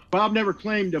 Bob never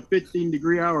claimed a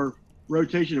 15-degree-hour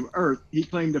rotation of Earth. He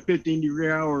claimed a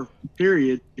 15-degree-hour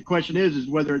period. The question is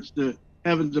whether it's the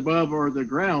heavens above or the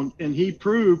ground. And he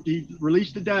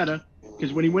released the data,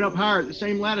 because when he went up higher at the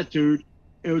same latitude,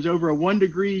 it was over a 1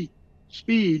 degree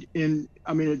speed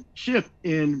a shift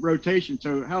in rotation.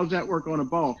 So how does that work on a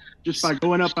ball? Just by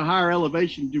going up a higher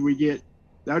elevation,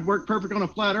 that would work perfect on a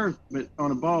flat Earth, but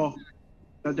on a ball,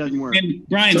 that doesn't work. And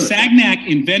Brian, Sagnac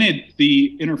invented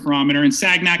the interferometer, and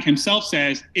Sagnac himself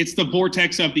says it's the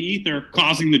vortex of the ether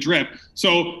causing the drift.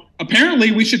 So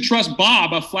apparently we should trust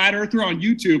Bob, a flat earther on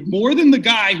YouTube, more than the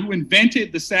guy who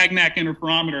invented the Sagnac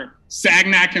interferometer,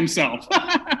 Sagnac himself.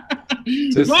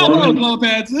 Bravo,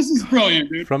 Lopez. This is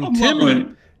brilliant, dude. From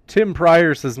Tim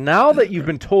Pryor says, now that you've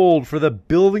been told for the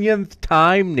billionth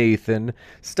time, Nathan,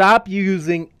 stop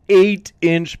using 8"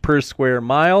 per square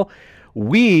mile.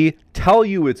 We tell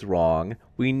you it's wrong.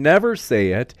 We never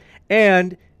say it.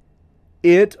 And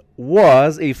it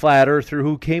was a flat earther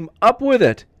who came up with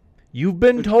it. You've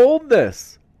been told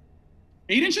this.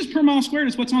 8 inches per mile squared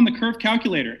is what's on the curve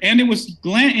calculator. And it was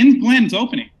in Glenn's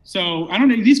opening. So I don't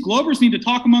know. These Globers need to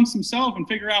talk amongst themselves and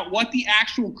figure out what the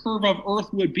actual curve of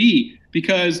Earth would be,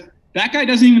 because that guy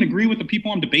doesn't even agree with the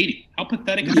people I'm debating. How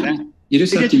pathetic is that? You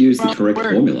just have to use the correct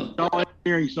formula. All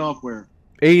engineering software.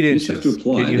 8 You inches. just have to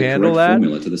apply Can you the handle correct that?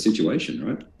 formula to the situation,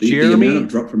 right? The Jeremy? amount of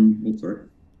drop from...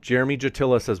 Jeremy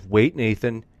Jatilla says, wait,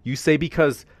 Nathan, you say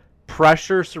because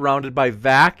pressure surrounded by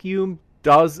vacuum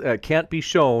can't be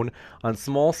shown on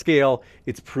small scale,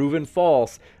 it's proven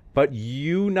false, but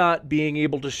you not being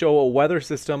able to show a weather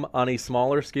system on a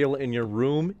smaller scale in your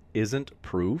room isn't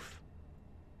proof?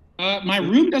 My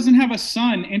room doesn't have a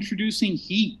sun introducing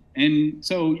heat, and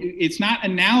so it's not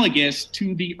analogous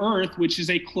to the Earth, which is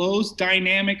a closed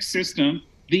dynamic system.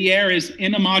 The air is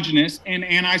inhomogeneous and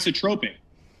anisotropic.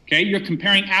 Okay, you're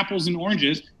comparing apples and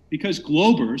oranges because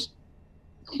Globers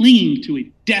cling to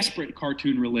a desperate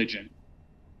cartoon religion.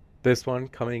 This one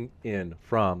coming in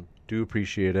from, do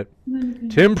appreciate it,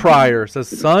 Tim Pryor says,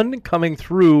 sun coming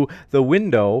through the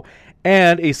window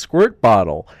and a squirt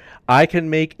bottle. I can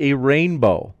make a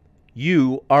rainbow.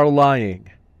 You are lying.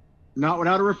 Not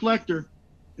without a reflector.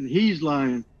 And he's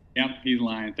lying. Yep, he's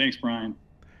lying. Thanks, Brian.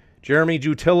 Jeremy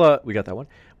Jutilla, we got that one.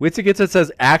 Witzigitsa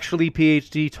says, actually,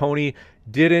 PhD, Tony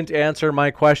didn't answer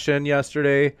my question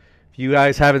yesterday. If you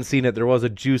guys haven't seen it, there was a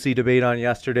juicy debate on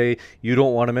yesterday. You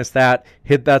don't want to miss that.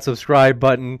 Hit that subscribe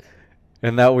button,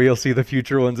 and that way you'll see the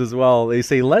future ones as well. They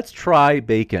say, let's try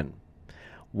bacon.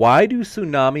 Why do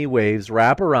tsunami waves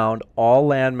wrap around all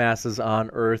land masses on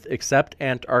Earth except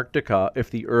Antarctica if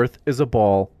the Earth is a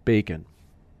ball? Bacon.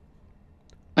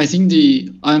 I think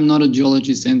the I'm not a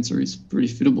geologist answer is pretty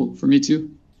suitable for me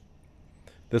too.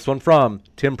 This one from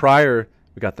Tim Pryor.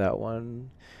 We got that one.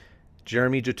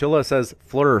 Jeremy Jatilla says,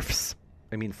 flurfs.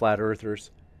 I mean flat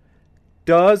earthers.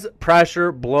 Does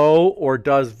pressure blow or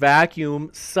does vacuum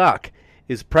suck?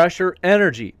 Is pressure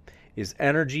energy? Is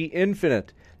energy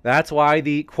infinite? That's why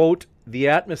the, quote, the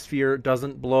atmosphere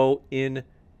doesn't blow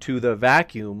into the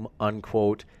vacuum,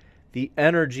 unquote. The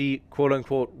energy, quote,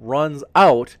 unquote, runs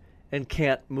out and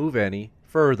can't move any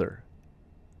further.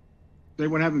 They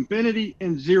would have infinity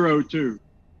and zero, too.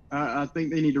 I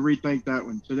think they need to rethink that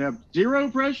one. So they have zero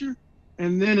pressure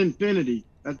and then infinity.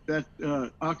 That's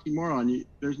oxymoron.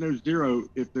 There's no zero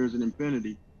if there's an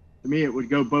infinity. To me, it would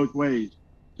go both ways.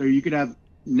 So you could have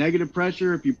negative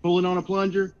pressure if you pull it on a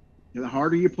plunger. The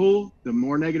harder you pull, the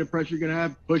more negative pressure you're going to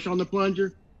have. Push on the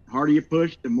plunger. The harder you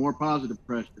push, the more positive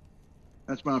pressure.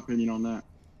 That's my opinion on that.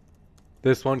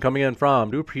 This one coming in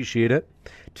from, do appreciate it.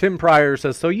 Tim Pryor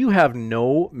says, so you have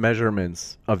no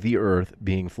measurements of the Earth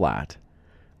being flat.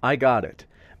 I got it.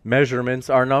 Measurements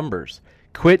are numbers.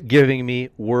 Quit giving me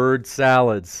word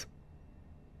salads.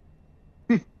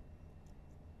 He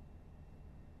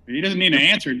doesn't need an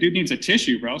answer. Dude needs a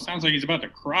tissue, bro. Sounds like he's about to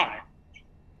cry.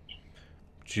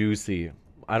 Juicy.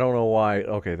 I don't know why.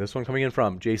 Okay, this one coming in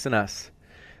from Jason S.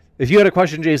 If you had a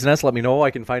question, Jason S., let me know.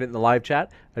 I can find it in the live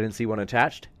chat. I didn't see one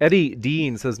attached. Eddie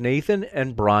Dean says, Nathan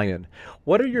and Brian,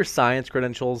 what are your science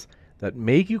credentials that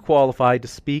make you qualified to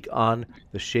speak on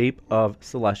the shape of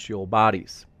celestial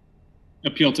bodies?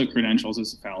 Appeal to credentials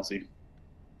is a fallacy.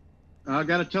 I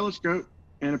got a telescope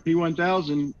and a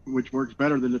P1000, which works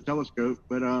better than the telescope.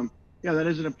 But yeah, that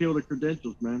is an appeal to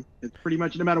credentials, man. It's pretty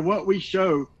much no matter what we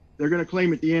show, they're going to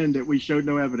claim at the end that we showed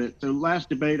no evidence. So last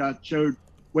debate, I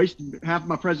wasted half of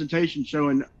my presentation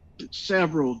showing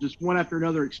several, just one after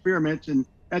another experiments. And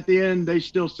at the end, they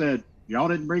still said, y'all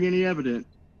didn't bring any evidence.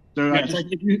 So yeah, like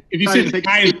if you say the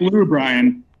sky is blue,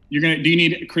 Brian, do you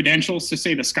need credentials to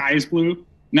say the sky is blue?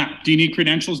 No. Do you need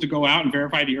credentials to go out and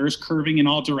verify the Earth's curving in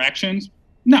all directions?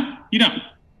 No, you don't.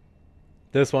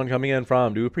 This one coming in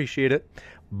from, do appreciate it.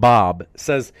 Bob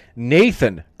says,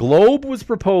 Nathan, globe was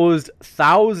proposed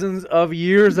thousands of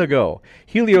years ago.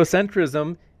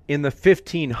 Heliocentrism in the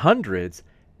 1500s,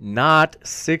 not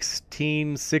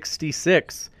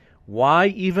 1666. Why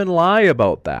even lie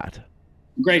about that?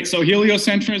 Great. So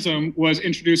heliocentrism was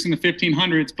introduced in the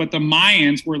 1500s, but the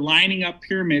Mayans were lining up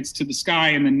pyramids to the sky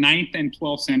in the 9th and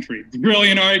 12th century.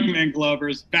 Brilliant argument,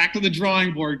 Glovers. Back to the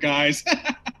drawing board, guys.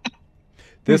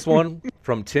 This one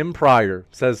from Tim Pryor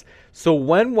says, so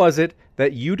when was it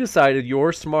that you decided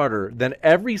you're smarter than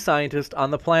every scientist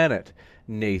on the planet?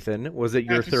 Nathan, was it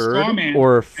your third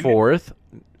or fourth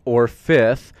or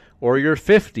fifth or your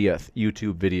 50th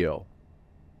YouTube video?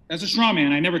 That's a straw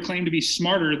man. I never claimed to be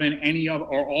smarter than any of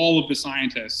or all of the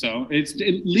scientists. So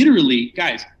it literally,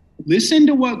 guys, listen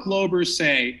to what Globers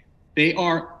say. They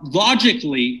are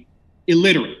logically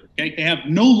illiterate. Okay, they have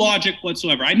no logic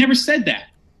whatsoever. I never said that.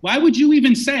 Why would you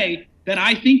even say that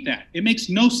I think that? It makes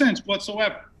no sense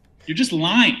whatsoever. You're just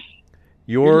lying.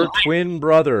 Your twin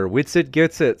brother, Witsit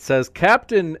Gets It, says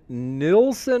Captain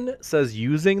Nilsson says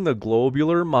using the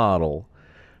globular model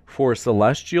for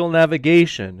celestial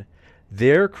navigation,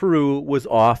 their crew was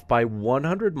off by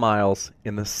 100 miles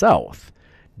in the south.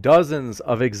 Dozens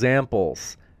of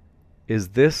examples. Is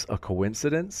this a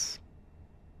coincidence?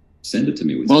 Send it to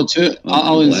me. Well,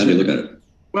 I'll gladly look at it.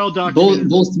 Well documented.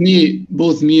 Both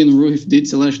me and Roohif did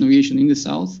celestial navigation in the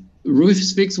south.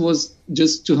 Roohif's fix was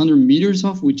just 200 meters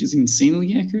off, which is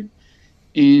insanely accurate.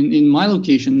 And in my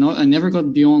location, I never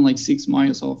got beyond like 6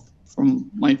 miles off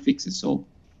from my fixes. So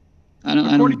I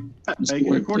don't know where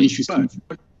the issues come from.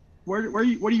 What are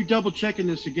you double checking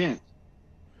this against?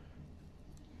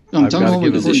 No, I'm talking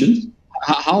about position.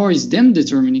 How is them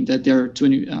determining that they're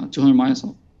 200 miles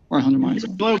off or 100 miles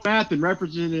off? Globe math and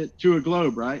represent it to a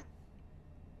globe, right?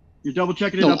 You're double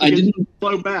checking it up against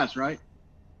globe mass, right?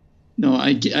 No,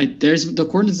 there's the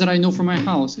coordinates that I know from my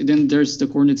house, and then there's the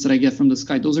coordinates that I get from the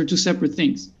sky. Those are two separate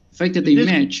things. The fact that they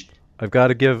match. I've got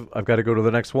to go to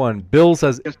the next one. Bill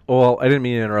says, well, I didn't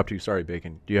mean to interrupt you. Sorry,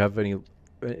 Bacon. Do you have any,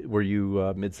 were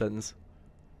you mid-sentence?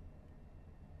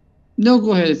 No,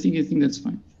 go ahead. I think that's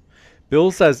fine.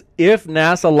 Bill says, if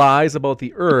NASA lies about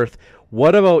the Earth,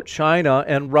 what about China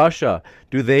and Russia?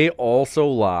 Do they also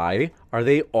lie? Are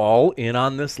they all in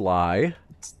on this lie?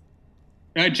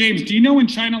 James, do you know when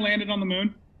China landed on the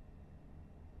moon?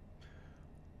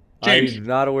 James. I'm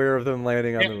not aware of them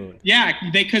landing on the moon. Yeah,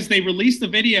 because they released the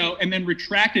video and then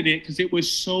retracted it because it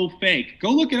was so fake.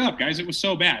 Go look it up, guys. It was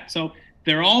so bad. So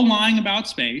they're all lying about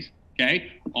space,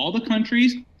 okay? All the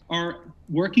countries are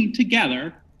working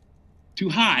together to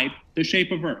hide the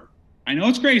shape of Earth. I know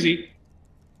it's crazy.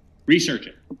 Research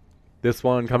it. This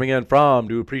one coming in from,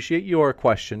 do appreciate your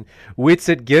question.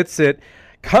 Witsit Gets It.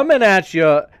 Coming at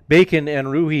you, Bacon and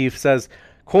Roohif says,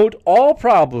 quote, all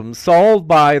problems solved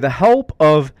by the help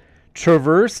of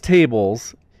traverse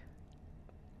tables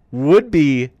would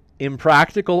be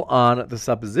impractical on the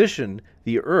supposition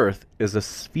the Earth is a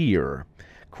sphere.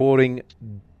 Quoting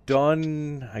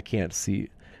Dunraven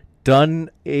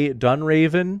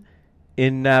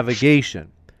in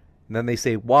Navigation. And then they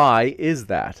say, why is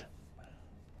that?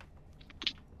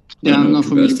 Yeah, I'm not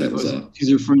familiar with what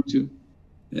he's referring to.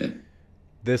 Yeah.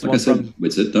 This like one I said,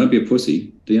 Witsit, don't be a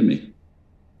pussy. DM me.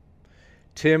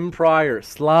 Tim Pryor,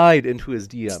 slide into his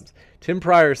DMs. Tim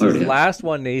Pryor says, last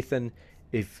one, Nathan,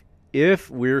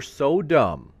 if we're so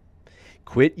dumb,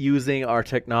 quit using our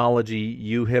technology,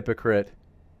 you hypocrite.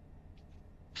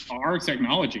 Our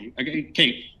technology?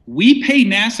 Okay, we pay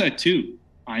NASA too,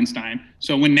 Einstein.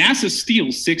 So when NASA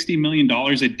steals $60 million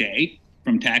a day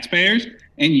from taxpayers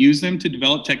and use them to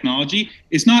develop technology,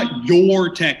 it's not your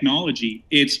technology,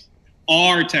 it's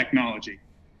our technology.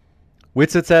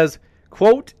 Witsit says,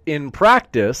 quote, in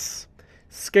practice,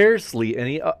 scarcely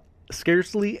any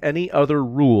other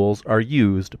rules are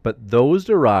used but those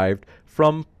derived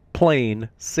from plain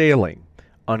sailing,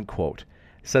 unquote.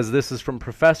 Says this is from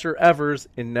Professor Evers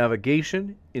in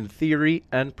Navigation, in Theory,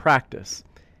 and Practice.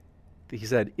 He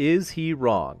said, is he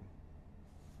wrong?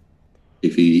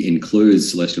 If he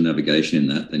includes celestial navigation in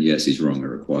that, then yes, he's wrong. It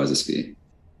requires a sphere.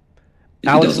 If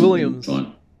Alex Williams.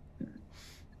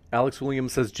 Alex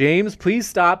Williams says, James, please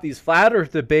stop these flat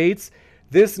earth debates.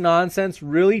 This nonsense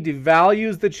really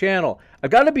devalues the channel. I've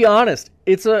got to be honest.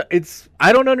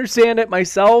 I don't understand it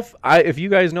myself. If you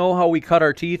guys know how we cut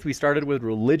our teeth, we started with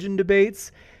religion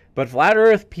debates, but flat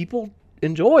earth people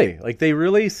enjoy. Like, they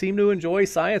really seem to enjoy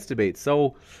science debates.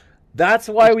 So that's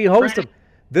why we host them.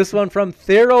 This one from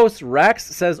Theros Rex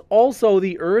says, also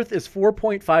the earth is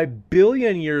 4.5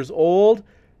 billion years old.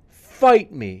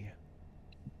 Fight me.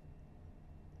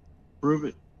 Prove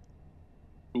it.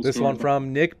 This one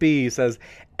from Nick B says,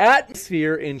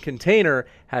 atmosphere in container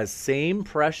has same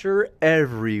pressure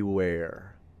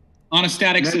everywhere. On a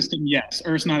static system, yes.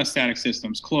 Earth's not a static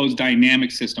system. It's a closed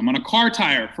dynamic system. On a car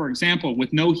tire, for example,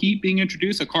 with no heat being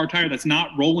introduced, a car tire that's not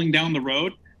rolling down the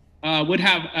road would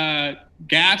have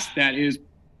gas that is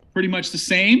pretty much the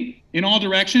same in all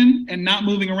direction and not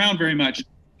moving around very much.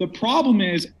 The problem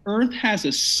is Earth has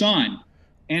a sun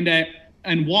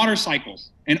and water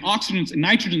cycles and oxygen and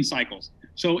nitrogen cycles.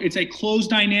 So it's a closed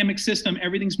dynamic system.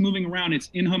 Everything's moving around. It's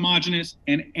inhomogeneous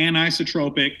and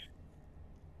anisotropic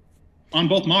on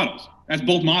both models. That's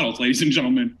both models, ladies and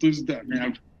gentlemen. What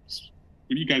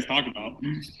do you guys talk about?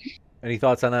 Any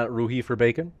thoughts on that, Roohif for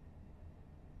Bacon?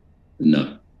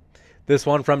 No. This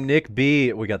one from Nick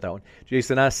B. We got that one.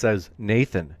 Jason S. says,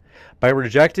 Nathan, by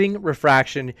rejecting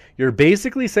refraction, you're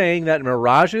basically saying that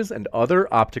mirages and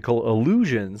other optical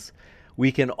illusions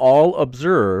we can all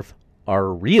observe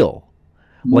are real.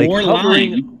 Like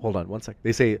hovering, hold on one sec.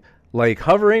 They say, like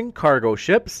hovering cargo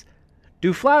ships.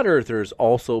 Do flat earthers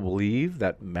also believe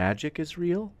that magic is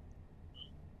real?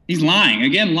 He's lying.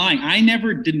 Again, lying. I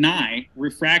never deny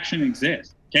refraction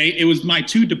exists. Okay, it was my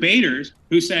two debaters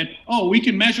who said, oh, we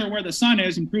can measure where the sun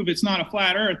is and prove it's not a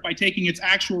flat earth by taking its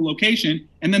actual location.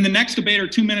 And then the next debater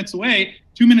 2 minutes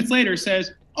later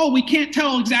says, oh, we can't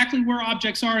tell exactly where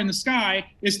objects are in the sky.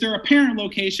 It's their apparent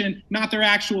location, not their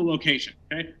actual location.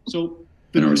 Okay, so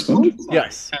can I respond?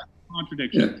 Yes.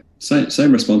 Contradiction. Yeah,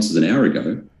 same response as an hour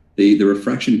ago. The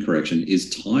refraction correction is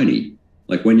tiny.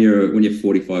 Like when you're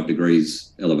 45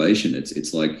 degrees elevation,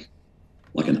 it's like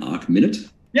an arc minute.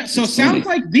 Yeah, so sounds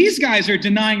like these guys are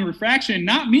denying refraction,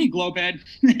 not me, Globehead.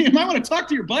 You might want to talk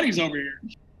to your buddies over here.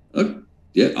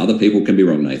 Yeah, other people can be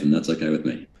wrong, Nathan. That's okay with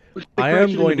me. I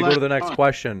am going to go to the next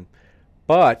question,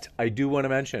 but I do want to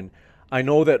mention, I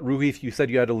know that, Roohif, you said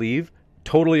you had to leave.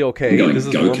 Totally okay. I'm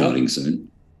going go-karting soon.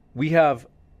 We have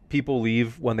people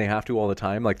leave when they have to all the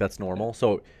time. Like, that's normal.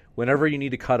 So whenever you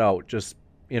need to cut out, just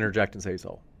interject and say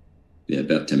so. Yeah,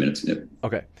 about 10 minutes. Yep.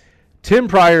 Okay. Tim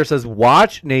Pryor says,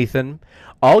 watch, Nathan.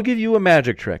 I'll give you a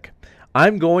magic trick.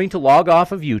 I'm going to log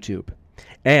off of YouTube.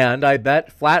 And I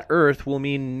bet flat earth will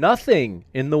mean nothing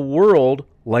in the world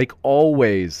like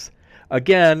always.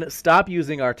 Again, stop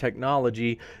using our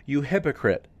technology, you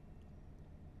hypocrite.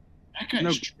 That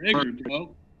guy's triggered,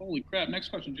 bro. Holy crap. Next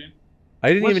question, James.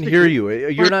 I didn't even hear you.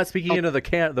 You're not speaking into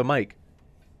the mic.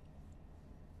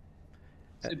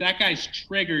 That guy's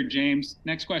triggered, James.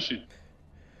 Next question.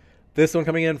 This one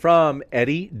coming in from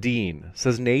Eddie Dean.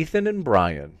 Says, Nathan and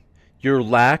Brian, your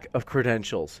lack of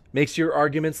credentials makes your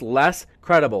arguments less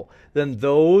credible than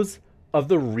those of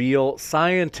the real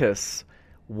scientists.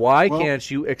 Why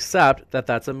can't you accept that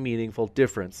that's a meaningful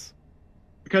difference?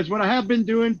 Because what I have been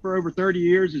doing for over 30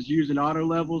 years is using auto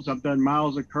levels. I've done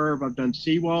miles of curve. I've done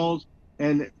seawalls.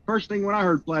 And the first thing when I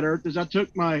heard flat earth is I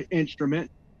took my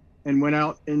instrument and went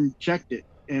out and checked it.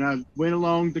 And I went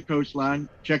along the coastline,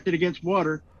 checked it against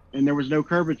water, and there was no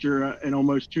curvature in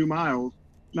almost 2 miles,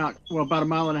 about a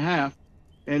mile and a half.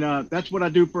 And that's what I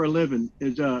do for a living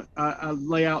is I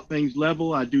lay out things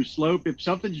level. I do slope. If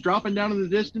something's dropping down in the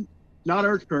distance, not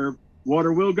earth curve,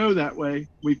 water will go that way.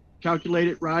 We calculate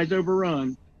it rise over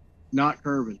run, not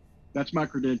curving. That's my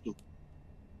credential.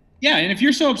 Yeah, and if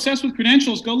you're so obsessed with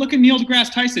credentials, go look at Neil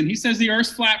deGrasse Tyson. He says the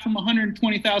Earth's flat from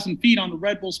 120,000 feet on the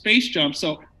Red Bull space jump.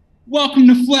 So welcome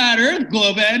to Flat Earth,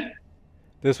 Globehead.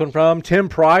 This one from Tim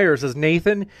Pryor says,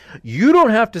 Nathan, you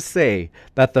don't have to say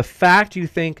that the fact you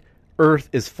think Earth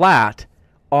is flat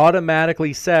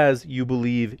automatically says you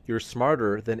believe you're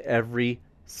smarter than every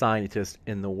scientist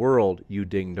in the world, you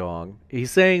ding-dong.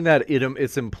 He's saying that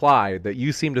it's implied that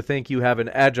you seem to think you have an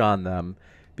edge on them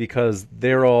because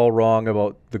they're all wrong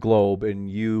about the globe and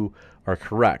you are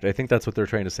correct. I think that's what they're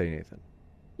trying to say, Nathan.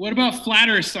 What about flat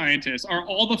earth scientists? Are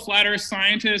all the flat earth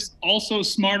scientists also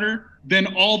smarter than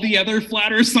all the other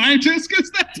flat earth scientists?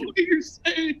 Because that's what you're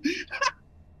saying.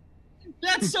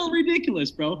 That's so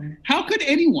ridiculous, bro. How could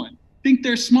anyone think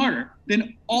they're smarter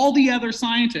than all the other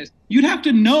scientists? You'd have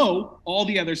to know all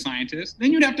the other scientists.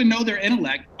 Then you'd have to know their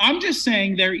intellect. I'm just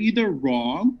saying they're either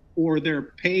wrong or they're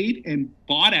paid and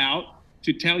bought out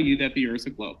to tell you that the Earth's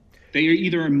a globe. They are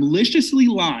either maliciously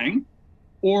lying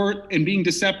and being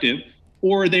deceptive,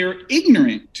 or they're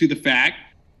ignorant to the fact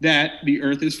that the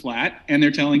Earth is flat, and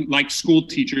they're telling, like school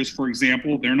teachers, for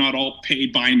example, they're not all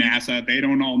paid by NASA. They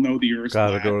don't all know the Earth's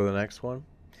flat. Gotta go to the next one.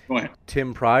 Go ahead.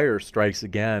 Tim Pryor strikes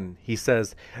again. He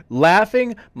says,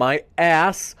 laughing my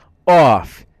ass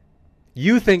off.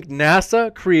 You think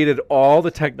NASA created all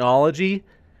the technology?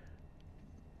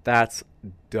 That's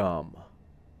dumb.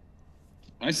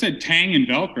 I said Tang and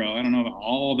Velcro. I don't know about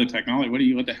all the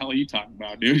technology. What the hell are you talking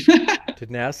about, dude? Did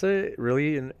NASA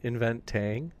really invent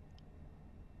Tang?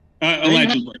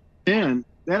 Allegedly. They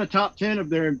had a top 10 of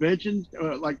their inventions,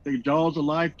 like the Jaws of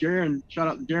Life. Jaron, shout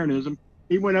out to Jaronism.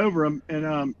 He went over them,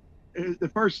 and the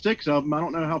first 6 of them, I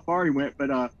don't know how far he went, but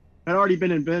had already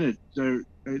been invented. So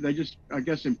they just, I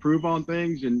guess, improve on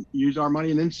things and use our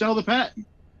money and then sell the patent.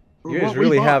 You guys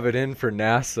really have it in for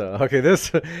NASA. Okay, this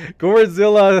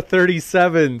Godzilla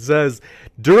 37 says,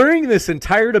 during this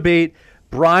entire debate,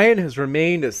 Brian has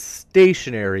remained as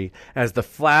stationary as the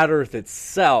flat Earth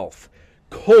itself.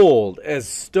 Cold as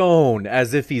stone,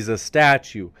 as if he's a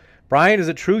statue. Brian, is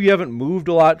it true you haven't moved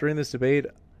a lot during this debate?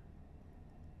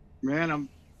 Man,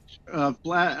 I'm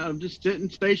flat. I'm just sitting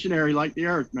stationary like the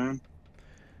Earth, man.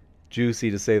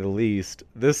 Juicy, to say the least.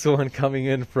 This one coming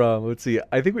in from, let's see,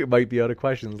 I think we might be out of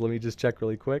questions. Let me just check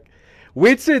really quick.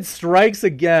 Whitsid strikes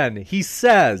again. He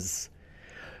says,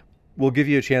 we'll give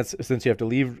you a chance since you have to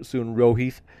leave soon,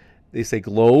 Roohif. They say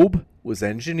globe was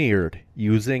engineered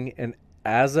using an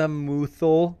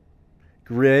azimuthal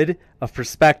grid of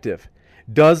perspective.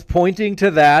 Does pointing to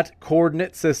that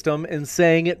coordinate system and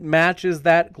saying it matches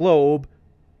that globe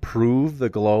prove the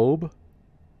globe?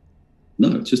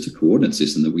 No, it's just a coordinate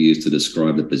system that we use to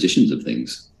describe the positions of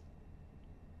things.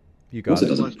 You got it. It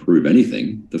doesn't prove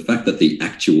anything. The fact that the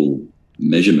actual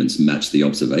measurements match the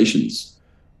observations.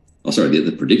 Oh, sorry,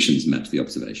 the predictions match the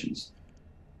observations.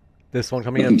 This one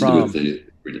coming in from nothing to do with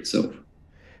the grid itself.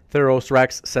 Theros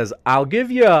Rex says, I'll give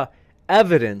you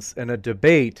evidence in a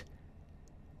debate.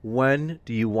 When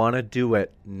do you want to do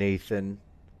it, Nathan?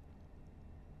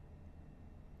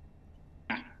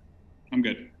 I'm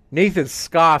good. Nathan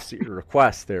scoffs at your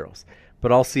request, Theros, but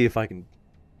I'll see if I can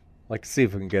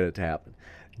get it to happen.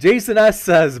 Jason S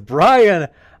says, Brian,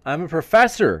 I'm a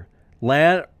professional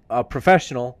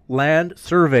land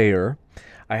surveyor.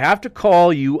 I have to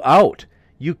call you out.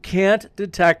 You can't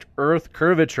detect Earth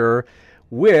curvature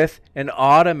with an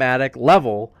automatic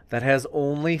level that has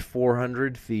only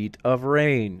 400 feet of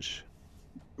range.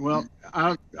 Well,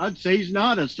 I'd say he's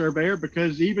not a surveyor,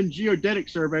 because even geodetic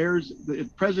surveyors, the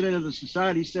president of the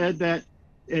society said that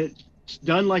it's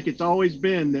done like it's always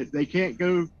been, that they can't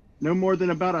go no more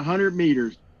than about 100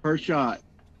 meters per shot.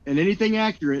 And anything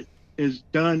accurate is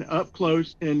done up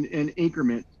close in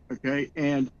increments, okay?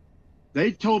 And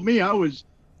they told me I was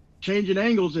changing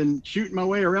angles and shooting my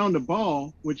way around the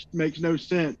ball, which makes no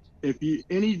sense. If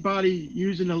anybody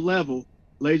using a level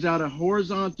lays out a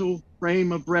horizontal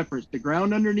frame of reference, the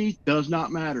ground underneath does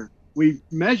not matter. We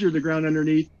measure the ground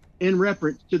underneath in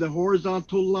reference to the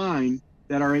horizontal line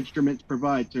that our instruments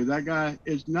provide. So that guy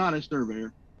is not a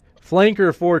surveyor.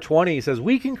 Flanker 420 says,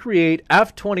 we can create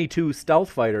F-22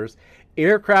 stealth fighters,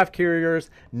 aircraft carriers,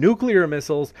 nuclear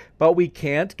missiles, but we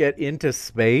can't get into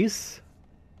space?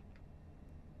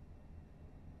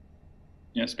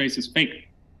 Yeah, space is fake.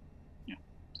 Yeah.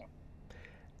 So.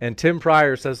 And Tim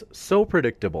Pryor says, so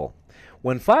predictable.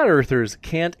 When flat earthers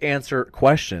can't answer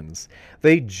questions,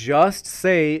 they just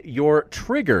say you're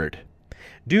triggered.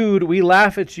 Dude, we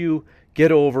laugh at you.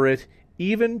 Get over it.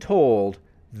 Even told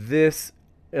this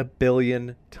a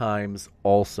billion times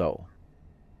also.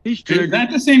 He's triggered. Is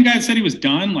that the same guy that said he was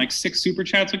done like 6 super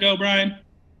chats ago, Brian?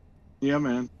 Yeah,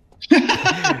 man.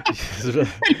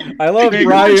 I love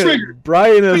Brian.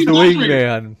 Brian as the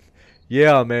wingman.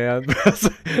 Yeah, man.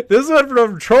 This one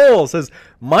from Troll says,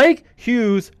 Mike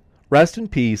Hughes, rest in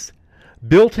peace,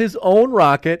 built his own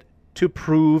rocket to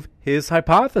prove his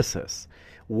hypothesis.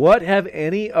 What have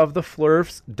any of the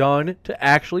Flurfs done to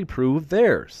actually prove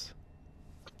theirs?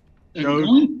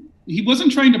 He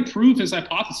wasn't trying to prove his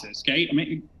hypothesis, okay? I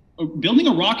mean, building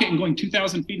a rocket and going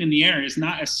 2,000 feet in the air is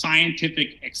not a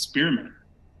scientific experiment.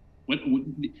 What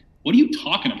are you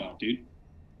talking about, dude?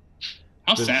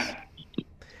 How sad.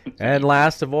 And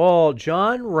last of all,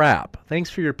 John Rapp. Thanks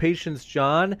for your patience,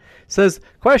 John. Says,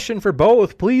 question for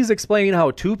both. Please explain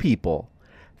how two people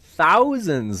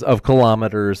thousands of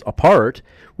kilometers apart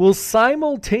will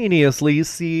simultaneously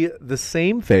see the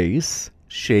same face,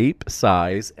 shape,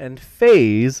 size, and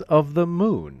phase of the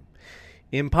moon.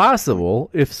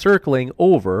 Impossible if circling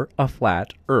over a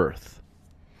flat Earth.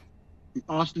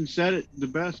 Austin said it the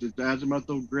best. It's the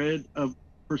azimuthal grid of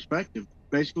perspective.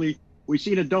 Basically, we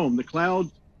see the dome. The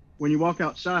clouds, when you walk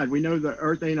outside, we know the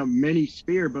Earth ain't a mini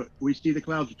sphere, but we see the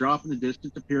clouds drop in the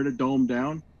distance, appear to dome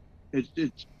down.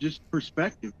 It's just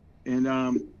perspective. And, I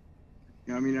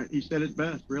mean, he said it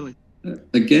best, really.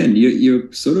 Again,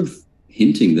 you're sort of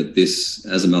hinting that this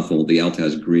azimuthal, the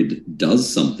Althaus grid,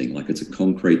 does something, like it's a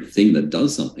concrete thing that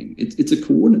does something. It's a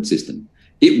coordinate system.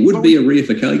 It would be a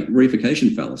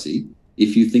reification fallacy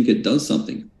if you think it does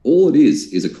something. All it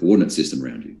is a coordinate system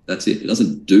around you. That's it. It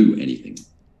doesn't do anything.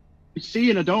 We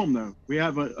see in a dome, though. We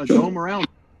have a dome around,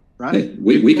 right? Yeah,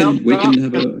 we can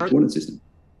have a coordinate system.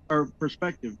 Or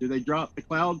perspective. Do they drop the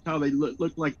clouds? How they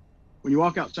look like when you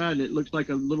walk outside? It looks like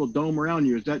a little dome around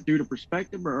you. Is that due to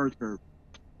perspective or Earth curve?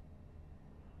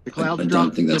 The clouds I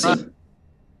don't think that's it.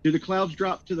 Do the clouds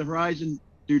drop to the horizon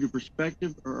due to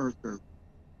perspective or Earth curve?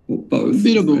 Well, both.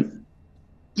 Bit of both.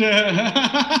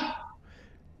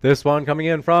 This one coming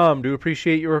in from, do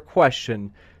appreciate your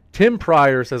question. Tim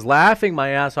Pryor says, laughing my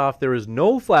ass off, there is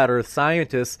no flat Earth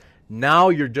scientists. Now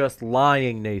you're just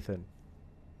lying, Nathan.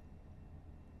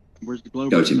 Where's the globe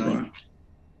Go, Earth Tim scientists? Pryor.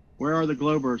 Where are the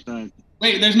globe Earth scientists?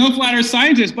 Wait, there's no flat Earth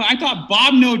scientists, but I thought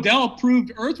Bob Nodell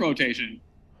proved Earth rotation.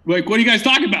 Like, what are you guys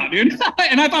talking about, dude?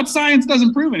 And I thought science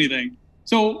doesn't prove anything.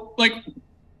 So, like,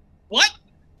 what?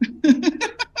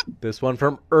 This one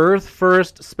from Earth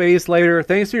First, Space Later.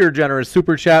 Thanks for your generous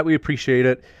super chat. We appreciate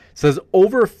it. Says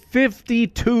over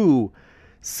 52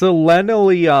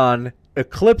 selenium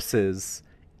eclipses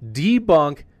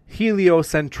debunk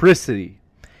heliocentricity,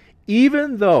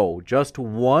 even though just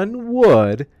one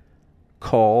would,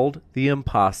 called the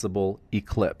impossible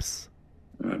eclipse.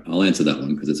 All right, I'll answer that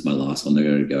one because it's my last one. They're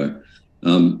going to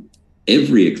go.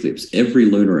 Every eclipse, every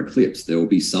lunar eclipse, there will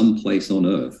be some place on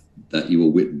Earth that you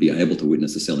will be able to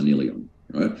witness a selenilion,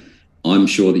 right? I'm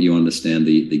sure that you understand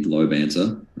the globe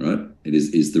answer, right? It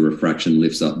is the refraction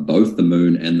lifts up both the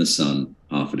moon and the sun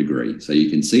half a degree. So you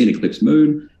can see an eclipsed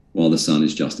moon while the sun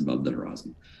is just above the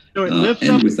horizon. So it lifts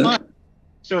up the sun.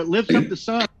 So it lifts up the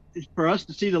sun for us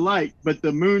to see the light, but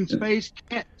the moon's face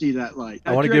can't see that light.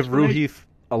 I want to give Roohif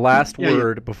a last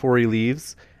word before he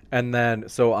leaves. And then,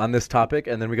 so on this topic,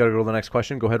 and then we got to go to the next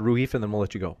question. Go ahead, Roohif, and then we'll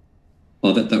let you go.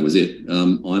 Oh, that was it.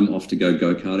 I'm off to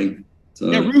go-karting.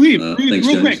 So, yeah, Roohif, thanks,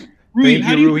 real James. quick. Thank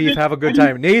you, Roohif. Have a good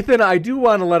time. Nathan, I do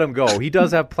want to let him go. He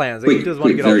does have plans. He does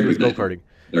want to get out to his go-karting.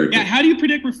 Yeah, how do you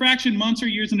predict refraction months or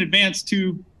years in advance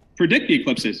to predict the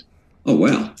eclipses? Oh,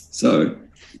 wow. So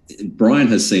Brian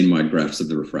has seen my graphs of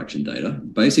the refraction data.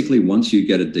 Basically, once you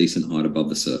get a decent height above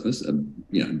the surface, about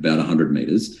 100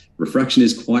 meters, refraction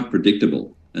is quite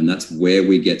predictable. And that's where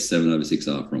we get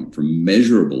 7/6R from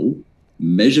measurable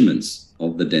measurements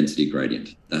of the density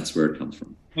gradient. That's where it comes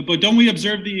from. But don't we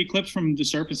observe the eclipse from the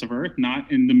surface of Earth, not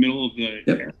in the middle of the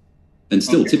air? And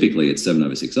still, typically, it's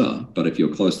 7/6R. But if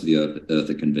you're close to the Earth,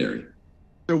 it can vary.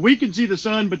 So we can see the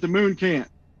sun, but the moon can't.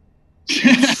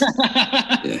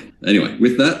 Yeah. Anyway,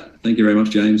 with that, thank you very much,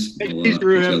 James. Thank you,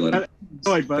 later.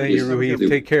 Thank you, Roohif.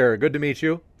 Take care. Good to meet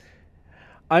you.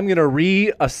 I'm going to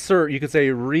reassert, you could say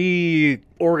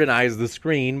reorganize the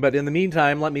screen, but in the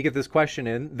meantime, let me get this question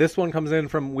in. This one comes in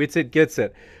from Wits It Gets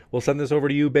It. We'll send this over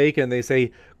to you, Bacon. They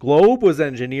say, globe was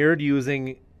engineered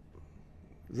using...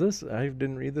 Is this? I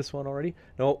didn't read this one already.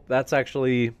 No, that's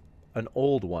actually an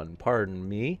old one. Pardon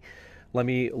me. Let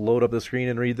me load up the screen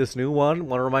and read this new one.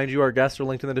 Want to remind you our guests are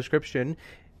linked in the description.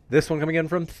 This one coming in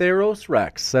from Theros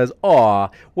Rex says, aw,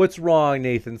 what's wrong,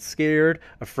 Nathan? Scared?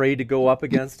 Afraid to go up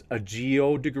against a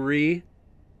geo degree?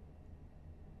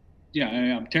 Yeah,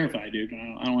 I'm terrified, dude.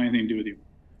 I don't want anything to do with you.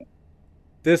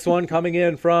 This one coming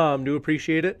in from, do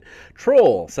appreciate it,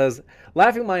 Troll says,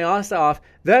 laughing my ass off,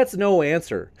 that's no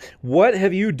answer. What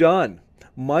have you done?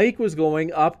 Mike was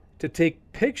going up to take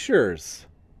pictures.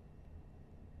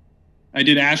 I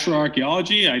did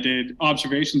astroarchaeology. I did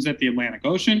observations at the Atlantic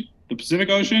Ocean, the Pacific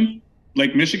Ocean,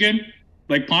 Lake Michigan,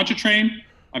 Lake Pontchartrain.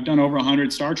 I've done over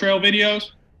 100 Star Trail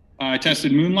videos. I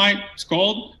tested moonlight. It's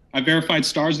cold. I verified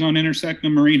stars don't intersect the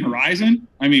marine horizon.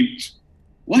 I mean,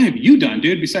 what have you done,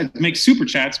 dude, besides make super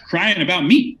chats crying about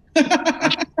me?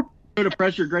 I showed a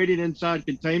pressure gradient inside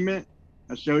containment.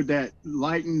 I showed that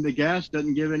lighting the gas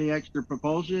doesn't give any extra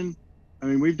propulsion. I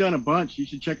mean, we've done a bunch. You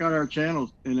should check out our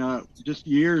channels and just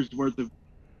years worth of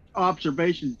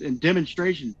observations and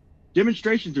demonstrations.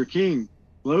 Demonstrations are king.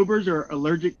 Globers are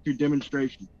allergic to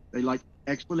demonstration. They like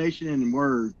explanation and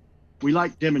words. We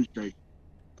like demonstration.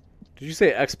 Did you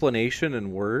say explanation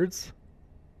in words?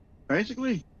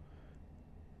 Basically.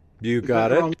 You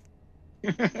got it.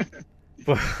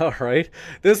 All right.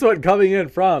 This one coming in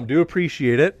from, do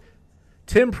appreciate it.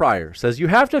 Tim Pryor says, you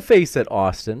have to face it,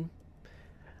 Austin.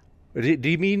 Do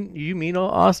you mean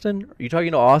Austin? Are you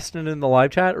talking to Austin in the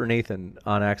live chat or Nathan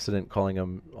on accident calling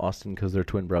him Austin because they're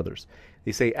twin brothers?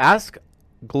 They say, ask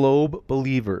globe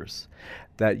believers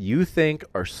that you think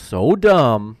are so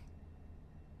dumb,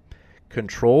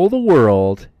 control the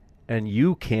world, and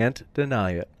you can't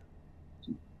deny it.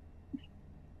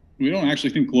 We don't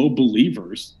actually think globe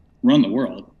believers run the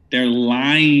world. They're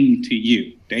lying to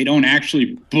you. They don't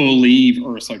actually believe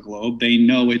Earth's a globe. They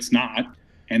know it's not,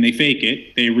 and they fake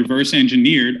it. They reverse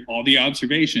engineered all the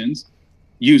observations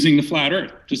using the flat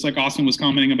Earth, just like Austin was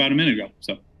commenting about a minute ago.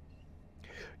 So,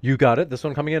 you got it. This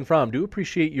one coming in from, do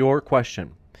appreciate your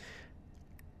question.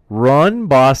 Run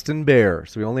Boston Bear.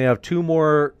 So we only have three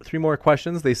more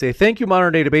questions. They say, thank you,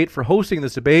 Modern Day Debate, for hosting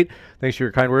this debate. Thanks for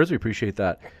your kind words. We appreciate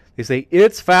that. They say,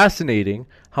 it's fascinating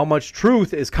how much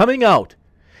truth is coming out.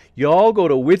 Y'all go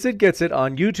to Wits It Gets It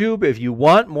on YouTube if you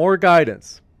want more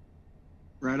guidance.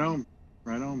 Right on.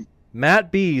 Right on. Matt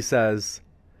B says,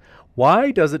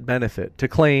 why does it benefit to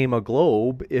claim a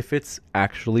globe if it's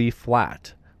actually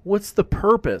flat? What's the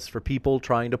purpose for people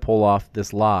trying to pull off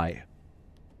this lie?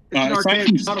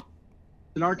 It's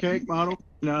an archaic model.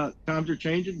 Times are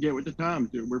changing. Get with the times.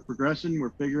 We're progressing. We're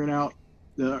figuring out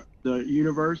the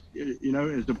universe,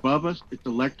 is above us. It's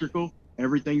electrical.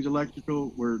 Everything's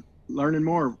electrical. We're learning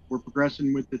more. We're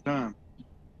progressing with the time.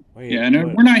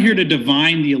 And we're not here to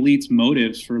divine the elite's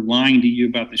motives for lying to you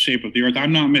about the shape of the Earth.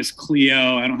 I'm not Miss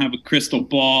Cleo. I don't have a crystal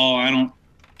ball. I don't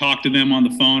talk to them on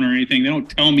the phone or anything. They don't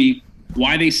tell me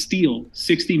why they steal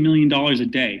 $60 million a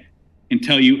day and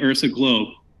tell you Earth's a globe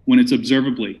when it's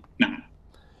observably not.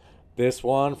 This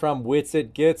one from Wits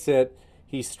It Gets It.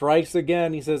 He strikes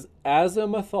again. He says,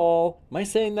 azimuthal. Am I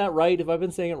saying that right? Have I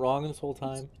been saying it wrong this whole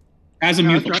time?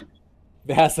 Azimuthal.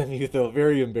 Azimuthal.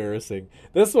 Very embarrassing.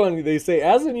 This one, they say,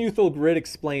 azimuthal grid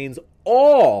explains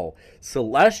all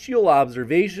celestial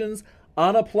observations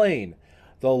on a plane.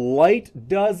 The light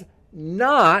does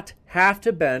not have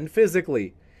to bend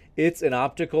physically. It's an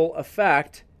optical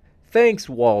effect. Thanks,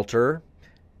 Walter.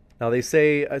 Now they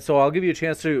say, so I'll give you a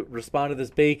chance to respond to this,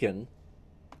 Bacon.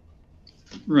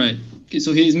 Right. Okay,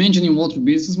 so he's mentioning Walter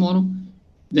business model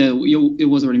that it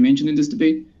was already mentioned in this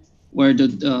debate, where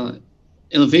the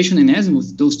elevation and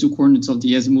azimuth, those two coordinates of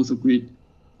the azimuthal grid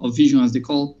of vision, as they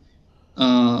call,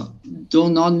 do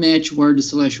not match where the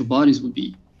celestial bodies would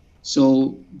be.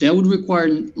 So that would require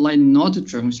light not to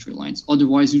travel in straight lines.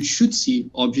 Otherwise, you should see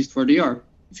objects where they are.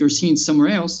 If you're seeing somewhere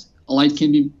else, a light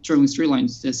can be traveling straight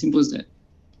lines. It's as simple as that.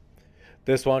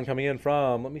 This one coming in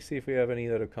from, let me see if we have any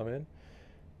that have come in.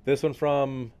 This one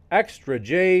from Extra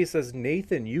J says,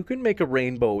 Nathan, you can make a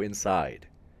rainbow inside.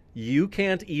 You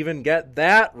can't even get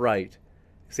that right.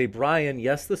 Say, Brian,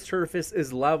 yes, the surface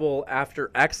is level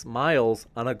after X miles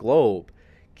on a globe.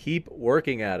 Keep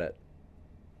working at it.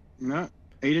 No,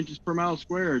 8 inches per mile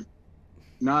squared.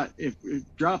 Not if it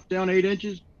drops down 8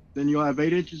 inches, then you'll have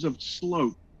 8 inches of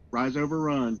slope, rise over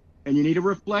run. And you need a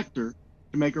reflector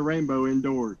to make a rainbow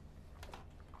indoors.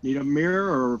 Need a mirror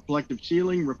or a reflective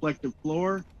ceiling, reflective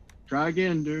floor. Try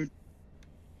again, dude.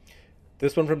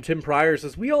 This one from Tim Pryor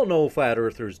says, we all know flat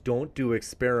earthers don't do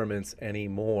experiments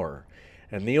anymore.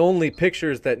 And the only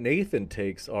pictures that Nathan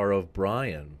takes are of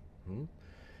Brian.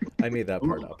 I made that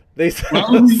part up. They say,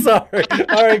 sorry.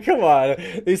 All right, come on.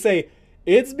 They say,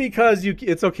 it's because you,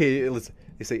 it's okay. Listen,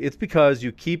 they say, it's because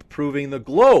you keep proving the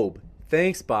globe.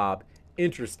 Thanks, Bob.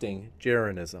 Interesting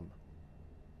Jeranism.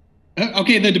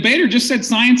 Okay, the debater just said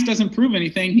science doesn't prove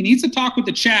anything. He needs to talk with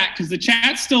the chat because the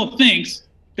chat still thinks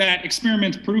that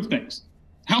experiments prove things.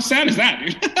 How sad is that,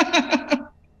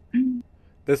 dude?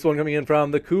 This one coming in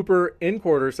from the Cooper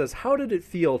Inquarter says, how did it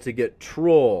feel to get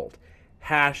trolled?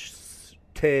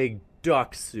 Hashtag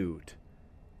duck suit.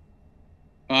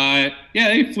 Yeah,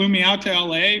 they flew me out to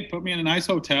LA, put me in a nice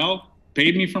hotel,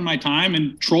 paid me for my time,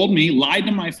 and trolled me, lied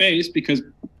to my face because,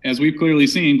 as we've clearly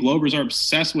seen, Globers are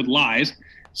obsessed with lies.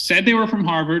 Said they were from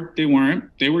Harvard. They weren't.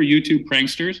 They were YouTube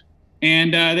pranksters.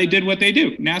 And they did what they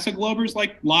do. NASA Globers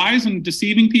like lies and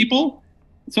deceiving people.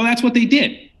 So that's what they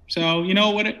did. So, you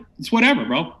know what? It's whatever,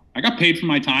 bro. I got paid for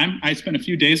my time. I spent a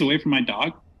few days away from my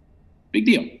dog. Big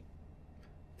deal.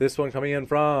 This one coming in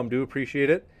from, do appreciate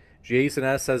it. Jason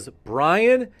S. says,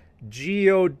 Brian,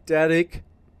 geodetic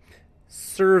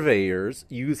surveyors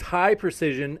use high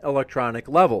precision electronic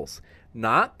levels,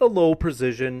 not the low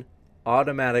precision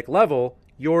automatic level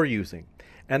you're using.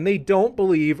 And they don't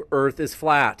believe Earth is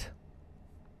flat.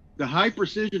 The high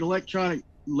precision electronic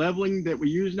leveling that we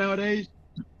use nowadays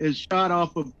is shot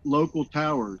off of local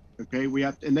towers. Okay, we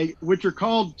have, which are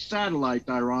called satellites,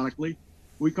 ironically.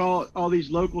 We call all these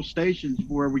local stations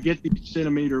where we get these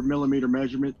centimeter, millimeter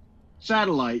measurements,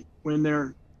 satellite, when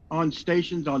they're on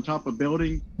stations on top of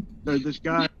buildings. So this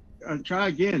guy, try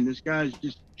again. This guy's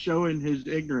just showing his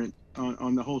ignorance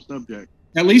on the whole subject.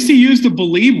 At least he used the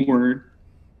believe word,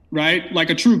 right? Like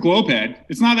a true globehead.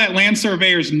 It's not that land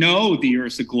surveyors know the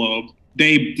Earth's a globe.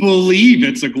 They believe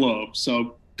it's a globe.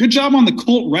 So good job on the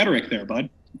cult rhetoric there, bud.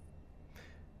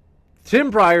 Tim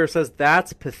Pryor says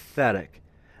that's pathetic.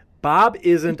 Bob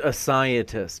isn't a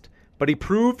scientist, but he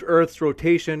proved Earth's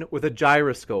rotation with a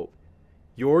gyroscope.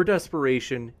 Your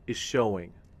desperation is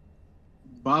showing.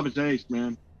 Bob is ace,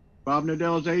 man. Bob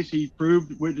Nadell is ace. He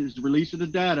proved with his release of the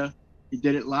data. He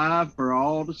did it live for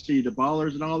all to see, the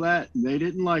ballers and all that, and they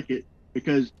didn't like it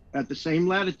because at the same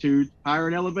latitude, higher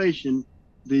in elevation,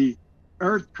 the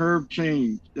Earth curve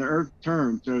changed, the Earth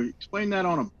turned. So explain that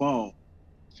on a ball.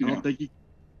 I don't think you.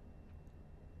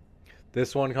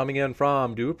 This one coming in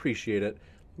from, do appreciate it.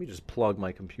 Let me just plug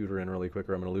my computer in really quick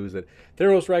or I'm going to lose it.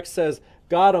 Theros Rex says,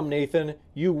 got him, Nathan.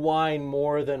 You whine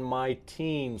more than my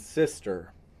teen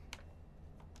sister.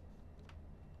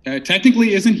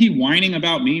 Technically, isn't he whining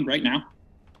about me right now?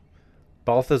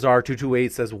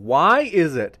 Balthazar228 says, why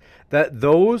is it that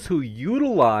those who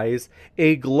utilize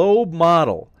a globe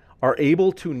model are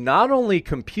able to not only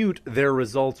compute their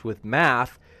results with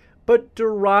math, but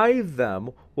derive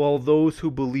them, while those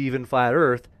who believe in flat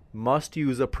Earth must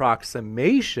use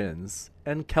approximations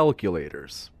and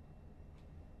calculators?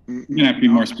 You're going to have to be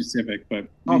more specific, but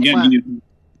again,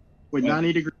 with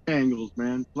 90-degree angles,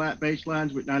 man. Flat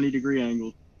baselines with 90-degree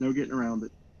angles. No getting around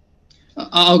it.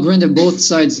 I'll grant that both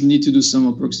sides need to do some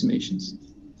approximations.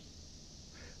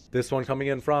 This one coming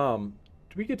in from,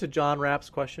 did we get to John Rapp's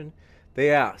question? They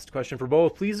asked, question for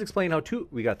both. Please explain how to,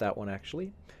 we got that one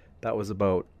actually. That was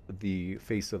about the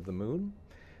face of the moon.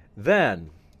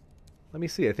 Then, let me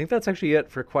see. I think that's actually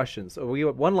it for questions. So we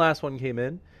one last one came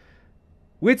in.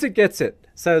 Witsit Gets It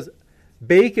says,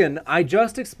 Bacon, I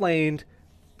just explained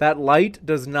that light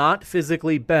does not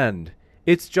physically bend.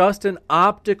 It's just an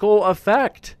optical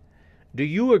effect. Do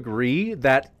you agree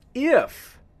that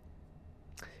if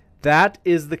that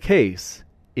is the case,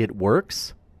 it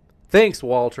works? Thanks,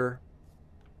 Walter.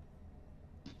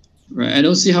 Right. I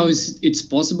don't see how it's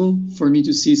possible for me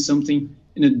to see something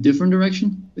in a different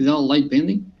direction without light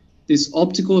bending. This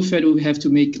optical effect will have to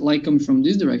make light coming from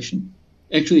this direction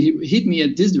actually hit me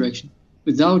at this direction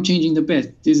without changing the path.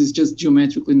 This is just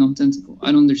geometrically nonsensical.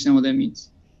 I don't understand what that means.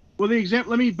 Well, the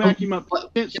example, let me back him up.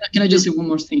 Can I just say one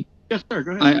more thing? Yes, sir.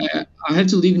 Go ahead. I have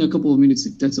to leave in a couple of minutes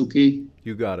if that's okay.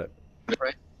 You got it.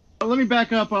 Right. Well, let me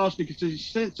back up, Austin, because he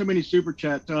sent so many super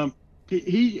chats.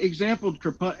 He exampled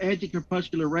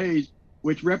anti-crepuscular rays,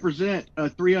 which represent a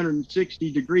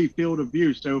 360-degree field of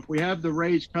view. So if we have the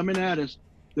rays coming at us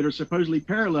that are supposedly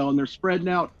parallel and they're spreading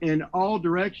out in all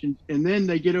directions, and then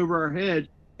they get over our head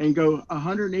and go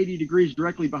 180 degrees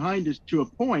directly behind us to a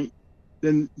point,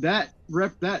 then that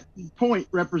point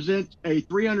represents a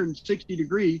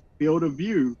 360-degree field of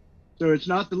view. So it's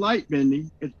not the light bending,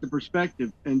 it's the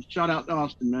perspective. And shout out to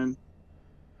Austin, man.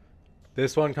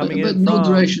 This one coming but in no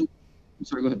from... direction.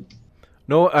 Sorry, go ahead.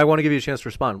 No, I want to give you a chance to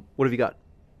respond. What have you got?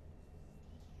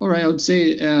 All right, I would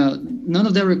say none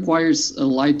of that requires a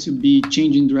light to be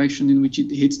changing direction in which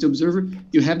it hits the observer.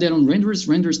 You have that on renders.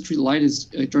 Renders treat light as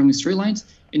drawing straight lines,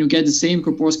 and you get the same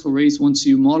corpuscular rays once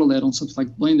you model that on something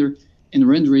like Blender and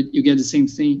render it. You get the same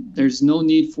thing. There's no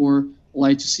need for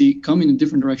light to see come in a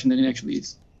different direction than it actually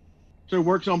is. So it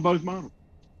works on both models.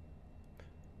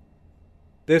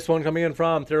 This one coming in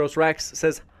from Theros Rex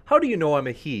says, how do you know I'm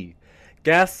a he?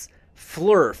 Guess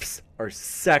flurfs are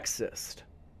sexist.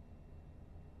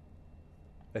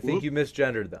 I think you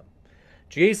misgendered them.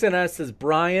 Jason S. says,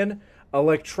 Brian,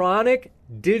 electronic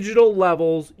digital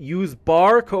levels use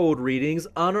barcode readings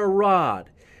on a rod.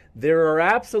 There are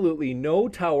absolutely no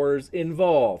towers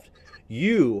involved.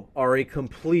 You are a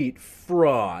complete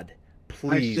fraud.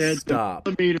 Please I said stop.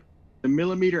 The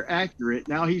millimeter accurate.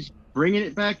 Now he's bringing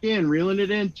it back in, reeling it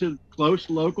into close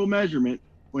local measurement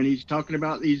when he's talking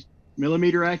about these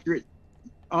millimeter accurate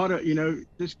auto. You know,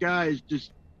 this guy has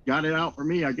just got it out for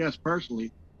me, I guess,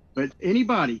 personally. But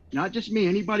anybody, not just me,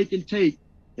 anybody can take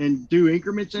and do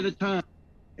increments at a time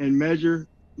and measure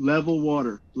level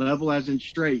water, level as in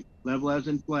straight, level as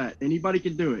in flat. Anybody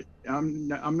can do it. I'm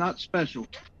not special.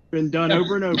 It's been done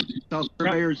over and over. How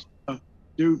surveyors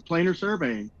do planar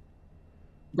surveying.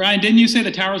 Brian, didn't you say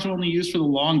the towers were only used for the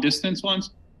long distance ones?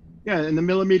 Yeah, and the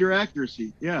millimeter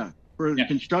accuracy. Yeah, for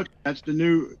construction, that's the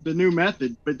new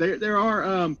method. But there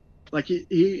are like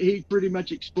he pretty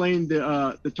much explained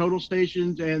the total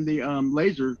stations and the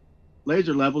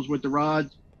laser levels with the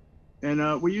rods,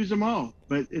 and we use them all.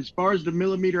 But as far as the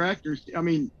millimeter accuracy, I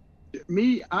mean,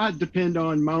 I depend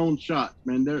on my own shots,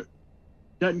 man. There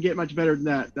doesn't get much better than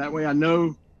that. That way I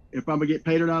know if I'm gonna get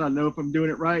paid or not. I know if I'm doing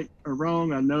it right or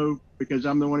wrong. I know because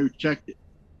I'm the one who checked it.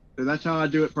 So that's how I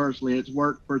do it personally. It's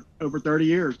worked for over 30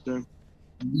 years. So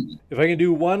if I can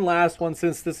do one last one,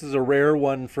 since this is a rare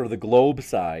one for the globe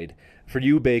side, for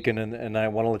you, Bacon, and I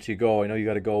want to let you go. I know you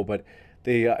got to go, but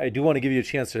I do want to give you a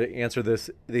chance to answer this.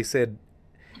 They said,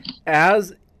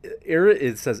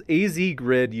 it says AZ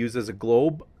grid uses a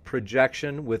globe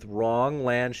projection with wrong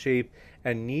land shape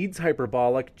and needs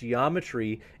hyperbolic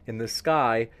geometry in the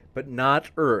sky, but not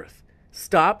Earth.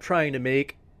 Stop trying to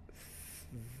make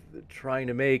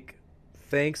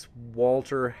thanks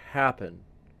Walter happen.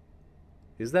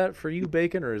 Is that for you,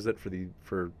 Bacon, or is it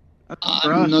for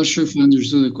I'm not sure if I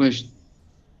understood the question.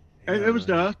 It was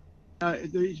us.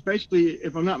 It's basically,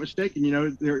 if I'm not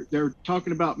mistaken, they're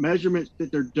talking about measurements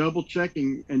that they're double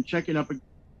checking and checking up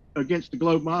against the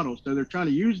globe model. So they're trying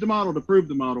to use the model to prove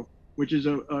the model, which is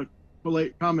a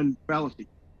common fallacy.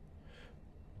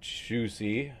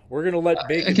 Juicy. We're gonna let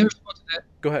Bacon. I can respond to that.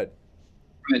 Go ahead.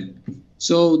 Right.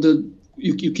 So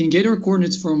you can get our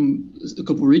coordinates from a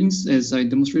couple readings, as I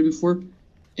demonstrated before.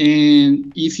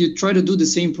 And if you try to do the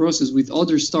same process with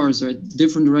other stars at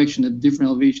different direction, at different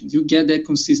elevations, you get that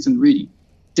consistent reading.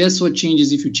 That's what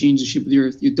changes if you change the shape of the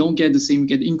Earth. You don't get the same, you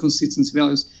get inconsistent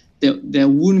values that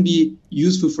wouldn't be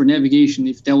useful for navigation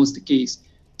if that was the case.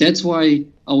 That's why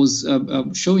I was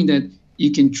showing that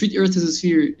you can treat Earth as a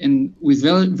sphere, and with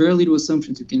very little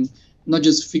assumptions, you can not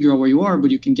just figure out where you are,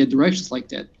 but you can get directions like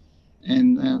that.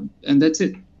 And that's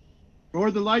it.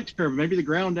 Or the light's curving. Maybe the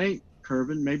ground ain't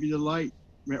curving. Maybe the light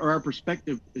or our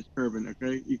perspective is curving.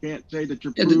 Okay, you can't say that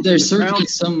you're. Yeah, there's certainly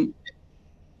some.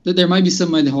 There might be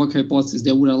some ad hoc hypothesis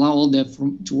that would allow all that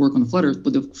to work on the flat Earth,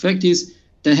 but the fact is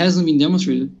that hasn't been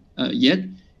demonstrated yet.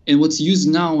 And what's used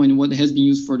now and what has been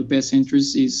used for the past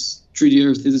centuries is treat the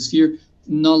Earth as a sphere.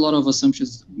 Not a lot of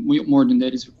assumptions. More than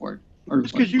that is required.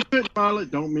 Just because you couldn't model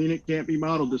it, don't mean it can't be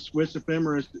modeled. The Swiss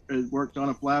ephemeris works on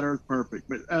a flat Earth perfect.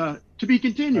 But to be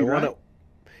continued,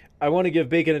 I want to give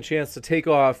Bacon a chance to take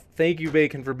off. Thank you,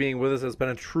 Bacon, for being with us. It's been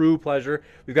a true pleasure.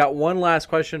 We've got one last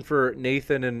question for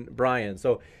Nathan and Brian.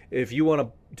 So if you want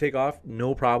to take off,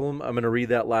 no problem. I'm going to read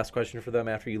that last question for them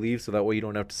after you leave, so that way you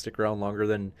don't have to stick around longer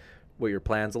than what your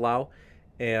plans allow.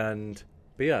 But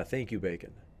yeah, thank you,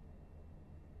 Bacon.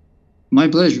 My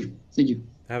pleasure. Thank you.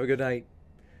 Have a good night.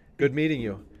 Good meeting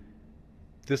you.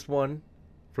 This one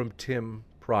from Tim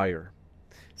Pryor.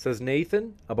 Says,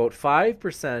 Nathan, about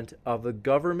 5% of the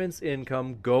government's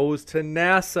income goes to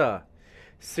NASA.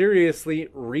 Seriously,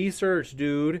 research,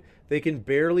 dude. They can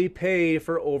barely pay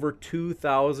for over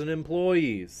 2,000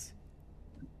 employees.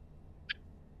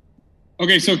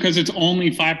 Okay, so because it's only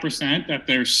 5% that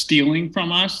they're stealing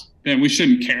from us, then we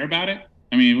shouldn't care about it?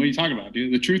 I mean, what are you talking about,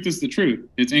 dude? The truth is the truth.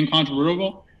 It's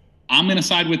incontrovertible. I'm going to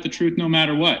side with the truth no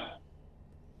matter what.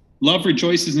 Love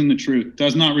rejoices in the truth,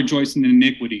 does not rejoice in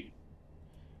iniquity.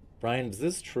 Brian, is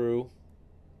this true?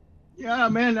 Yeah,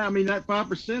 man. I mean, that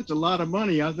 5% is a lot of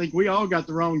money. I think we all got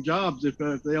the wrong jobs if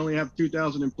they only have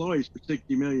 2,000 employees for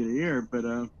 $60 million a year. But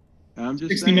I'm just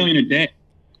 60 million a day.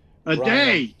 A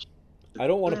day. I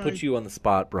don't want to put you on the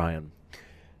spot, Brian.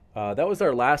 That was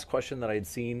our last question that I'd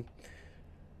seen.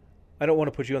 I don't want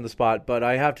to put you on the spot, but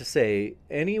I have to say,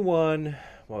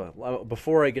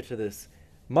 before I get to this,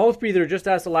 Mouth Breather just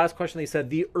asked the last question. They said,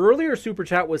 the earlier super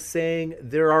chat was saying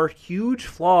there are huge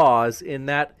flaws in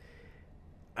that.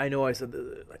 I know I said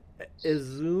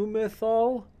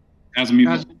azimuthal. Gosh,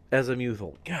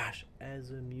 azimuthal.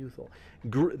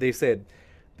 They said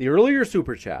the earlier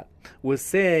super chat was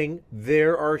saying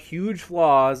there are huge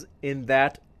flaws in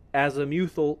that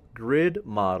azimuthal grid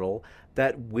model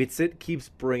that Whitsitt keeps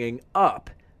bringing up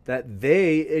that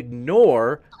they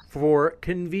ignore for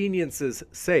convenience's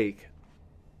sake.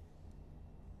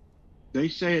 They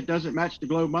say it doesn't match the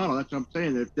globe model. That's what I'm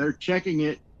saying. If they're checking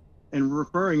it and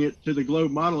referring it to the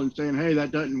globe model and saying, hey,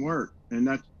 that doesn't work. And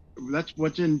that's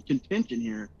what's in contention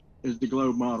here is the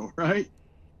globe model, right?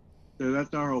 So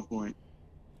that's our whole point.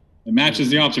 It matches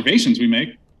the observations we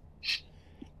make.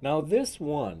 Now this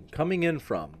one coming in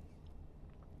from,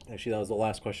 actually that was the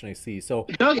last question I see. So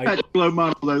it does match the globe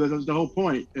model though. That's the whole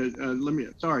point.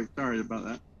 Sorry about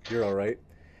that. You're all right.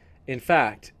 In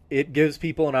fact, it gives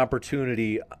people an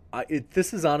opportunity.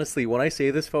 This is honestly, when I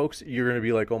say this, folks, you're going to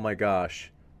be like, oh my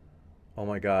gosh,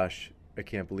 I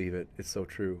can't believe it. It's so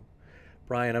true.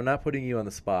 Brian, I'm not putting you on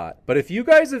the spot, but if you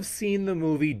guys have seen the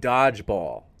movie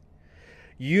Dodgeball,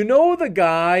 You know the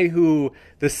guy who,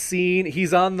 the scene,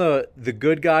 he's on the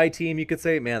good guy team, you could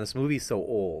say. Man, this movie's so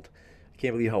old. I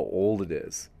can't believe how old it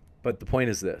is. But the point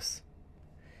is this.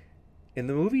 In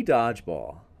the movie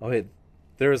Dodgeball, okay,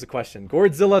 there is a question.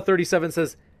 Godzilla37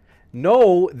 says,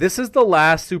 no, this is the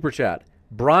last Super Chat.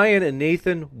 Brian and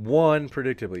Nathan won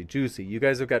predictably. Juicy. You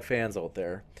guys have got fans out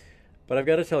there. But I've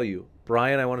got to tell you,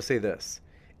 Brian, I want to say this.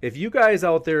 If you guys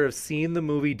out there have seen the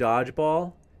movie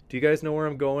Dodgeball, do you guys know where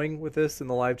I'm going with this in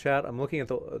the live chat? I'm looking at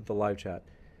the live chat.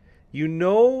 You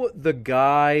know the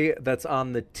guy that's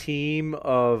on the team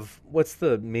of, what's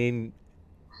the main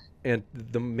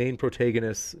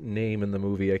protagonist's name in the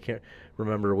movie? I can't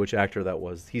remember which actor that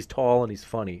was. He's tall and he's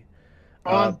funny.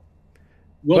 Will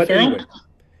Ferrell? Anyway,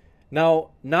 now,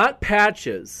 not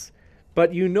Patches,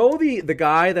 but you know the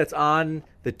guy that's on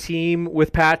the team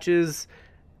with Patches.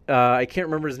 I can't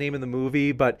remember his name in the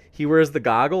movie, but he wears the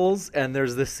goggles, and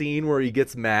there's the scene where he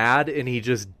gets mad and he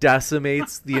just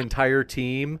decimates the entire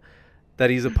team that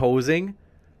he's opposing.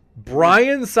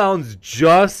 Brian sounds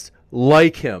just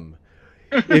like him.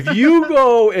 If you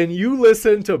go and you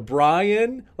listen to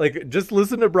Brian, like just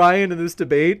listen to Brian in this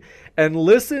debate and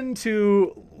listen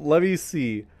to, let me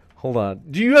see. Hold on.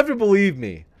 Do you have to believe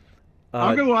me?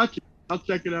 I'll go watch it. I'll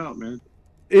check it out, man.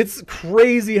 It's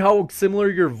crazy how similar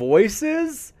your voice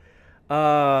is.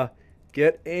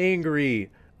 Get angry.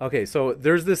 Okay, so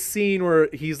there's this scene where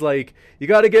he's like, you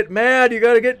got to get mad, you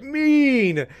got to get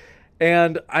mean.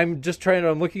 And I'm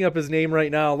looking up his name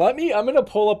right now. I'm going to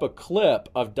pull up a clip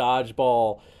of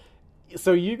Dodgeball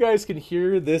so you guys can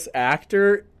hear this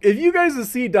actor. If you guys have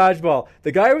seen Dodgeball,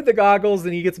 the guy with the goggles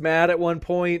and he gets mad at one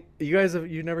point.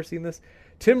 You've never seen this?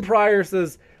 Tim Pryor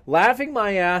says, laughing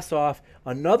my ass off,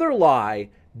 another lie.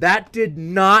 That did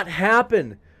not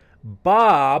happen.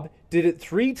 Bob did it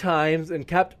 3 times and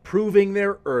kept proving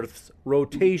their Earth's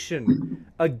rotation.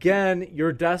 Again,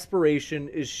 your desperation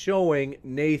is showing,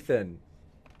 Nathan.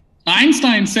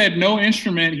 Einstein said no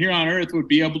instrument here on Earth would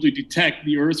be able to detect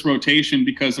the Earth's rotation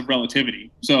because of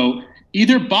relativity. So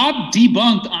either Bob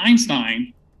debunked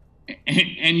Einstein,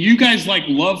 and you guys like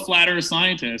love flat Earth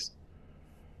scientists,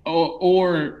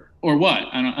 or what?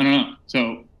 I don't know.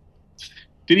 So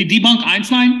did he debunk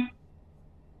Einstein?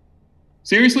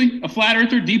 Seriously, a flat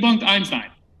earther debunked Einstein.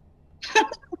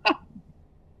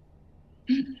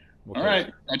 Okay. All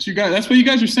right, that's you guys. That's what you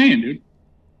guys are saying, dude.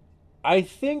 I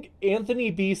think Anthony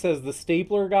B says the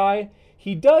stapler guy.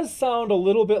 He does sound a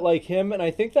little bit like him, and I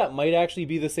think that might actually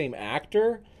be the same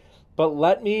actor. But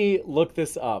let me look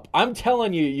this up. I'm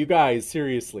telling you, you guys,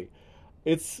 seriously,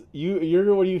 it's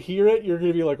you're when you hear it, you're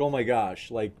gonna be like, oh my gosh,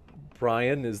 like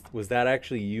Brian, was that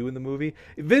actually you in the movie?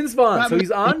 Vince Vaughn. So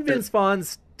he's on Vince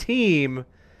Vaughn's team.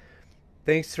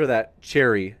 Thanks for that,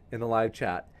 Cherry, in the live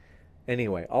chat.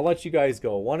 Anyway, I'll let you guys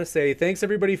go. I want to say thanks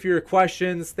everybody for your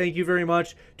questions. Thank you very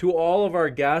much to all of our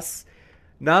guests.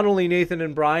 Not only Nathan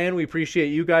and Brian, we appreciate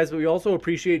you guys, but we also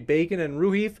appreciate Bacon and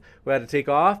Roohif, who had to take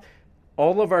off.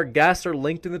 All of our guests are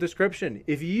linked in the description.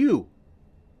 If you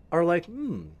are like,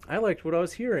 I liked what I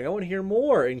was hearing, I want to hear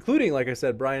more, including, like I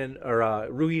said, Brian or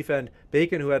Roohif and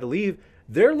Bacon, who had to leave,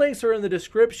 their links are in the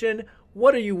description.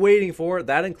 What are you waiting for?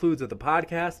 That includes at the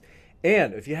podcast.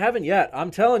 And if you haven't yet, I'm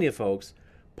telling you, folks,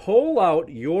 pull out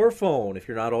your phone, if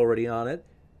you're not already on it,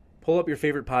 pull up your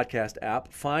favorite podcast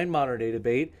app, find Modern Day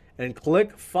Debate, and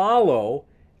click follow.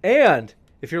 And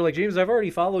if you're like, James, I've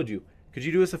already followed you, could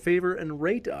you do us a favor and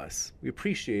rate us? We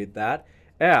appreciate that.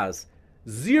 As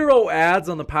 0 ads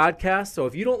on the podcast. So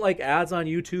if you don't like ads on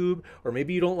YouTube, or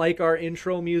maybe you don't like our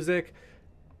intro music,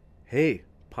 hey,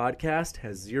 podcast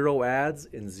has 0 ads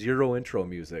and 0 intro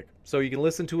music. So you can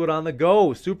listen to it on the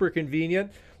go. Super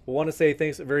convenient. We want to say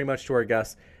thanks very much to our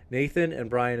guests, Nathan and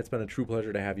Brian. It's been a true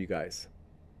pleasure to have you guys.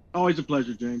 Always a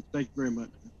pleasure, James. Thank you very much.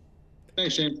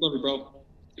 Thanks, James. Love you, bro.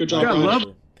 Good job. Yeah,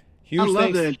 I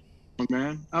love thanks. the intro,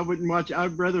 man. I wouldn't watch it.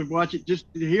 I'd rather watch it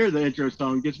just to hear the intro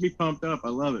song. It gets me pumped up. I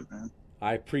love it, man.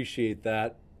 I appreciate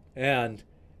that. And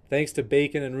thanks to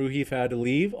Bacon and Roohif had to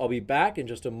leave. I'll be back in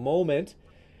just a moment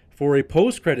for a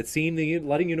post-credit scene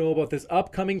letting you know about this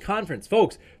upcoming conference.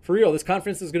 Folks, for real, this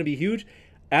conference is going to be huge.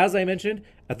 As I mentioned,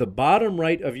 at the bottom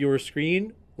right of your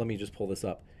screen, let me just pull this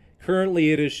up.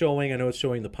 Currently, it is showing, I know it's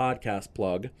showing the podcast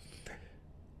plug.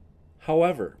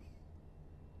 However,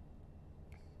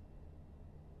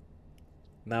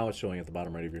 now it's showing at the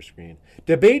bottom right of your screen.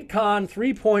 DebateCon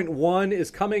 3.1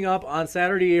 is coming up on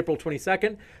Saturday, April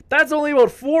 22nd. That's only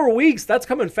about 4 weeks. That's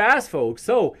coming fast, folks.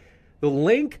 So the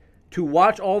link to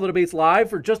watch all the debates live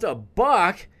for just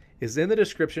 $1 is in the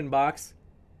description box.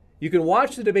 You can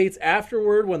watch the debates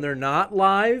afterward when they're not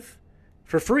live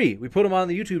for free. We put them on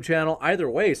the YouTube channel either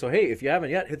way. So, hey, if you haven't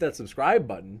yet, hit that subscribe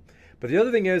button. But the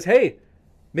other thing is, hey,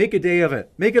 make a day of it.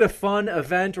 Make it a fun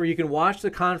event where you can watch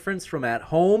the conference from at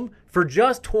home for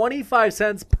just 25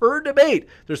 cents per debate.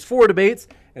 There's 4 debates,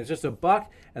 and it's just $1,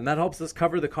 and that helps us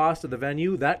cover the cost of the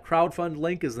venue. That crowdfund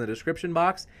link is in the description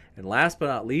box. And last but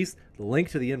not least, the link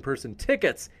to the in-person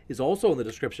tickets is also in the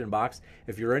description box.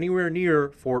 If you're anywhere near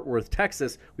Fort Worth,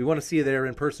 Texas, we want to see you there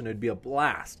in person. It'd be a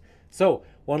blast. So,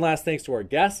 one last thanks to our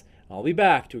guests. I'll be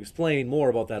back to explain more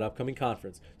about that upcoming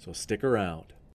conference, so stick around.